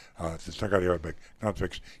repaired. It's not got the airbag, not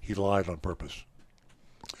fixed. He lied on purpose.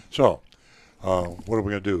 So, what are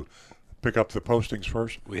we going to do? Pick up the postings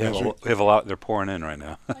first? We have a lot. They're pouring in right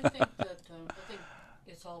now. I think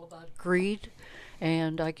it's all about greed,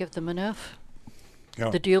 and I give them an F. Yeah.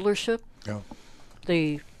 The dealership, yeah.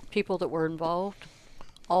 The people that were involved,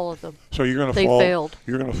 all of them. So you're going to failed.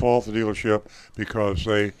 You're going to fault the dealership because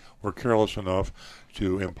they were careless enough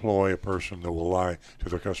to employ a person that will lie to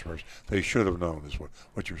their customers. They should have known, is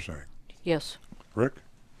what you're saying. Yes. Rick?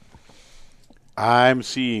 I'm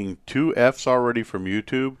seeing 2 Fs already from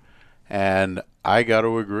YouTube, and I got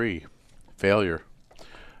to agree. Failure.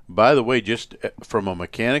 By the way, just from a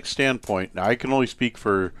mechanic standpoint, now I can only speak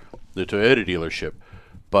for the Toyota dealership,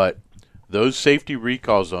 but those safety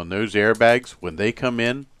recalls on those airbags, when they come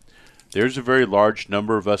in, there's a very large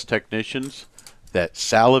number of us technicians that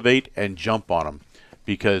salivate and jump on them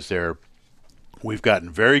because we've gotten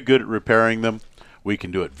very good at repairing them. We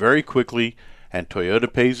can do it very quickly, and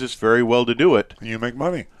Toyota pays us very well to do it. You make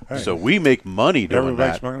money. Hey. So we make money doing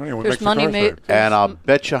that. There's money made, and I'll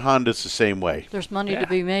bet you Honda's the same way. There's money to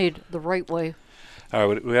be made the right way. All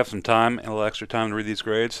right, we have some time, a little extra time to read these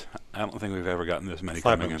grades. I don't think we've ever gotten this many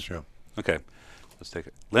 5 coming minutes, in. yeah. Okay, let's take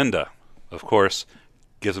it. Linda, of course,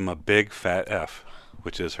 gives them a big fat F,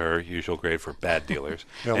 which is her usual grade for bad dealers.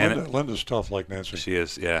 Yeah, and Linda's tough like Nancy. She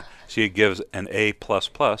is, yeah. She gives an A++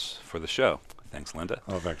 for the show. Thanks, Linda.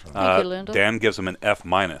 Oh, thanks, Linda. Thank you, Linda. Dan gives him an F-.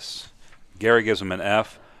 Gary gives him an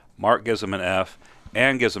F. Mark gives him an F.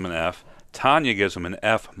 Ann gives him an F. Tanya gives him an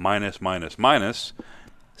F-.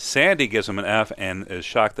 Sandy gives him an F and is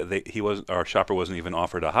shocked that our shopper wasn't even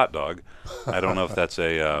offered a hot dog. I don't know if that's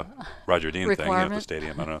a Roger Dean thing at the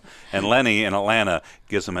stadium. I don't know. And Lenny in Atlanta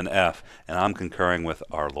gives him an F, and I'm concurring with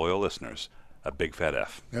our loyal listeners, a big fat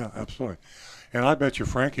F. Yeah, absolutely. And I bet you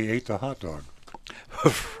Frankie ate the hot dog.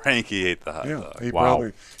 Frankie ate the hot dog. Wow.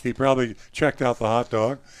 He probably checked out the hot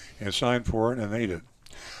dog and signed for it and ate it.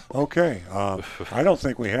 Okay, I don't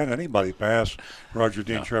think we had anybody pass Roger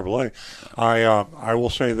Dean Chevrolet. I will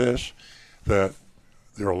say this, that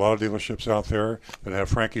there are a lot of dealerships out there that have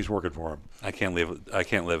Frankies working for them. I can't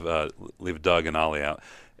leave Doug and Ollie out.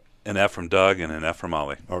 An F from Doug and an F from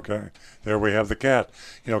Ollie. Okay, there we have the cat.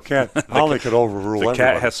 You know, Ollie could overrule the everybody. The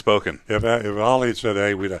cat has spoken. If Ollie had said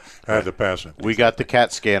A, we'd have had to pass it. We got the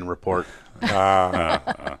CAT scan report.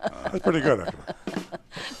 That's pretty good, actually.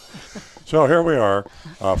 So here we are,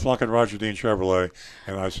 flunking Roger Dean Chevrolet,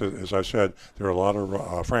 and as I said, there are a lot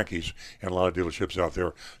of Frankies and a lot of dealerships out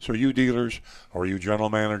there. So you dealers, or you general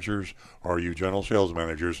managers, or you general sales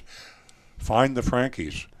managers, find the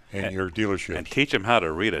Frankies in your dealership and teach them how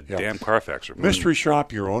to read a damn Carfax report. Mystery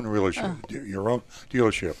shop your own your own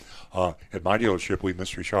dealership. At my dealership, we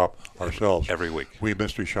mystery shop ourselves every week. We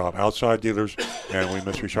mystery shop outside dealers, and we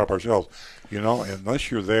mystery shop ourselves. You know,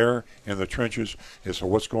 unless you're there in the trenches as to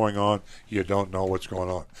what's going on, you don't know what's going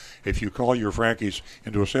on. If you call your Frankies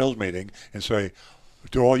into a sales meeting and say,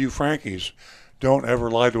 to all you Frankies, don't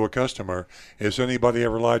ever lie to a customer. Has anybody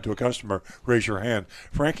ever lied to a customer? Raise your hand.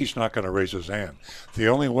 Frankie's not going to raise his hand. The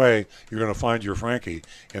only way you're going to find your Frankie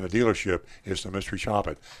in a dealership is to mystery shop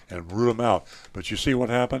it and root him out. But you see what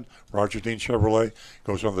happened? Roger Dean Chevrolet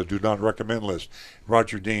goes on the do not recommend list.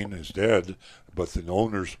 Roger Dean is dead, but the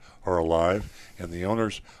owners are alive, and the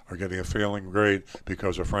owners are getting a failing grade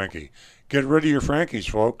because of Frankie. Get rid of your Frankies,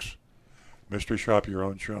 folks. Mystery shop your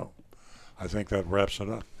own show. I think that wraps it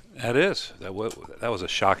up. That is. That was a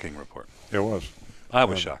shocking report. It was. I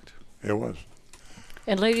was shocked. It was.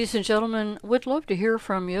 And ladies and gentlemen, we'd love to hear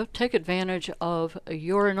from you. Take advantage of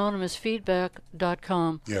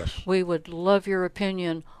youranonymousfeedback.com. Yes. We would love your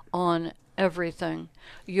opinion on everything.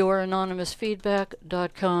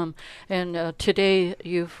 Youranonymousfeedback.com. And today,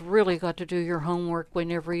 you've really got to do your homework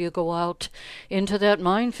whenever you go out into that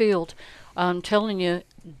minefield. I'm telling you,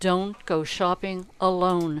 don't go shopping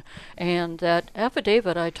alone. And that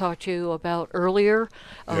affidavit I talked to you about earlier,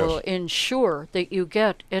 ensure that you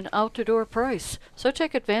get an out-the-door price. So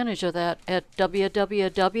take advantage of that at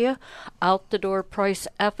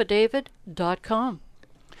www.outthedoorpriceaffidavit.com.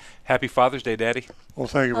 Happy Father's Day, Daddy. Well,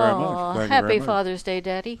 thank you very much. Happy Father's Day,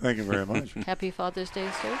 Daddy. Thank you very much. Happy Father's Day,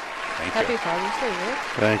 sir. Happy Father's Day, Rick.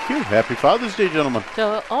 Thank you. Happy Father's Day, gentlemen.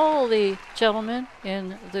 To all the gentlemen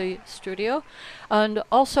in the studio. And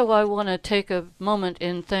also I want to take a moment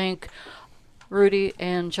and thank Rudy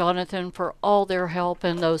and Jonathan for all their help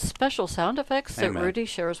and those special sound effects that Rudy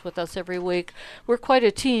shares with us every week. We're quite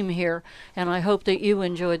a team here, and I hope that you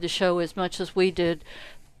enjoyed the show as much as we did.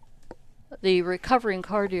 the recovering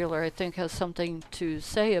car dealer, I think, has something to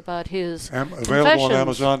say about his available on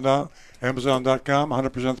confessions. Amazon.com.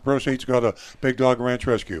 100% of the proceeds go to Big Dog Ranch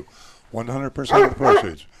Rescue. 100% of the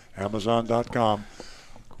proceeds. Amazon.com.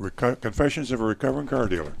 Confessions of a Recovering Car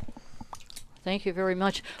Dealer. Thank you very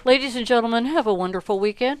much. Ladies and gentlemen, have a wonderful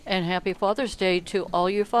weekend, and happy Father's Day to all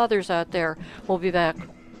you fathers out there. We'll be back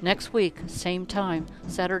next week, same time,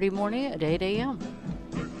 Saturday morning at 8 a.m.